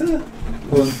a pizza?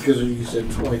 Well, because you said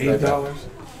 $25.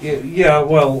 Yeah,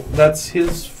 well, that's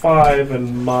his 5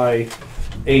 and my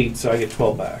 8, so I get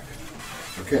 12 back.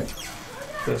 Okay.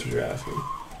 That's what you're asking.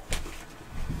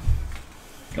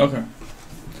 okay.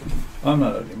 I'm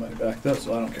not owing you money back, though,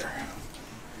 so I don't care.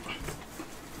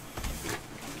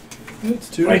 It's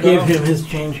too. I gave him his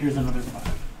change. Here's another 5.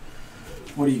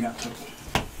 What do you got total?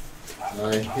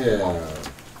 I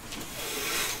have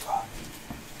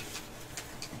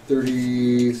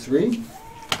 33.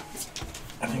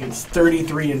 I think it's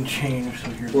 33 and change. So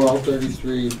here's Well,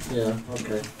 33. Yeah.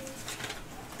 Okay.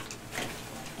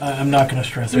 I'm not going to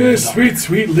stress it.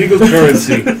 Sweet legal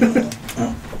currency.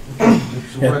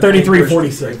 Yeah,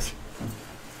 33.46.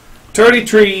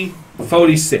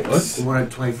 33.46. The one at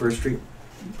 21st Street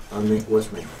on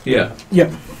West Main. Yeah.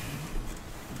 Yep.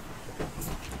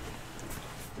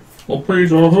 Well,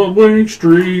 please on Wing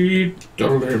Street,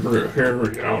 deliver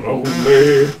Harry out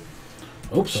only.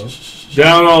 Hope so.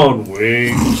 Down on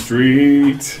Wing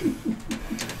Street.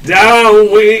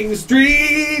 Down Wing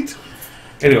Street.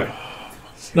 Anyway.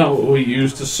 It's not what we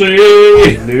used to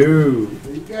say. No.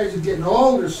 You guys are getting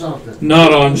old or something.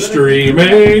 Not on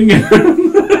streaming.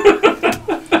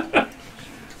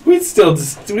 We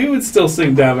would still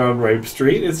sing Down on Rape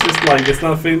Street. It's just it's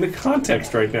not fitting the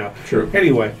context right now. True.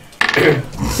 Anyway.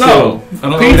 So,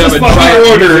 pizza's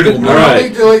fucking ordered.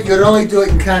 You'd only do it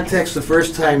in context the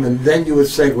first time, and then you would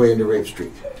segue into Rape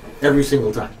Street. Every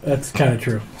single time. That's kind of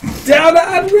true. Down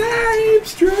on Rape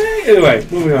Street. Anyway,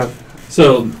 moving on.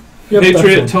 So,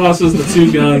 Patriot tosses the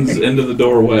 2 guns into the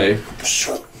doorway.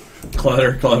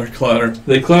 Clatter, clatter, clatter.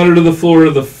 They clatter to the floor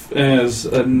as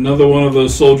another one of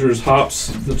those soldiers hops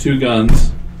the 2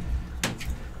 guns.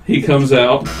 He comes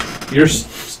out. You're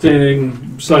standing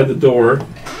beside the door,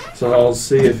 so I'll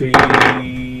see if he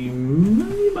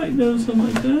might know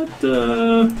something like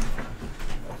that.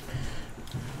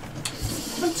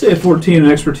 I'd say a 14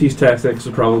 in expertise tactics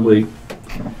would probably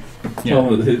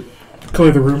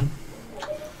Clear the room.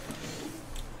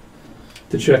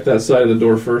 to check that side of the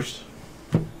door first.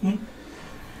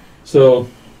 So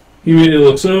he immediately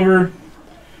looks over,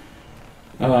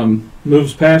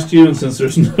 moves past you, and since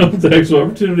there's no attacks of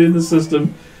opportunity in the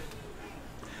system,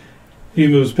 he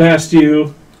moves past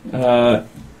you,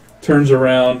 turns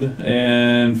around,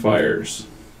 and fires.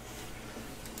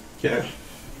 Okay.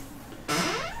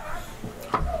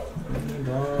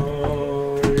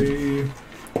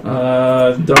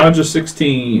 Dodge a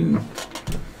 16.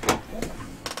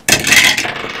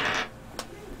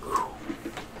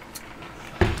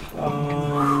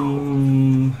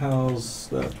 How's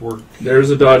that work? There's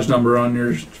a dodge number on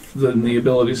the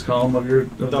abilities column of your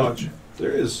Dodge.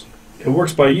 There is. It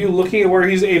works by you looking at where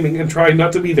he's aiming and trying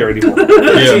not to be there anymore.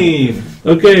 13.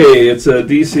 Okay, it's a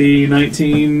DC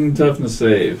 19 toughness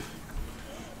save.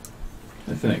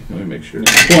 I think. Let me make sure.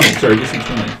 20. Sorry,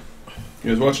 DC 20.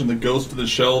 You guys watching the Ghost of the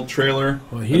Shell trailer?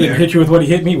 Well, he didn't hit you with what he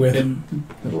hit me with.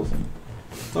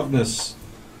 Toughness.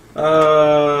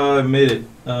 I made it.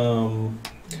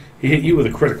 He hit you with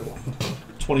a critical.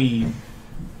 23.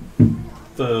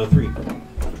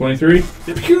 23?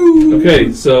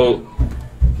 Okay, so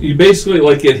you basically,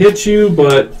 it hits you,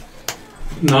 but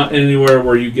not anywhere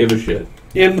where you give a shit.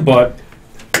 In the butt.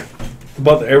 The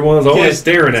butt that everyone's always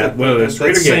staring at, whether they're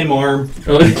straight or gay. Same arm.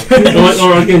 Or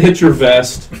it can hit your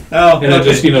vest. Oh, and it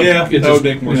just, yeah, it that just, would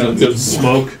make more sense. goes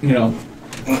smoke,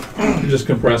 It just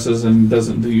compresses and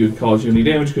doesn't cause you any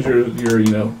damage because you're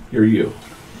you.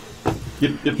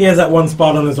 Yep. He has that one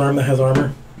spot on his arm that has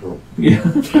armor. Yeah.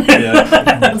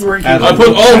 That's where he I put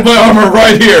all of my armor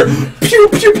right here. Pew,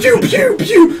 pew, pew, pew,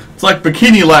 pew. It's like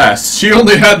Bikini Lass. She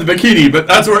only had the bikini, but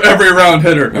that's where every round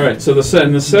hit her. All right. So the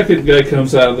second guy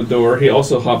comes out of the door. He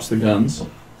also hops the guns.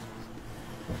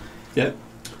 Yep.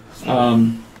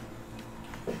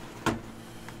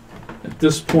 At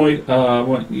this point, I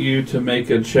want you to make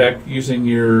a check using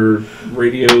your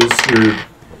radios, your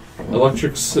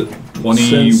electric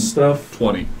sense stuff.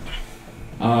 20.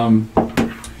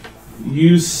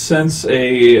 You sense an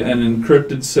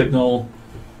encrypted signal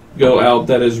go out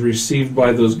that is received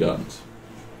by those guns.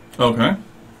 Okay.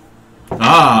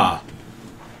 Ah.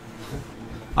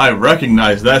 I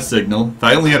recognize that signal. If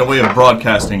I only had a way of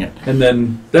broadcasting it. And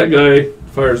then that guy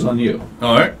fires on you.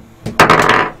 Alright.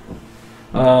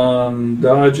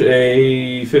 Dodge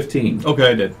a 15.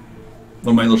 Okay, I did.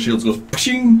 When my little shields goes,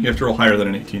 pshing, you have to roll higher than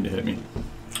an 18 to hit me.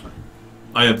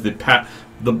 I have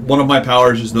one of my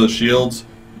powers is those shields.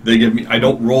 They give me. I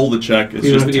don't roll the check. It's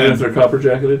just 10. Even if they're copper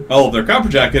jacketed. Oh, if they're copper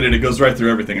jacketed, it goes right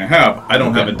through everything I have. I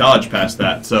don't have a dodge past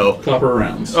that, so Copper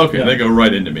rounds. okay, Yeah. They go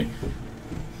right into me.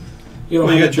 You don't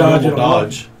Well, you have got your to normal dodge at all.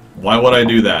 dodge. Why would I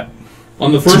do that?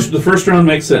 On the first round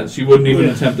makes sense. You wouldn't even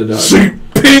attempt to dodge. See,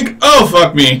 pink. Oh,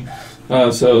 fuck me.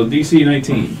 So DC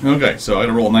 19. Okay, so I got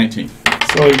to roll 19.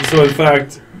 So in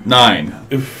fact, 9.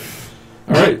 All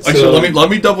right. Actually, So let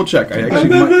me double check. I actually I'm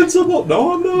might, invincible.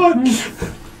 No, I'm not.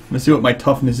 let's see what my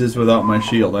toughness is without my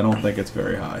shield. I don't think it's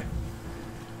very high.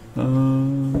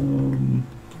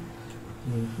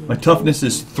 My toughness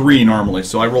is 3 normally,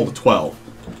 so I rolled a 12.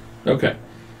 okay.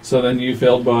 So then you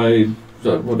failed by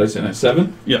what did I say?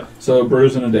 7. Yeah. So a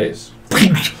bruise and a daze.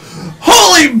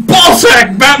 Holy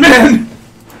ballsack, Batman!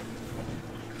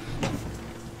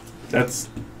 that's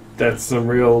some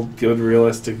real good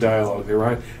realistic dialogue there,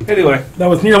 right? Anyway, That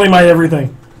was nearly my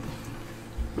everything.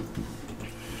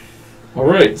 All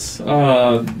right.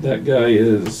 That guy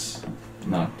is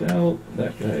knocked out.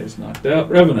 That guy is knocked out.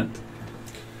 Revenant.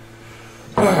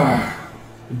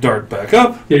 dart back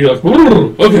up. Yeah, you're like,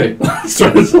 "Whoa, okay,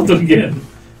 start something again."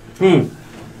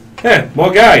 Hey,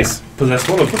 more guys. Possess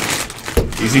one of them.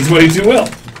 DC 22 will.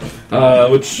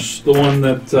 Which the one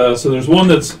that so there's one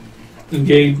that's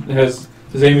engaged is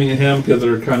aiming at him because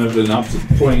they're kind of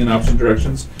pointing in opposite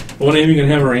directions. The one aiming at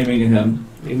him or aiming at him.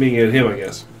 Aiming at him, I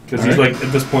guess. Because he's Alright. like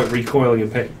at this point recoiling in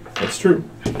pain. That's true.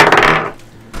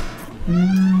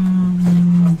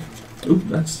 Oop,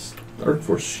 that's the Arc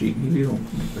Force sheet.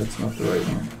 That's not the right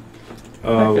one.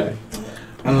 That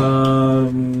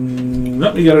guy.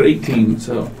 Nope, you got an 18.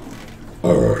 So.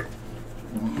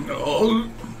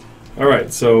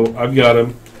 Alright, so I've got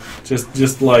him.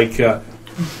 Just like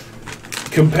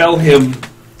compel him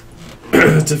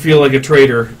to feel like a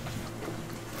traitor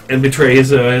and betray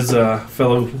his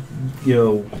fellow,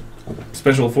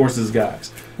 special forces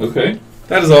guys. Okay.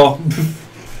 That is all.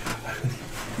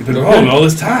 You've been wrong all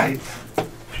this time.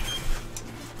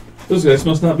 Those guys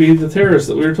must not be the terrorists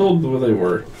that we were told where they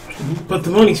were. But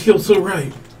the monies feel so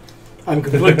right. I'm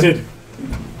conflicted.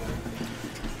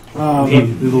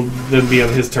 It'll then be on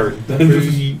his turn.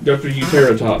 Dr.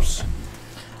 Uteratops.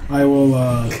 I will.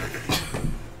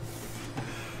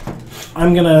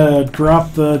 I'm gonna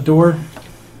drop the door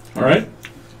All right.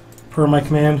 per my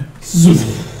command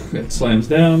It slams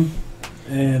down.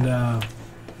 and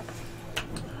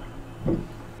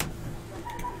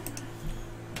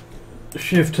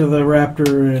shift to the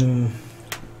raptor and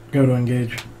go to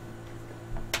engage.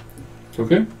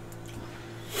 Okay.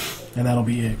 And that'll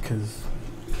be it, because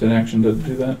It's an action to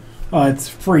do that. it's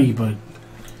free, but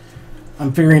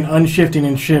I'm figuring unshifting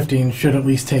and shifting should at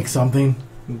least take something.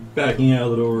 Backing out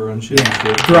of the door,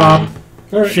 unshifting. Drop,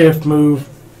 All right. shift, move.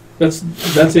 That's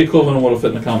the equivalent of what'll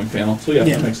fit in the comic panel. So yeah,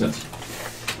 Yeah. that makes sense.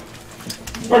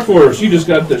 Arc Force, you just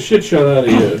got the shit shot out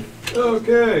of you.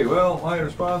 Okay, well, my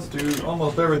response to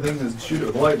almost everything is shoot it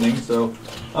with lightning, so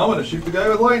I'm going to shoot the guy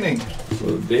with lightning.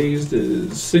 So dazed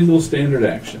is single standard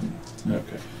action.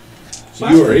 Okay. So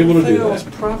you are able to do I was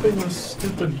that. propping this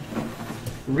stupid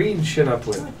reed shit up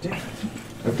with.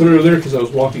 I put it over there because I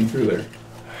was walking through there.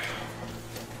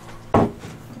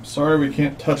 Sorry, we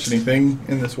can't touch anything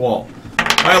in this wall.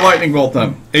 I lightning bolt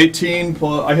them. 18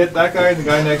 plus. I hit that guy and the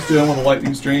guy next to him on the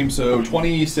lightning stream, so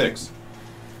 26.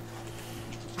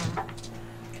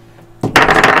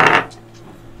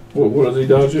 What is he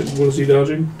dodging? What is he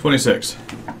dodging? 26.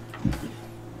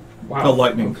 Wow. Oh,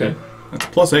 lightning. Okay. That's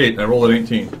plus 8. I rolled an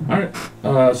 18. All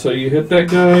right. So you hit that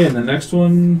guy, and the next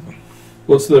one.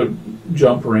 What's the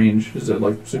jump range? Is it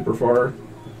like super far? I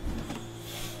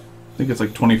think it's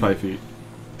like 25 feet.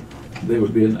 they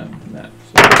would be in that.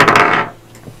 So,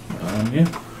 yeah.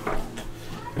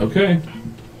 Okay.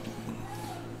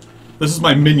 This is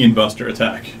my minion buster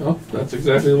attack. Oh, that's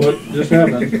exactly what just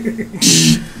happened.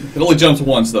 It only jumps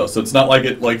once though, so it's not like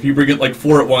it. Like if you bring it like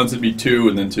 4 at once, it'd be 2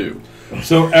 and then 2.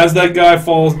 So as that guy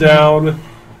falls down,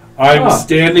 I'm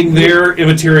standing there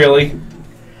immaterially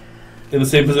in the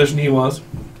same position he was.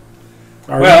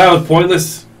 Well, that was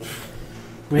pointless.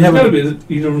 There's got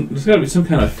to be some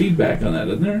kind of feedback on that,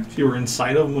 isn't there? If you were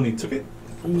inside of him when he took it?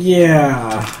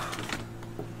 Yeah.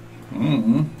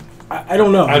 Mm-hmm. I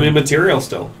don't know. I'm immaterial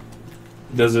still.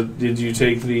 Did you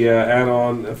take the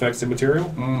add-on effects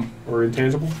immaterial or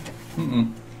intangible?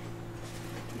 Mm-mm.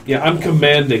 Yeah, I'm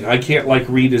commanding. I can't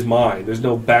read his mind. There's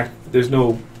no back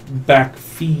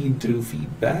feed to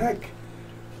feedback.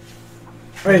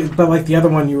 Right, but like the other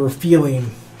one, you were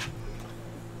feeling.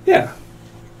 Yeah,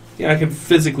 I can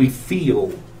physically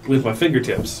feel with my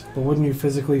fingertips. But wouldn't you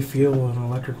physically feel an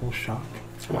electrical shock?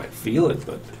 I might feel it,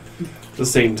 but at the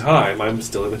same time, I'm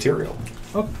still immaterial.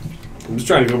 Okay. I'm just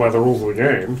trying to go by the rules of the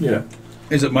game. Yeah.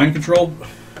 Is it mind control?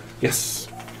 Yes.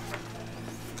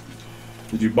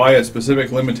 Did you buy a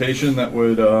specific limitation that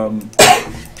would?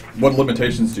 What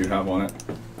limitations do you have on it?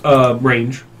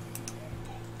 Range.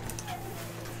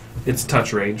 It's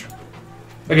touch range.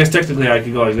 I guess technically I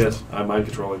could go like this. I'm mind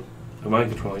controlling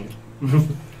you.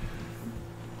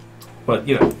 But,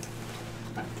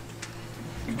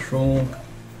 Control.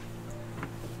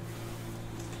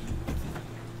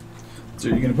 So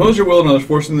you can impose your will on others,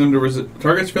 forcing them to resist.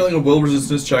 Targets failing a will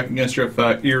resistance check against your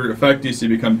effect DC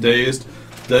become dazed,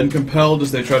 then compelled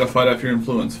as they try to fight off your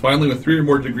influence. Finally, with 3 or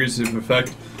more degrees of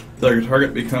effect, the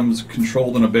target becomes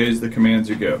controlled and obeys the commands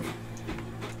you give.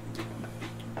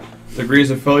 Degrees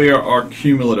of failure are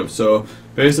cumulative, so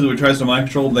basically when it tries to mind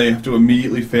control, they have to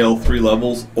immediately fail 3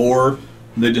 levels, or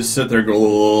they just sit there and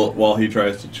go while he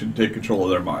tries to take control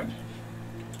of their mind.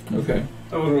 Okay.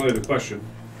 that wasn't really the question.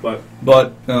 But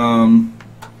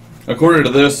according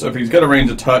to this, if he's got a range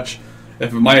of touch,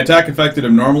 if my attack affected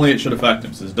him normally, it should affect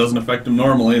him. Since it doesn't affect him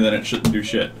normally, then it shouldn't do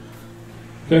shit.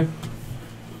 Okay.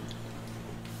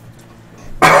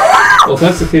 Well, if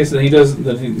that's the case, then he doesn't.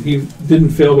 Then he didn't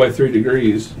fail by 3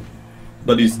 degrees.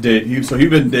 But he's so he's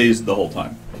been dazed the whole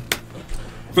time.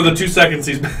 for the 2 seconds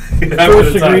he's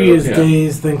First degree is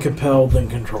dazed, then compelled, then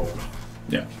controlled.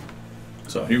 Yeah.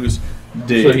 So he was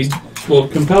dazed. So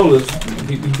compelled is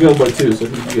he failed by 2, so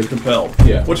he gets compelled.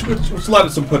 Yeah. Which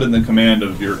lets him put in the command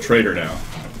of your trader now.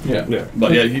 Yeah. Yeah.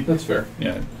 But yeah, that's fair.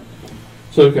 Yeah.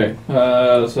 So okay.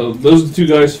 So those 2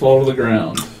 guys fall to the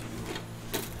ground.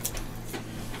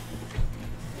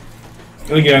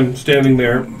 And again, standing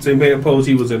there, same pose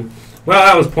he was in. Well,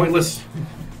 that was pointless.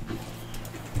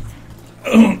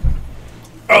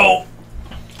 Oh,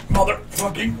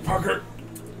 motherfucking fucker!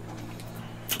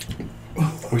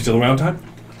 Are we still around time?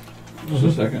 Just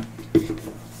a second.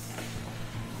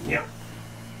 Yeah.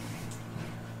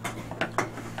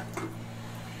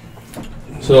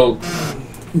 So,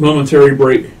 momentary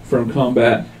break from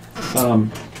combat.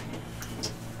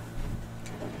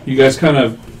 You guys kind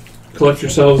of collect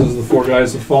yourselves as the 4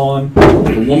 guys have fallen.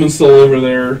 The woman's still over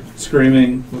there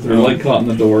screaming with her leg caught in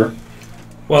the door.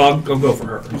 Well, I'll go for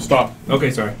her. Stop. Okay,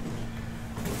 sorry.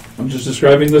 I'm just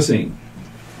describing the scene.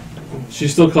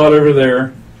 She's still caught over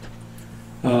there.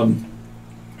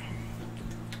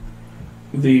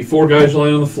 The 4 guys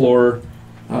laying on the floor.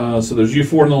 So there's you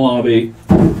 4 in the lobby.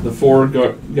 The 4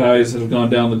 guys that have gone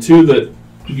down. The 2 that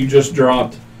you just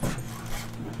dropped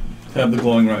have the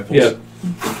glowing rifles. Yep.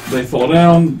 They fall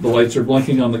down. The lights are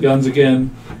blinking on the guns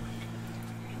again.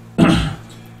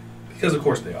 Because of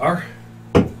course they are.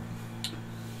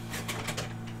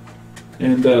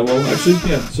 And, well, actually,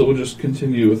 yeah, so we'll just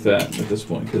continue with that at this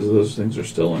point, because those things are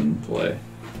still in play.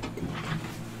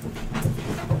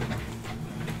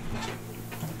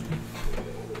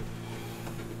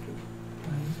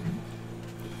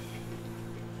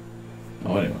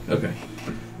 Oh, anyway, okay.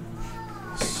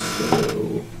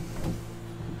 So,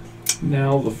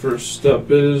 now the first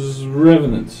step is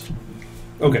Revenant.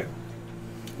 Okay.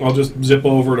 I'll just zip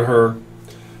over to her,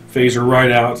 phase her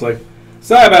right out. It's like,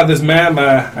 sorry about this, ma'am.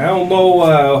 I don't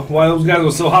know why those guys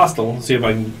were so hostile. See if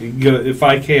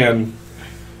I can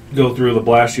go through the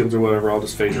blast shields or whatever. I'll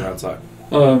just phase her outside.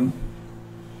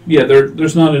 Yeah,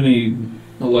 there's not any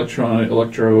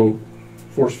electro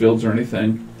force fields or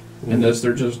anything in this.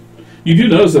 They're just. You do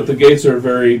notice that the gates are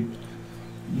very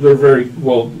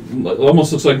well. It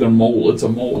almost looks like they're mold. It's a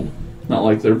mold, not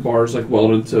like they're bars like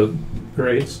welded to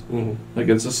grates. Mm-hmm. Like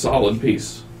it's a solid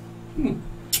piece.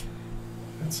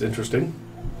 That's interesting.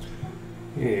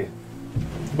 Yeah.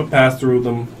 But pass through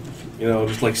them,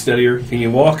 just like steadier. Can you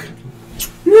walk?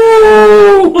 Yeah,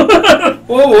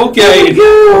 Whoa, okay. Let me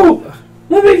go!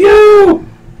 Let me go!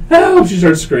 Help! She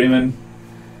starts screaming.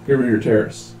 Give me your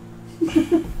terrorists.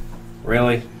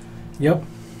 Really? Yep,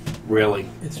 Really?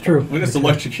 it's true. We just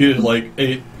electrocuted like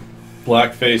 8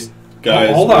 black-faced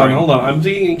guys. Hold on. I'm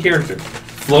thinking in character.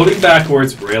 Floating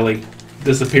backwards, really?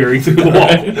 Disappearing through the wall.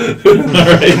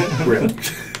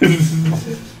 Alright.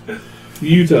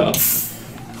 Really? Utah.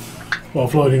 While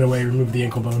floating away, remove the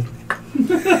ankle bone.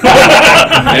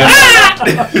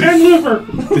 And liver.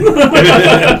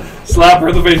 Slap her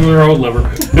in the face with her own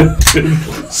liver.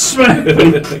 Smack.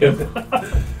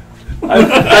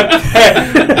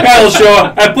 Hell,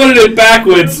 show. I put it in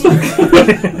backwards.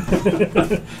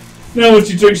 Now when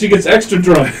she drinks, she gets extra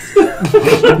drunk.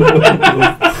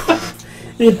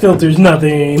 It filters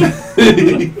nothing.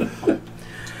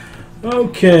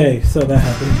 Okay, so that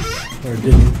happened. Or it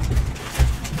didn't.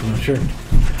 I'm not sure.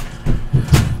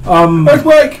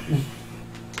 Earthquake!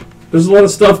 There's a lot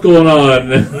of stuff going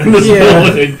on in this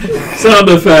building. Sound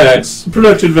effects,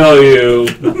 production value.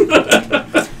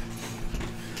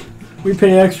 We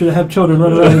pay extra to have children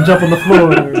run around and jump on the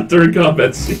floor. During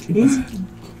combat scenes.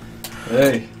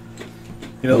 Hey.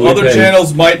 You know, We other pay.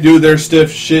 channels might do their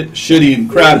stiff shitty and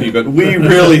crappy, but we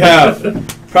really have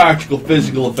practical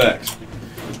physical effects.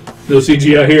 No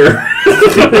CGI here.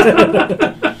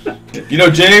 You know,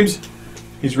 James,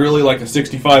 he's really like a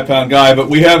 65-pound guy, but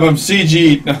we have him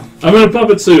CG. No. I'm in a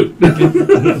puppet suit.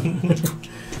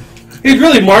 He's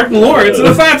really Martin Lawrence in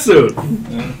a fat suit.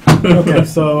 Okay,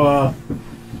 so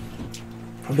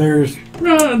there's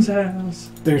Ron's house.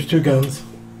 2 guns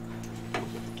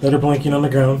that are blinking on the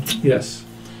ground. Yes.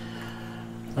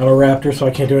 I'm a raptor, so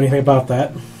I can't do anything about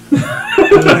that.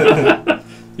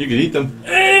 You could eat them.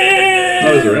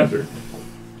 That was a raptor.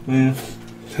 Yeah.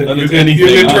 You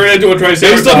can turn it into a triceratops.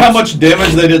 Based on how much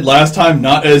damage they did last time,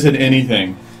 not as in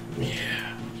anything.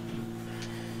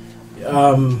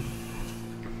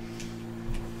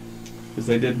 Because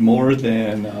they did more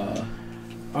than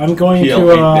I'm going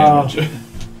PL8 to. damage.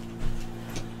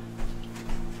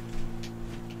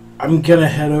 I'm gonna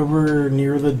head over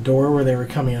near the door where they were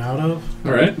coming out of,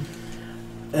 All right.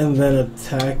 and then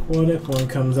attack one if one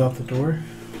comes out the door,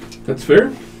 That's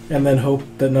fair. and then hope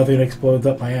that nothing explodes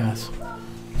up my ass.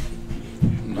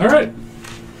 All right.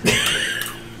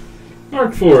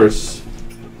 Arc Force.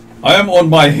 I am on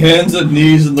my hands and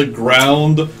knees in the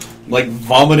ground, like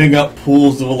vomiting up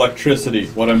pools of electricity.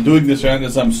 What I'm doing this round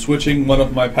is I'm switching one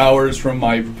of my powers from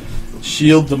my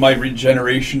shield to my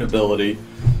regeneration ability,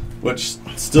 which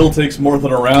still takes more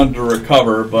than a round to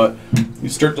recover, but you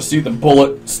start to see the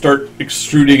bullet start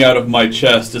extruding out of my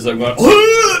chest as I'm going,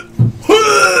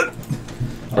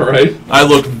 All right. I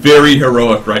look very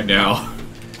heroic right now.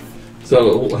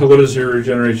 So, what is your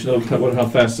regeneration? How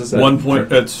fast is that?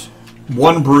 It's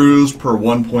 1 bruise per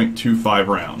 1.25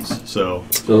 rounds. So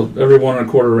every 1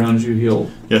 1/4 rounds you heal.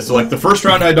 yeah, so like the first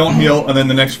round I don't heal, and then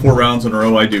the next 4 rounds in a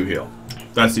row I do heal.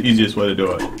 That's the easiest way to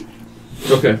do it.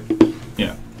 Okay.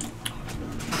 Yeah.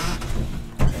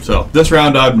 So this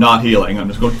round I'm not healing. I'm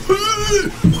just going.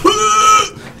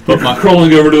 Put my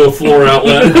Crawling over to a floor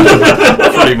outlet.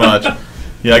 pretty much.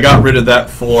 Yeah, I got rid of that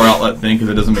floor outlet thing because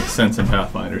it doesn't make sense in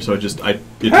Pathfinder. So it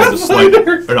has a slight,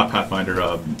 or not Pathfinder,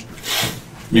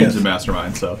 Mutants and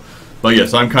Masterminds. So, but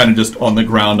yes, I'm kind of just on the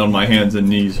ground on my hands and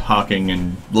knees, hawking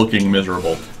and looking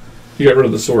miserable. You got rid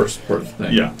of the source part of the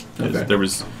thing. Yeah, Okay.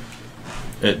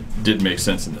 it did make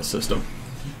sense in this system.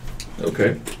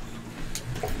 Okay.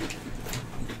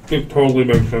 It totally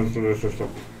makes sense in this system.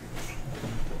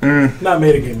 Not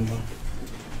metagaming though.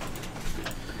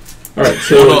 All right.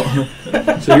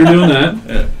 So you're doing that.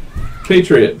 Yeah.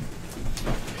 Patriot.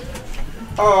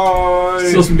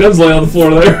 Still some guns laying on the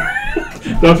floor there.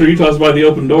 Dr. Utah's by the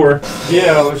open door.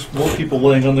 Yeah, there's more people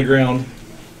laying on the ground.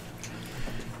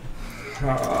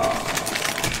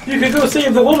 You could go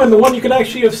save the woman, the one you could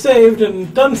actually have saved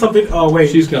and done something. Oh wait,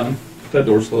 She's gone. That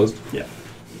door's closed.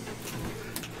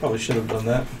 Probably shouldn't have done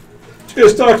that. You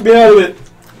guys talked me out of it.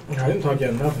 I didn't talk you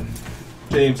out of nothing.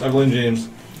 James, I blame James.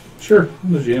 Sure.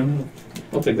 I'm the GM.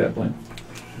 I'll take that blame.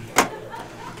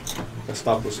 I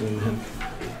stopped listening to him.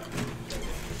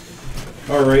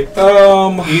 Alright,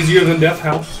 Easier than Death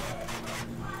House.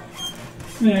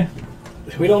 Yeah.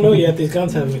 We don't know yet. These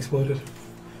guns haven't exploded.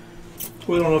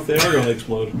 we don't know if they are going to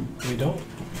explode. We don't.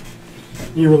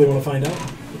 You really want to find out?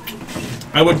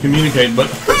 I would communicate, but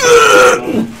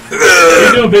What are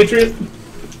you doing, Patriot?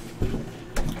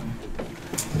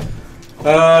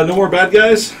 No more bad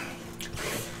guys?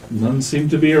 None seem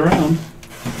to be around.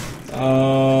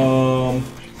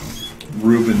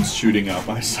 Ruben's shooting out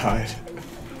my side.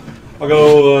 I'll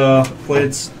go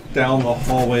blades down the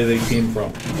hallway they came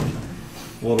from.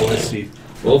 What do I see?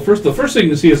 Well, the first thing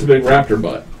you see is a big raptor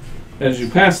butt. As you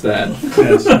pass that,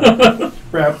 Yes.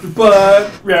 Raptor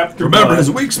butt. Raptor Remember, butt.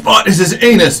 his weak spot is his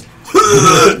anus.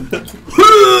 you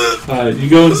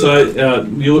go inside.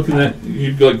 You looking at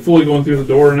you like fully going through the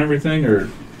door and everything, or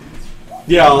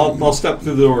Yeah, I'll step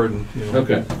through the door and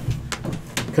okay.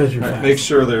 Because you're fast. make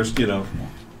sure there's not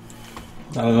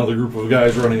another group of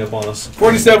guys running up on us.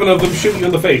 47 of them shooting you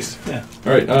in the face. Yeah.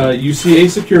 All right. You see a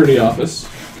security office.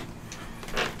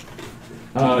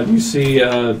 You see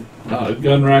a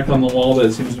gun rack on the wall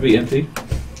that seems to be empty.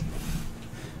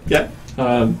 Yeah.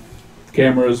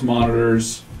 Cameras,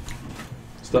 monitors,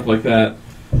 stuff like that.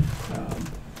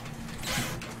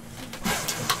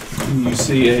 You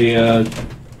see a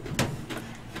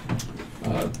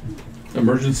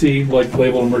emergency, like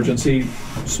labeled emergency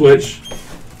switch,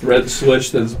 red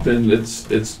switch that's been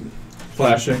it's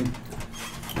flashing.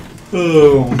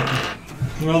 Oh.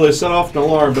 Well, they set off an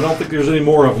alarm, but I don't think there's any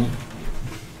more of them.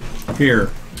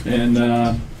 Here.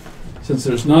 And since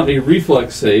there's not a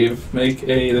reflex save,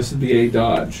 this would be a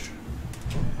dodge.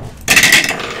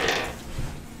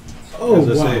 Oh, As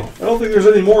I say, wow. I don't think there's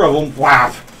any more of them.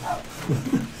 Wow.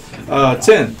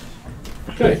 10.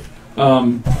 Okay.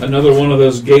 Another one of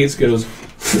those gates goes,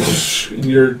 and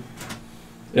you're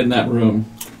in that room.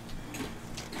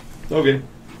 Okay.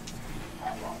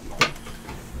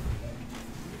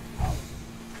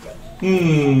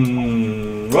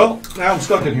 Well, now I'm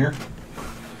stuck in here.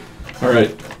 All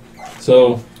right.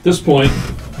 So at this point,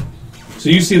 so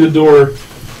you see the door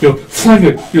go fling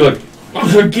it. You're like,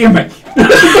 oh, damn it!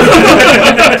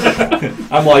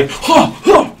 I'm like, huh.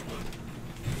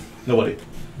 Nobody.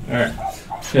 All right.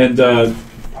 And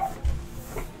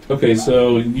okay,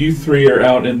 so you three are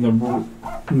out in the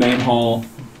main hall.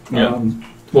 Yeah.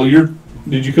 Well,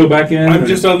 did you go back in? I'm or-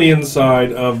 just on the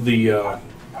inside of the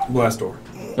glass door.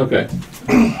 Okay.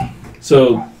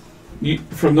 So,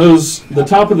 from the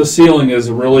top of the ceiling is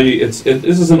this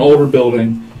is an older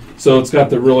building, so it's got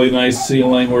the really nice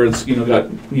ceiling where it's got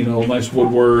nice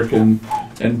woodwork and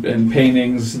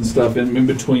paintings and stuff in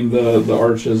between the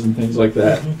arches and things like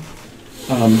that.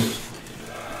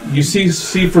 You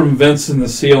see from vents in the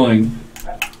ceiling,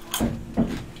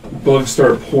 bugs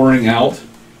start pouring out.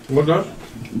 What does?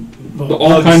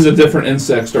 All kinds of different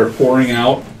insects start pouring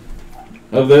out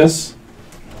of this.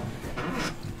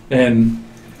 And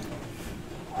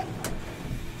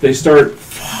they're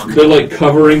like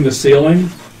covering the ceiling,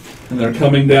 and they're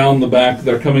coming down the back.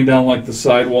 They're coming down like the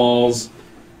sidewalls,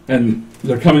 and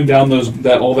they're coming down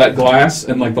all that glass,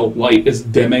 and like the light is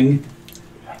dimming.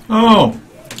 Oh,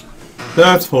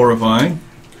 that's horrifying.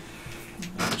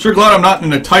 Sure glad I'm not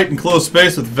in a tight and closed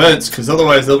space with vents, because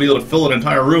otherwise they'll be able to fill an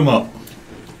entire room up.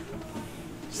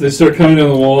 So they start coming down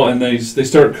the wall, and they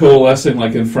start coalescing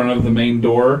like in front of the main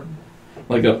door.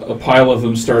 Like a pile of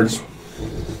them starts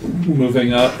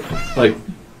moving up, like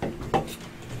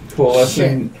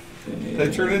coalescing. They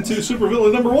turn into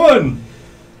supervillain number 1.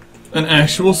 An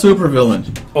actual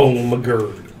supervillain. Oh my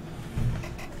god.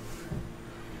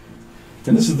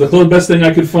 And this is the best thing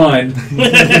I could find.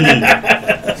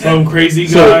 Some crazy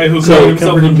guy who called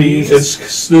himself a beast.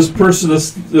 It's this person,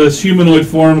 this humanoid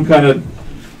form, kind of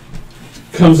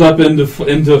comes up into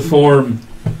form,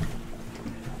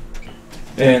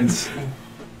 and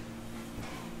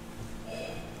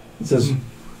it says,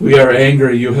 "We are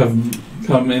angry you have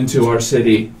come into our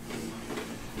city."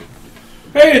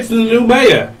 Hey, it's the new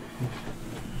mayor.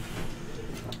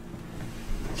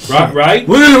 Right?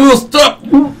 We will stop.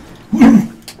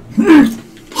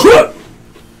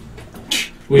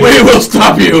 We will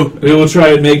stop you. We will try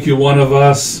and make you one of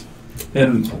us.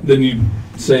 And then you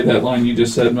say that line you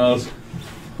just said, Mouse.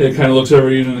 It kind of looks over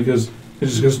you and it just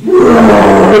goes,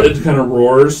 it kind of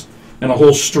roars, and a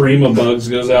whole stream of bugs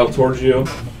goes out towards you.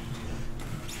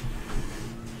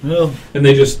 Well, And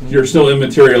you're still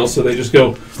immaterial, so they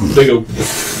go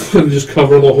and just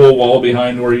cover the whole wall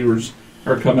behind where you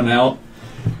are coming out.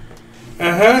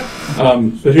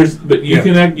 But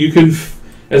you can,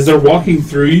 as they're walking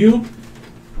through you,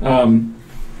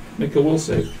 make a will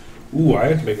save. Ooh, I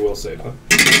have to make a will save, huh?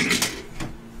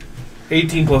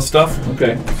 18 plus stuff.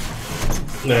 Okay.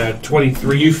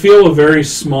 23. You feel a very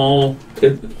small,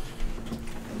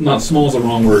 not small is the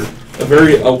wrong word,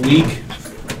 a weak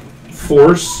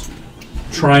force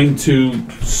trying to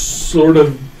sort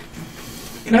of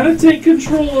kind of take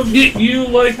control of you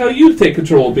like how you take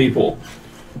control of people.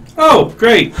 Oh,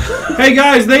 great. Hey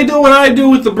guys, they do what I do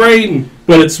with the brain.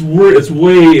 But it's like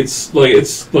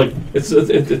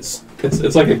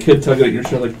a kid tugging at your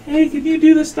shoulder, like, "Hey, can you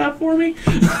do this stuff for me?"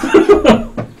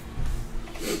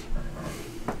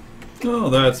 Oh,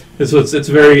 that's... So it's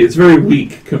very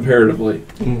weak comparatively.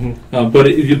 Mm-hmm.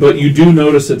 But you do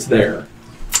notice it's there.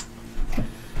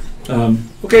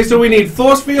 Okay, so we need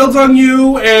force fields on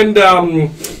you, and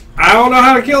I don't know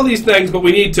how to kill these things, but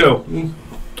we need to.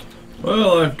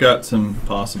 Well, I've got some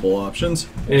possible options.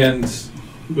 And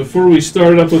before we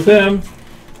start up with them,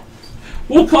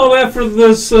 we'll call that for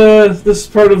this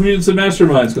part of Mutants and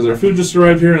Masterminds, because our food just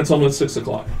arrived here and it's almost 6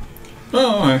 o'clock.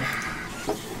 Oh,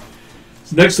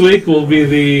 So next week will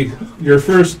be your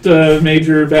first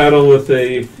major battle with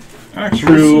a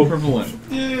true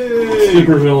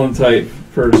supervillain type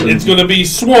person. It's going to be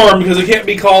Swarm, because it can't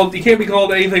be called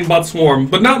anything but Swarm,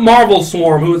 but not Marvel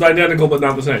Swarm, who is identical but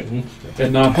not the same.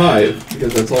 And not Hive,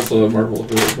 because that's also a Marvel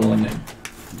villain name.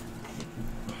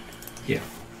 Yeah.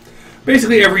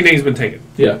 Basically, every name's been taken.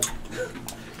 Yeah.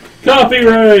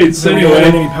 Copyrights! Anyway,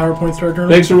 any PowerPoints to our journal?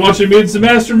 thanks for watching Mutants and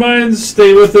Masterminds.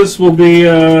 Stay with us. We'll be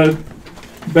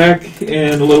back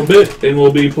in a little bit, and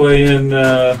we'll be playing,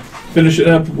 finishing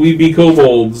up We Be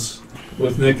Kobolds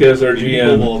with Nick as our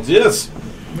GM. Kobolds, yes.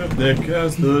 Nick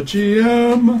as the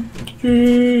GM.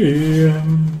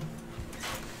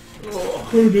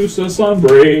 Produce us on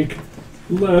break.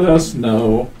 Let us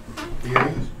know.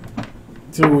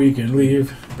 So we can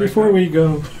leave before we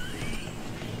go.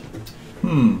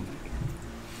 I'm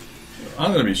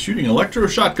going to be shooting electro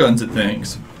shotguns at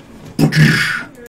things.